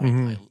assessment,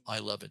 and I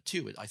love it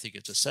too. I think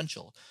it's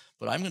essential.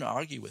 But I'm going to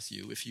argue with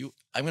you,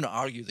 I'm going to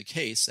argue the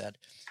case that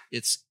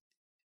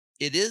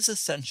it is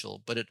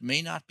essential, but it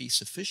may not be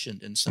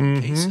sufficient in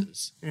some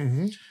cases.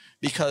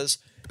 Because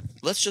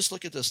let's just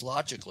look at this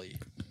logically.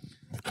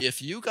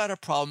 If you got a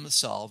problem to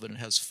solve and it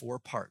has 4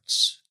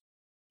 parts,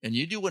 and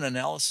you do an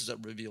analysis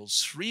that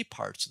reveals 3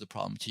 parts of the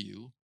problem to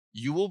you,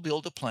 you will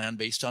build a plan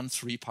based on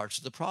 3 parts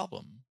of the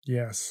problem.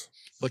 Yes.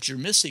 But you're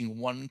missing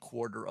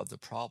 1/4 of the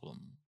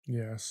problem.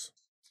 Yes.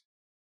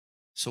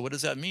 So what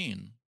does that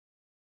mean?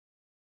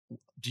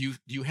 Do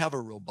you have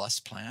a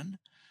robust plan?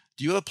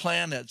 Do you have a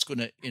plan that's going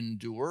to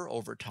endure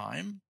over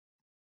time?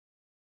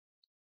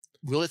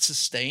 Will it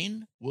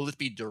sustain? Will it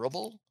be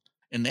durable?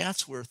 And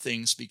that's where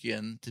things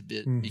begin to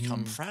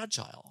become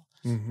fragile.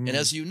 And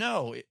as you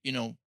know,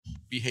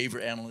 behavior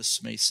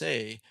analysts may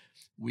say,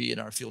 we in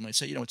our field may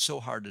say, it's so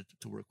hard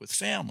to work with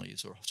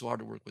families or so hard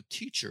to work with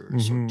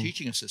teachers or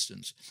teaching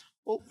assistants.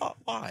 Well,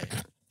 why?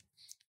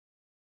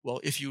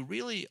 Well, if you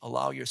really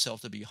allow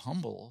yourself to be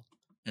humble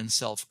and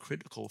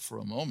self-critical for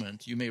a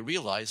moment, you may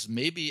realize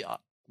maybe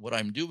what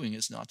I'm doing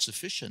is not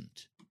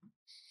sufficient.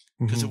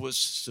 Because if it was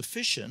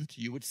sufficient,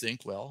 you would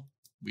think, well,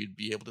 we'd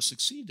be able to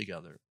succeed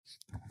together.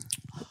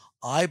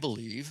 I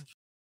believe,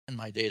 and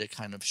my data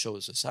kind of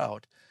shows this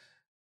out,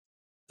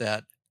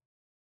 that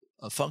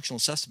a functional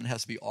assessment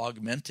has to be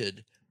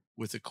augmented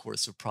with a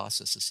coercive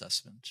process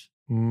assessment.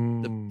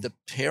 The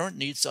parent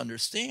needs to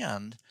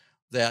understand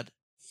that,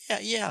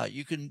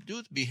 you can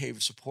do the behavior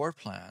support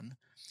plan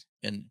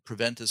and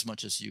prevent as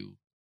much as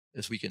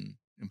we can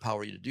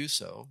empower you to do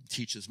so,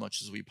 teach as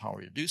much as we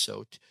empower you to do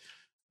so,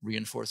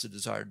 reinforce the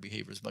desired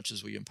behavior as much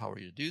as we empower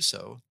you to do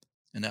so,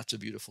 and that's a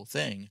beautiful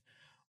thing.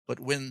 But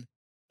when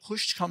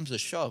push comes to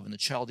shove and the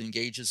child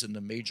engages in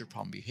the major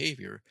problem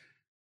behavior,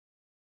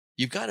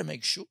 you've got to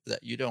make sure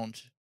that you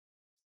don't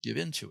give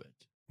in to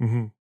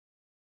it.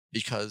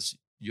 Because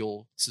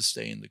you'll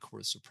sustain the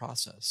coercive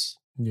process.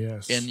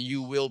 Yes. And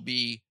you will,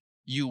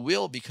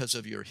 because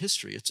of your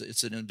history,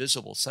 it's an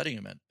invisible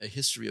sediment, a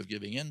history of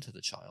giving in to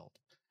the child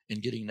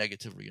and getting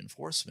negative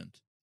reinforcement.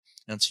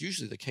 And it's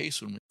usually the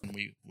case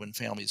when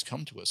families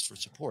come to us for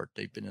support.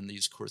 They've been in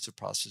these coercive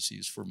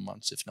processes for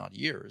months, if not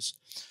years.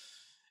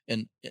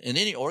 And in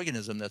any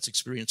organism that's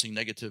experiencing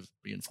negative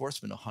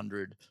reinforcement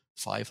 100,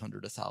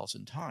 500,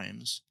 1,000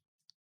 times,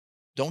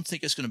 don't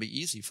think it's going to be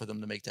easy for them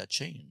to make that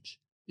change.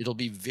 It'll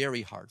be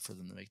very hard for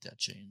them to make that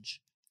change.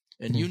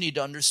 And you need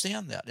to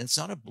understand that. And it's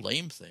not a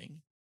blame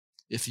thing.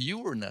 If you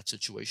were in that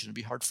situation, it'd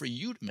be hard for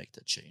you to make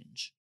that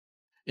change.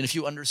 And if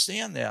you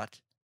understand that,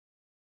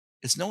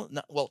 it's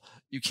well,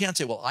 you can't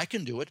say, well, I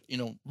can do it.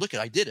 Look,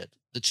 I did it.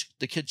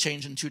 The kid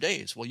changed in 2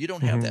 days. Well, you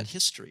don't have that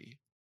history.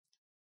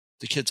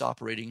 The kid's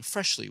operating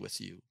freshly with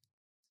you.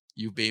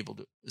 You'll be able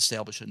to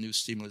establish a new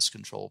stimulus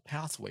control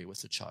pathway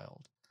with the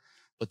child.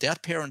 But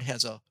that parent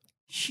has a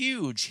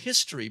huge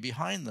history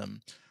behind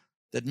them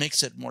that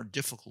makes it more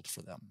difficult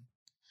for them.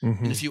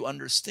 And if you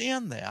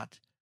understand that,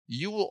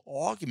 you will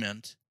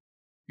augment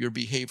your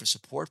behavior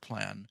support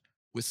plan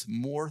with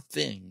more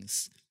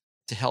things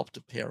to help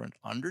the parent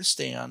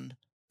understand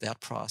that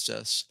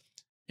process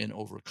and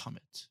overcome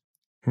it.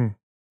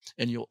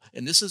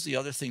 And this is the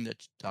other thing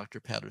that Dr.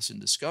 Patterson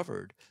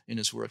discovered in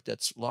his work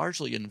that's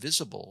largely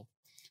invisible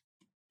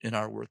in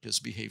our work as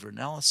behavior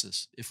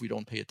analysis if we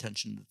don't pay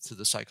attention to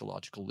the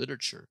psychological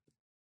literature.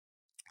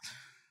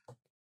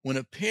 When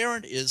a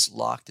parent is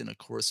locked in a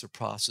coercive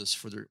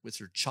process with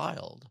their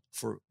child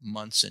for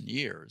months and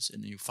years,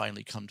 and you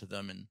finally come to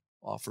them and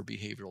offer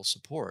behavioral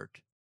support,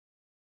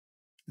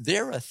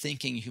 they're a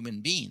thinking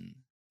human being,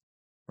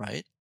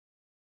 right?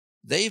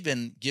 They've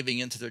been giving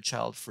into their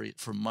child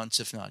for months,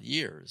 if not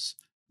years,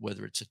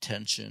 whether it's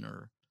attention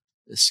or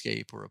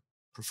escape or a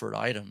preferred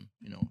item,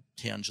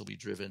 tangibly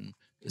driven,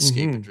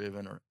 escape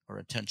driven, or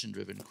attention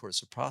driven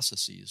coercive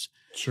processes.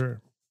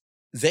 Sure.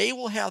 They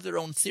will have their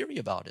own theory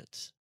about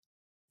it.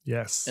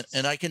 Yes.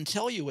 And I can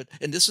tell you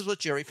and this is what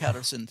Jerry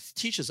Patterson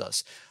teaches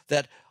us,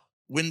 that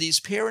when these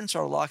parents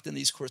are locked in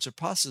these coercive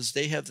processes,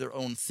 they have their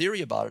own theory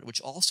about it,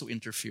 which also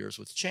interferes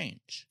with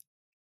change.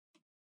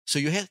 So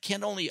you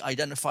can't only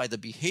identify the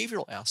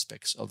behavioral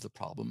aspects of the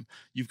problem,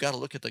 you've got to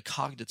look at the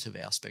cognitive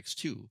aspects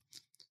too,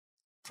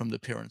 from the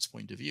parent's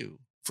point of view.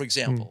 For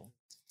example,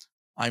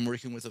 I'm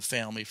working with a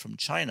family from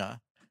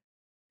China,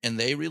 and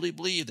they really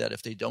believe that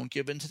if they don't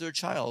give in to their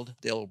child,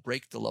 they'll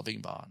break the loving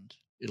bond.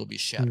 It'll be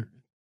shattered.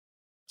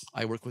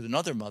 I work with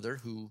another mother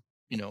who,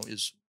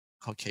 is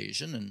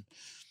Caucasian and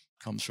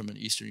comes from an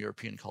Eastern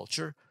European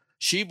culture.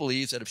 She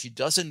believes that if she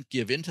doesn't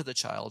give in to the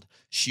child,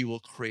 she will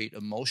create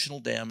emotional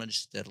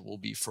damage that will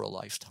be for a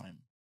lifetime.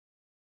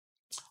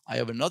 I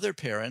have another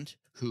parent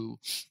who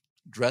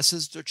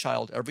dresses their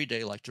child every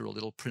day like they're a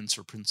little prince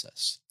or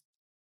princess.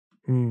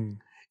 And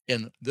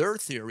their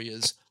theory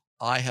is,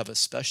 I have a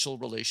special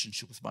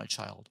relationship with my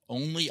child.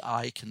 Only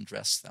I can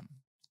dress them.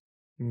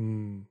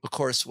 Of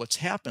course, what's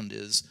happened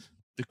is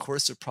the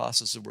coercive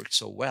process has worked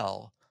so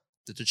well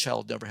that the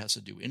child never has to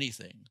do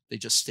anything. They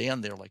just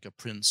stand there like a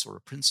prince or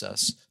a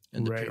princess,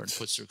 and the parent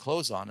puts their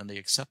clothes on and they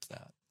accept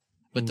that.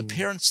 But the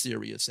parent's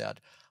theory is that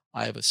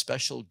I have a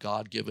special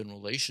God-given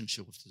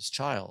relationship with this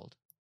child,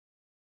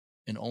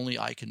 and only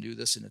I can do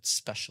this, and it's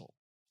special,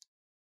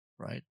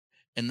 right?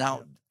 And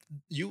now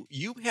you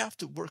have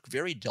to work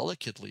very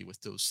delicately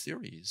with those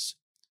theories,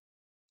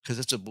 because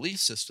it's a belief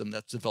system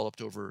that's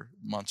developed over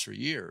months or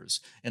years.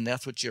 And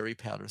that's what Jerry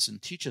Patterson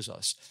teaches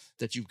us,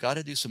 that you've got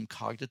to do some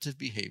cognitive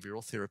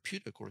behavioral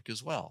therapeutic work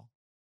as well,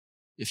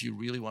 if you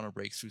really want to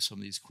break through some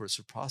of these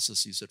coercive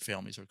processes that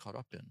families are caught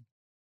up in.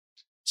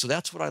 So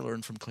that's what I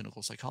learned from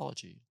clinical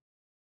psychology.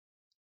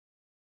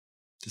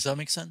 Does that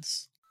make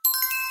sense?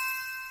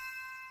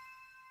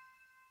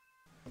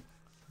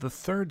 The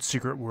third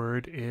secret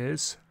word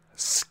is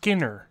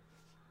Skinner.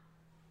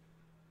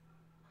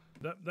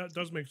 That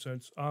does make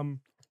sense. I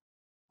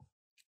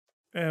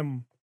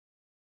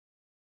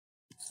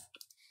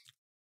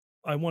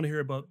want to hear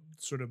about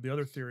sort of the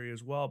other theory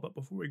as well, but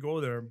before we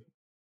go there,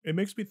 it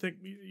makes me think,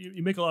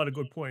 you make a lot of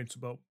good points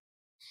about,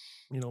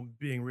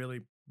 being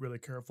really, really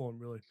careful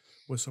and really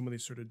with some of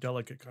these sort of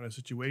delicate kind of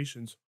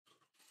situations.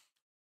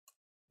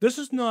 This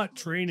is not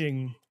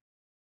training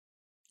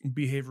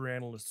behavior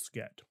analysts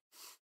get.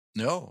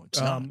 No, it's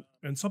not.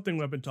 And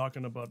something I've been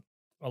talking about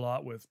a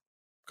lot with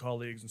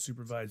colleagues and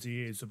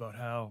supervisees about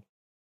how,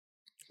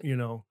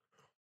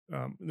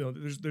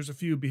 there's a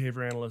few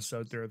behavior analysts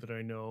out there that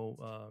I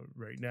know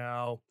right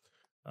now,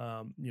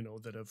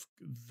 that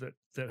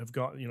have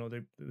got,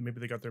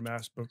 they got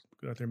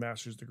their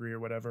master's degree or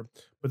whatever,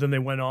 but then they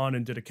went on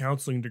and did a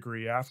counseling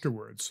degree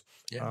afterwards,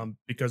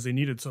 because they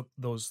needed some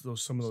of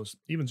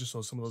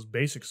those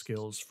basic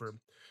skills for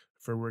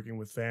working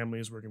with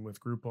families, working with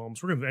group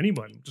homes, working with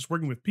anyone, just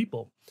working with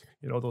people,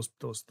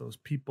 those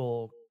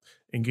people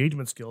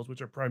engagement skills,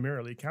 which are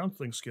primarily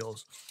counseling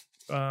skills.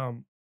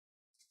 Do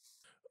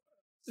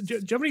you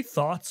have any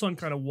thoughts on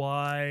kind of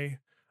why?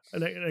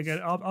 And again,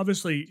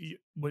 obviously,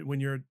 when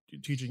you're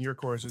teaching your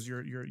courses,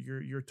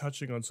 you're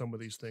touching on some of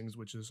these things,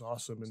 which is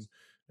awesome,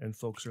 and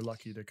folks are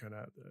lucky to kind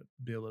of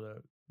be able to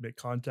make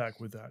contact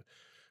with that.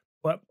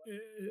 But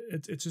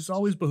it's just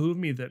always behooved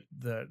me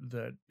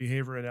that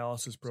behavior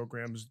analysis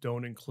programs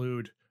don't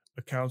include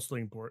a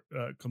counseling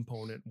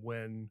component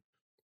when,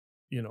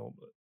 you know,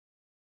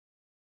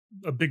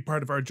 a big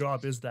part of our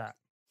job is that.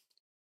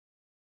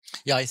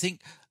 Yeah, I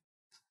think,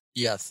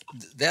 yes,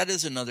 that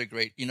is another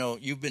great,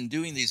 you've been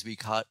doing these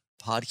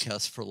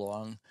podcasts for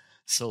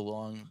so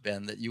long,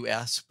 Ben, that you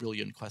ask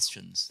brilliant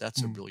questions.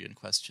 That's a brilliant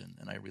question,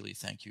 and I really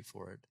thank you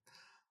for it.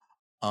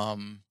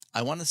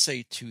 I want to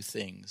say two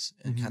things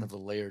in kind of a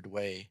layered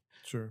way.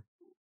 Sure.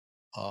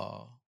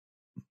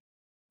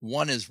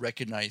 One is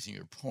recognizing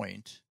your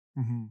point,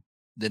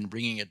 then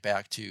bringing it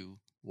back to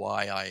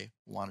why I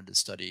wanted to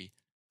study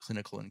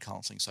clinical and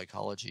counseling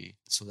psychology,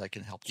 so that I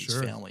can help these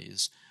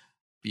families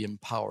be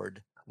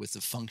empowered with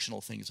the functional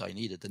things I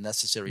needed, the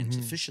necessary and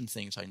sufficient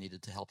things I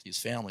needed to help these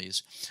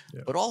families,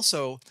 but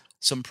also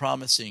some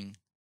promising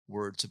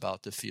words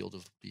about the field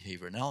of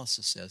behavior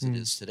analysis as it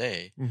is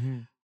today.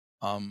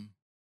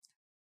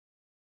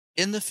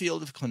 In the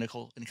field of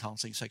clinical and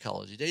counseling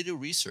psychology, they do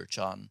research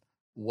on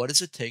what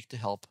does it take to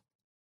help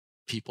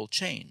people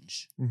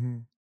change.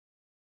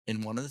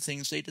 And one of the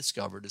things they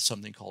discovered is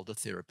something called a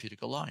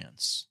therapeutic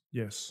alliance.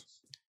 Yes.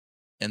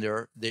 And there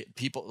are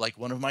people like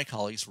one of my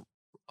colleagues,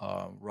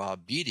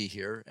 Rob Ph.D.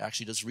 here,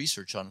 actually does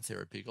research on a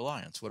therapeutic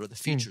alliance. What are the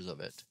features of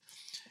it?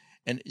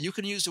 And you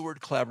can use the word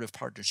collaborative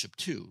partnership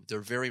too.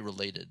 They're very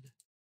related.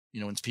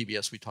 In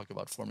PBS, we talk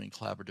about forming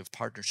collaborative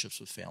partnerships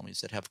with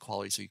families that have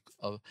qualities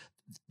of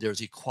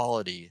there's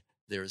equality,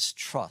 there's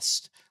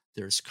trust,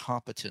 there's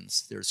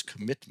competence, there's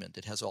commitment.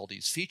 It has all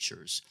these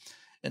features.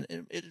 And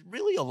it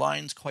really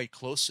aligns quite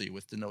closely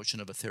with the notion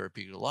of a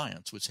therapeutic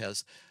alliance, which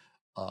has,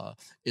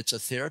 it's a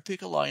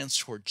therapeutic alliance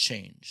toward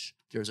change.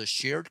 There's a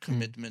shared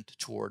commitment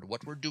toward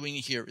what we're doing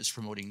here is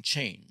promoting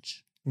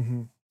change.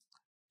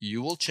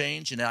 You will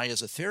change, and I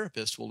as a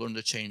therapist will learn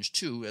to change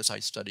too as I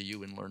study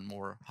you and learn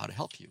more how to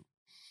help you.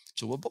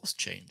 So we'll both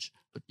change.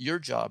 But your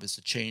job is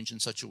to change in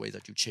such a way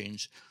that you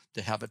change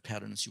the habit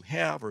patterns you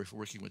have, or if you're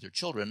working with your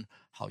children,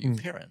 how you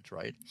parent,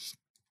 right?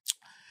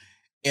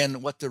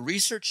 And what the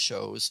research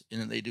shows,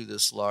 and they do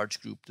this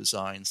large group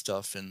design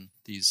stuff and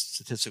these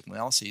statistical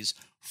analyses,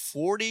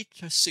 40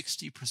 to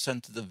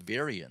 60% of the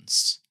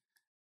variance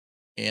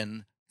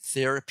in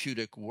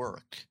therapeutic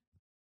work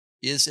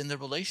is in the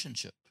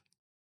relationship.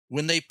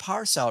 When they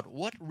parse out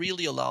what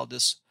really allowed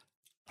this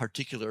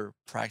particular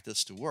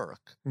practice to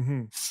work,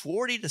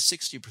 40 to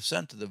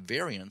 60% of the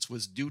variance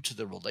was due to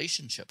the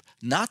relationship,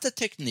 not the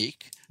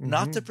technique,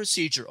 not the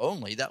procedure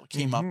only. That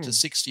came up to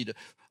 60 to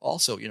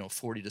also,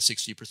 40 to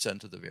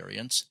 60% of the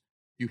variance.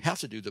 You have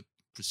to do the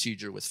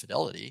procedure with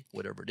fidelity,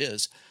 whatever it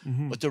is,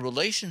 but the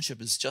relationship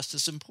is just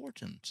as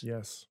important.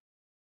 Yes.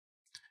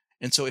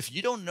 And so if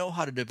you don't know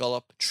how to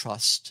develop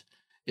trust,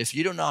 if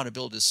you don't know how to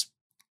build this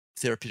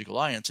therapeutic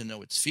alliance and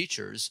know its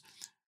features,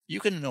 you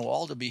can know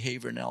all the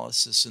behavior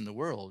analysis in the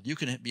world. You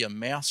can be a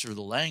master of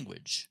the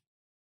language,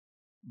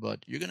 but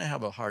you're going to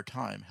have a hard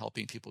time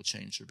helping people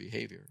change their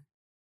behavior.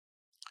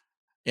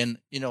 And,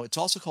 it's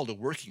also called a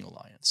working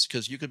alliance,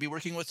 because you could be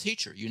working with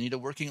teacher. You need a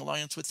working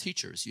alliance with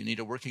teachers. You need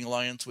a working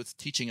alliance with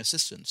teaching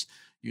assistants.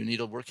 You need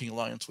a working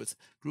alliance with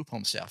group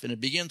home staff. And it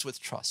begins with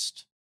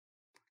trust.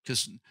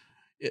 Because,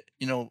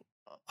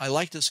 I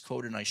like this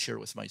quote and I share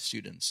it with my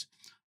students.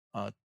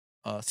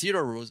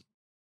 Theodore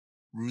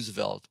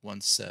Roosevelt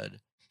once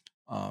said,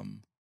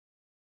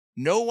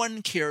 no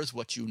one cares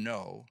what you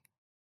know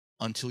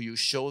until you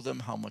show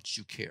them how much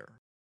you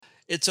care.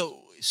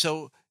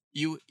 So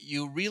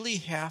you really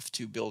have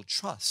to build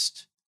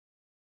trust.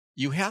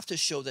 You have to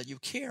show that you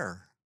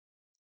care.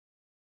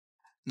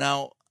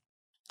 Now,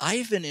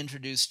 I've been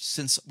introduced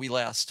since we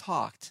last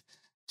talked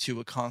to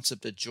a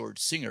concept that George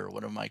Singer,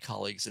 one of my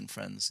colleagues and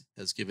friends,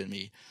 has given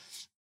me.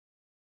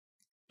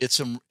 It's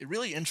some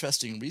really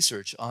interesting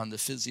research on the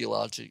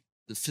physiology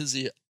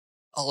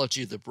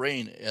of the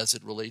brain as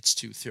it relates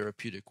to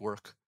therapeutic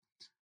work.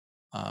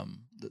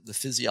 The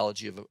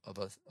physiology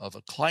of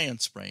a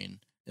client's brain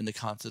in the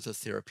concept of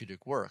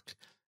therapeutic work.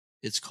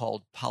 It's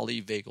called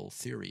polyvagal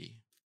theory.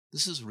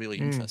 This is really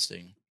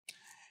interesting.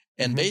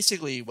 And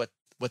basically what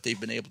they've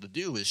been able to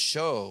do is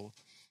show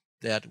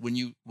that when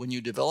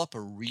you develop a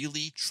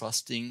really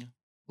trusting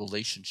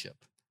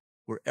relationship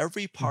where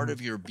every part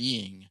of your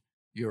being,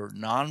 your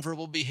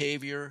nonverbal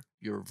behavior,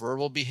 your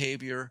verbal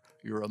behavior,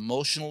 your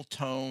emotional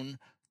tone,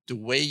 the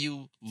way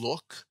you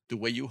look, the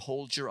way you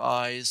hold your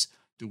eyes,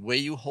 the way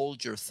you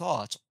hold your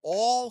thoughts,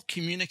 all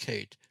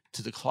communicate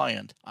to the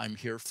client, I'm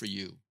here for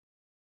you.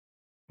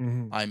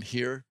 I'm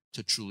here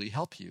to truly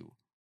help you.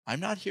 I'm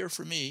not here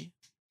for me.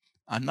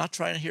 I'm not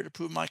here to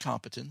prove my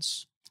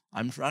competence.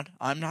 I'm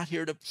not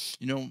here to,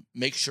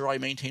 make sure I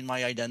maintain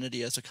my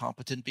identity as a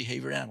competent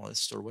behavior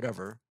analyst or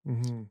whatever.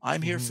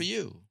 I'm here for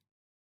you.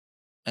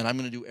 And I'm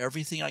going to do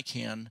everything I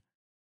can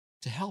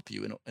to help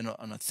you in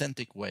an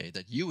authentic way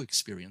that you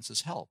experience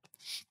as help.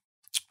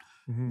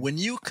 When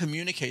you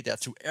communicate that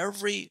through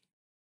every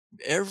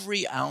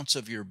every ounce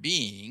of your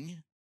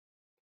being,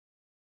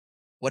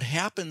 what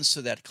happens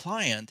to that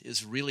client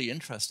is really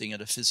interesting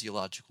at a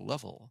physiological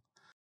level.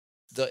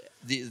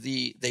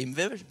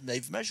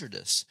 They've measured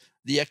this.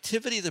 The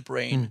activity of the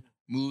brain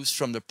moves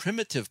from the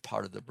primitive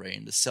part of the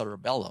brain, the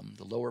cerebellum,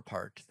 the lower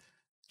part,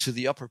 to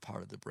the upper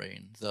part of the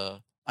brain.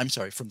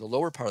 From the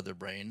lower part of the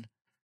brain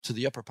to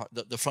the upper part,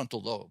 the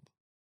frontal lobe.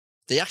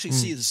 They actually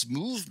see this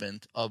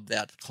movement of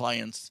that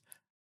client's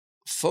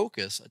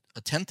focus,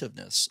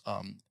 attentiveness,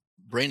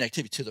 brain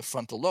activity to the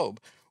frontal lobe,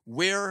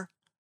 where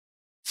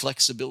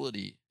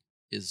flexibility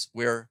is,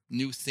 where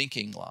new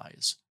thinking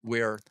lies,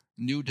 where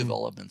new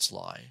developments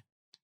lie.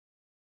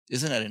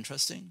 Isn't that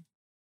interesting?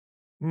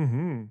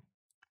 Mm-hmm.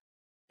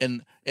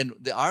 And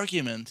the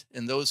argument,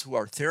 and those who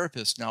are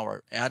therapists now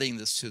are adding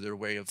this to their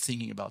way of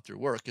thinking about their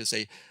work, is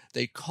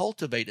they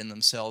cultivate in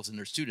themselves and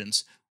their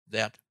students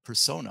that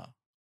persona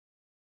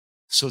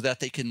so that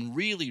they can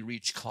really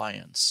reach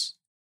clients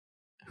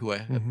who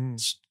have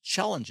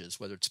challenges,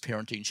 whether it's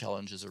parenting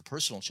challenges or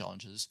personal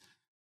challenges,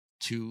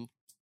 to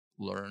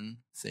learn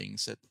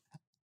things that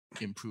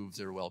improve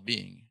their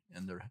well-being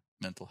and their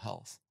mental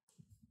health.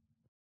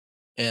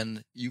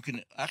 And you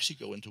can actually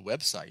go into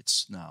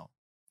websites now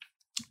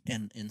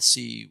and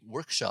see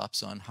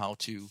workshops on how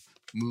to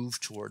move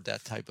toward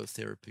that type of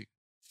therapy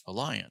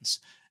alliance.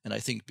 And I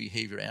think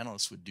behavior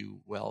analysts would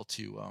do well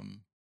to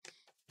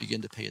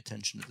begin to pay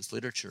attention to this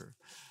literature.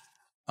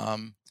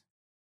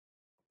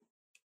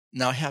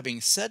 Now,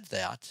 having said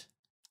that,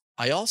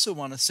 I also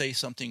want to say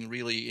something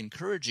really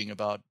encouraging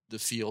about the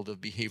field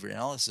of behavior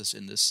analysis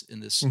in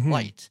this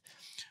light.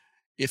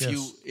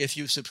 If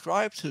you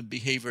subscribe to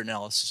behavior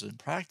analysis in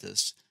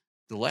practice,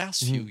 the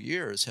last few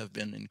years have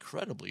been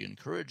incredibly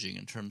encouraging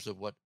in terms of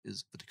what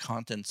is the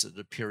contents that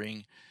are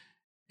appearing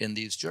in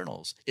these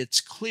journals. It's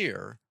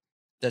clear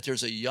that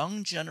there's a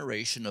young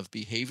generation of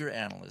behavior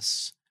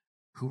analysts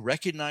who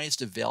recognize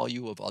the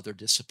value of other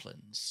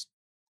disciplines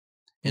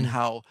and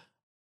how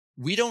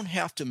we don't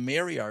have to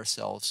marry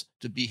ourselves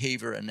to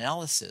behavior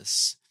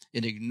analysis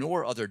and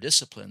ignore other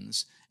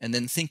disciplines and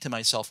then think to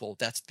myself, well,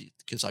 that's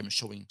because I'm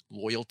showing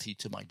loyalty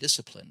to my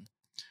discipline.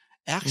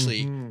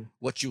 Actually,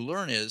 what you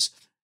learn is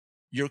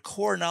your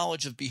core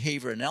knowledge of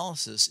behavior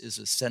analysis is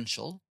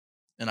essential,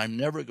 and I'm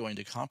never going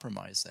to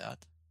compromise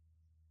that.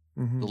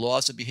 The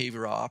laws of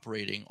behavior are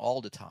operating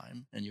all the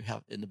time, and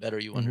the better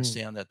you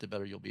understand that, the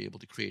better you'll be able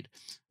to create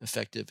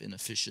effective and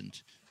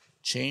efficient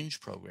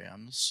change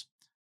programs.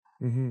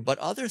 But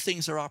other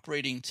things are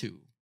operating too,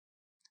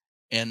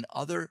 and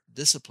other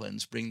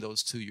disciplines bring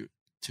those to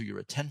your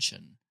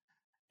attention.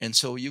 And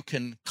so you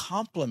can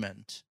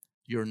complement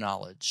your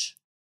knowledge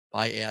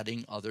by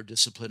adding other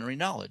disciplinary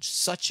knowledge,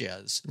 such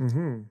as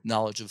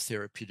knowledge of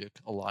therapeutic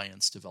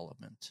alliance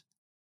development,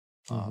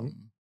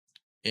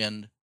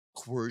 and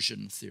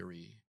coercion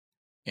theory.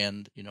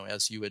 And,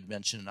 as you had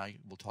mentioned, and I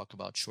will talk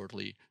about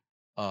shortly,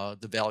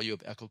 the value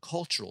of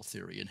ecocultural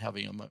theory and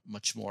having a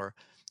much more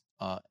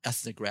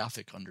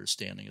ethnographic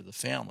understanding of the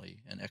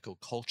family and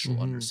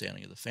ecocultural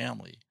understanding of the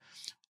family.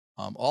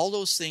 All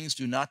those things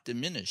do not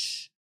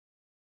diminish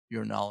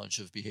your knowledge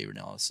of behavior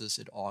analysis.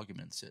 It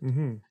augments it.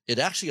 It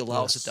actually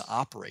allows it to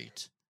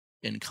operate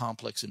in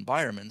complex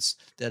environments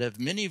that have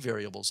many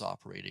variables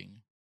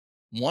operating,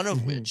 one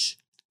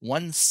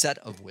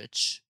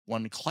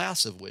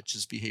class of which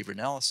is behavior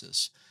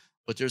analysis.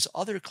 But there's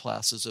other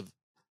classes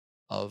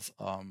of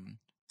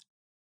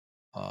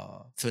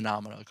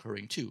phenomena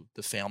occurring too.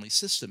 The family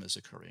system is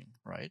occurring,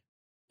 right?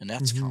 And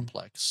that's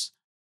complex.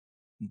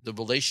 The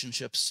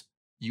relationships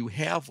you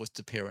have with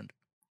the parent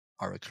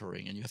are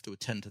occurring, and you have to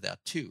attend to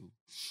that too.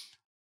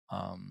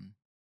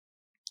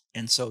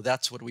 And so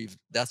that's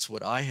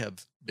what I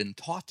have been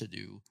taught to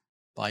do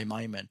by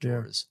my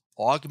mentors.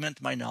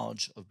 Augment my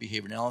knowledge of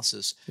behavior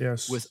analysis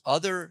with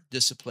other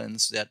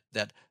disciplines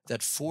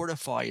that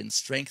fortify and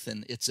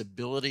strengthen its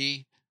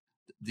ability,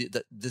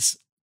 this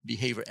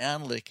behavior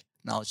analytic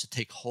knowledge to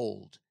take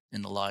hold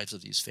in the lives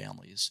of these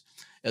families.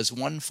 As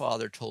one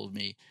father told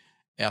me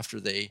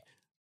after they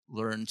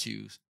learned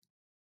to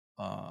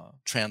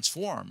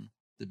transform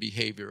the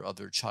behavior of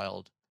their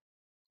child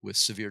with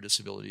severe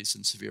disabilities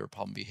and severe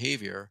problem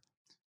behavior,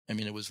 I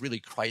mean, it was really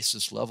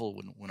crisis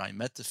level when I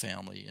met the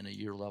family. In a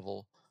year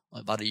level,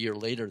 about a year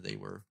later, they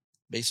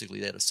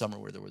had a summer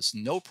where there was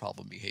no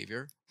problem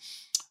behavior.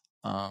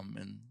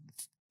 And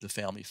the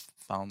family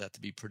found that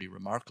to be pretty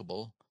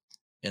remarkable.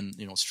 And,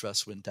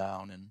 stress went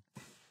down, and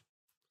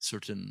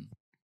certain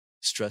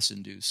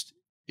stress-induced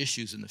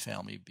issues in the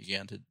family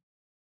began to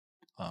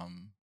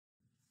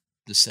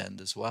descend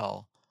as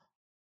well.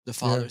 The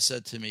father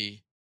said to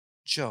me,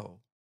 "Joe,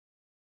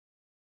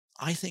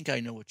 I think I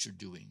know what you're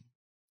doing.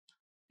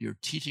 You're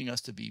teaching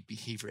us to be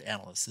behavior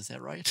analysts. Is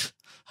that right?"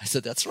 I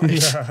said, "That's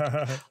right."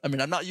 I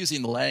mean, I'm not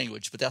using the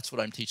language, but that's what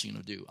I'm teaching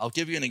them to do. I'll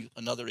give you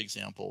another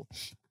example.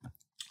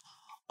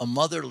 a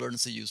mother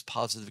learns to use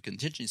positive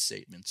contingency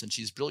statements, and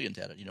she's brilliant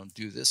at it.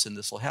 Do this and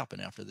this will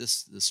happen. After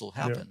this will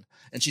happen.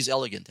 And she's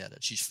elegant at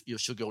it.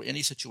 She'll go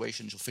any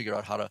situation. She'll figure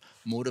out how to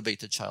motivate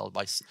the child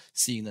by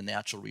seeing the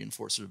natural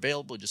reinforcer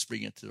available, just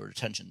bring it to their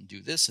attention.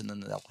 Do this, and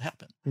then that'll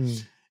happen.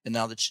 And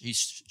now that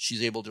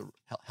she's able to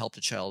help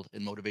the child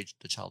and motivate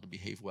the child to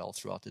behave well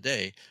throughout the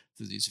day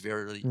through these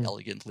very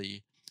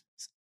elegantly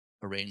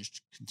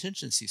arranged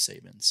contingency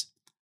statements.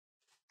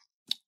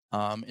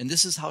 And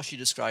this is how she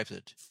describes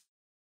it.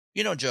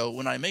 Joe,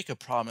 when I make a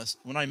promise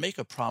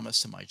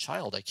to my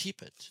child, I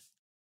keep it.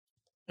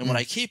 And when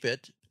I keep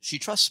it, she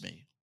trusts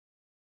me.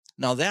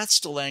 Now that's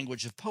the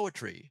language of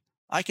poetry.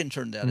 I can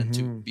turn that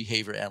into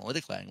behavior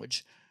analytic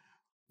language.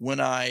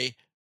 When I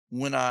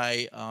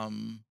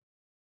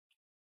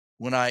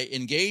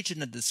engage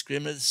in a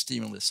discriminative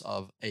stimulus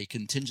of a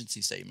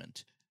contingency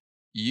statement,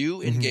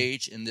 you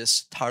engage in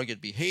this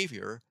target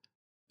behavior,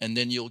 and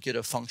then you'll get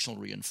a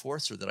functional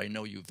reinforcer that I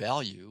know you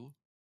value.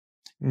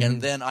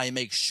 And then I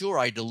make sure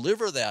I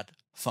deliver that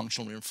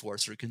functional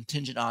reinforcer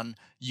contingent on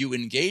you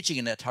engaging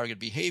in that target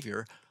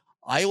behavior.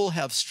 I will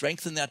have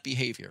strengthened that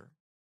behavior.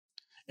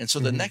 And so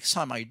the next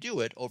time I do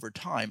it, over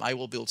time, I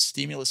will build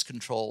stimulus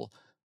control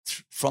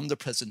from the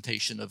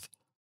presentation of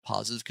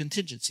positive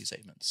contingency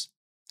statements.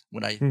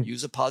 When I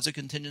use a positive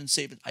contingency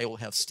statement, I will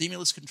have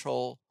stimulus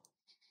control,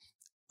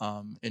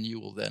 and you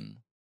will then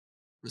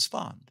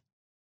respond.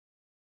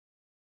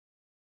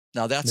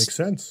 Now that's Makes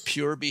sense.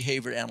 Pure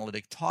behavior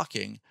analytic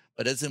talking,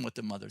 but as in what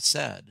the mother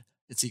said,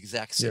 it's the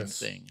exact same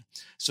thing.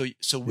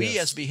 So we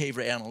as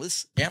behavior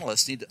analysts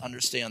need to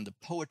understand the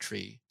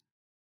poetry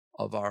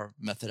of our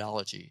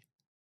methodology.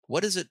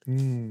 What is it?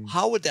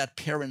 How would that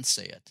parent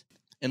say it?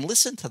 And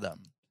listen to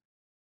them.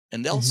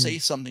 And they'll say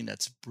something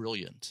that's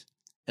brilliant.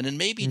 And then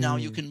maybe now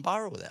you can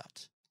borrow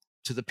that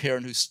to the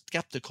parent who's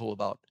skeptical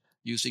about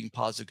using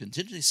positive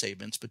contingency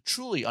statements, but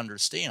truly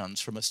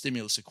understands from a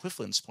stimulus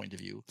equivalence point of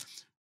view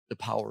the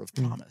power of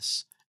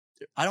promise.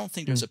 I don't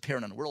think there's a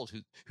parent in the world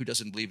who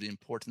doesn't believe the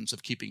importance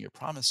of keeping your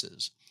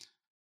promises.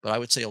 But I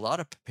would say a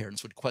lot of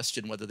parents would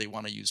question whether they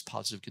want to use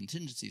positive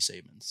contingency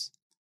statements.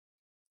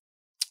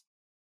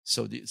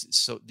 So do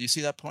you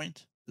see that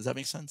point? Does that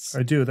make sense?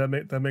 I do.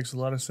 That makes a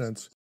lot of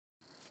sense.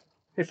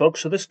 Hey, folks,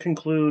 so this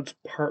concludes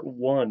part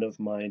 1 of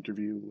my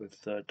interview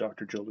with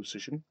Dr. Joe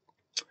Lucyshyn.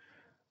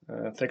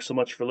 Thanks so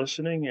much for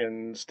listening,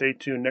 and stay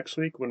tuned next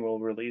week when we'll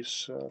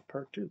release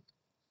part 2.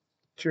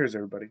 Cheers,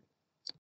 everybody.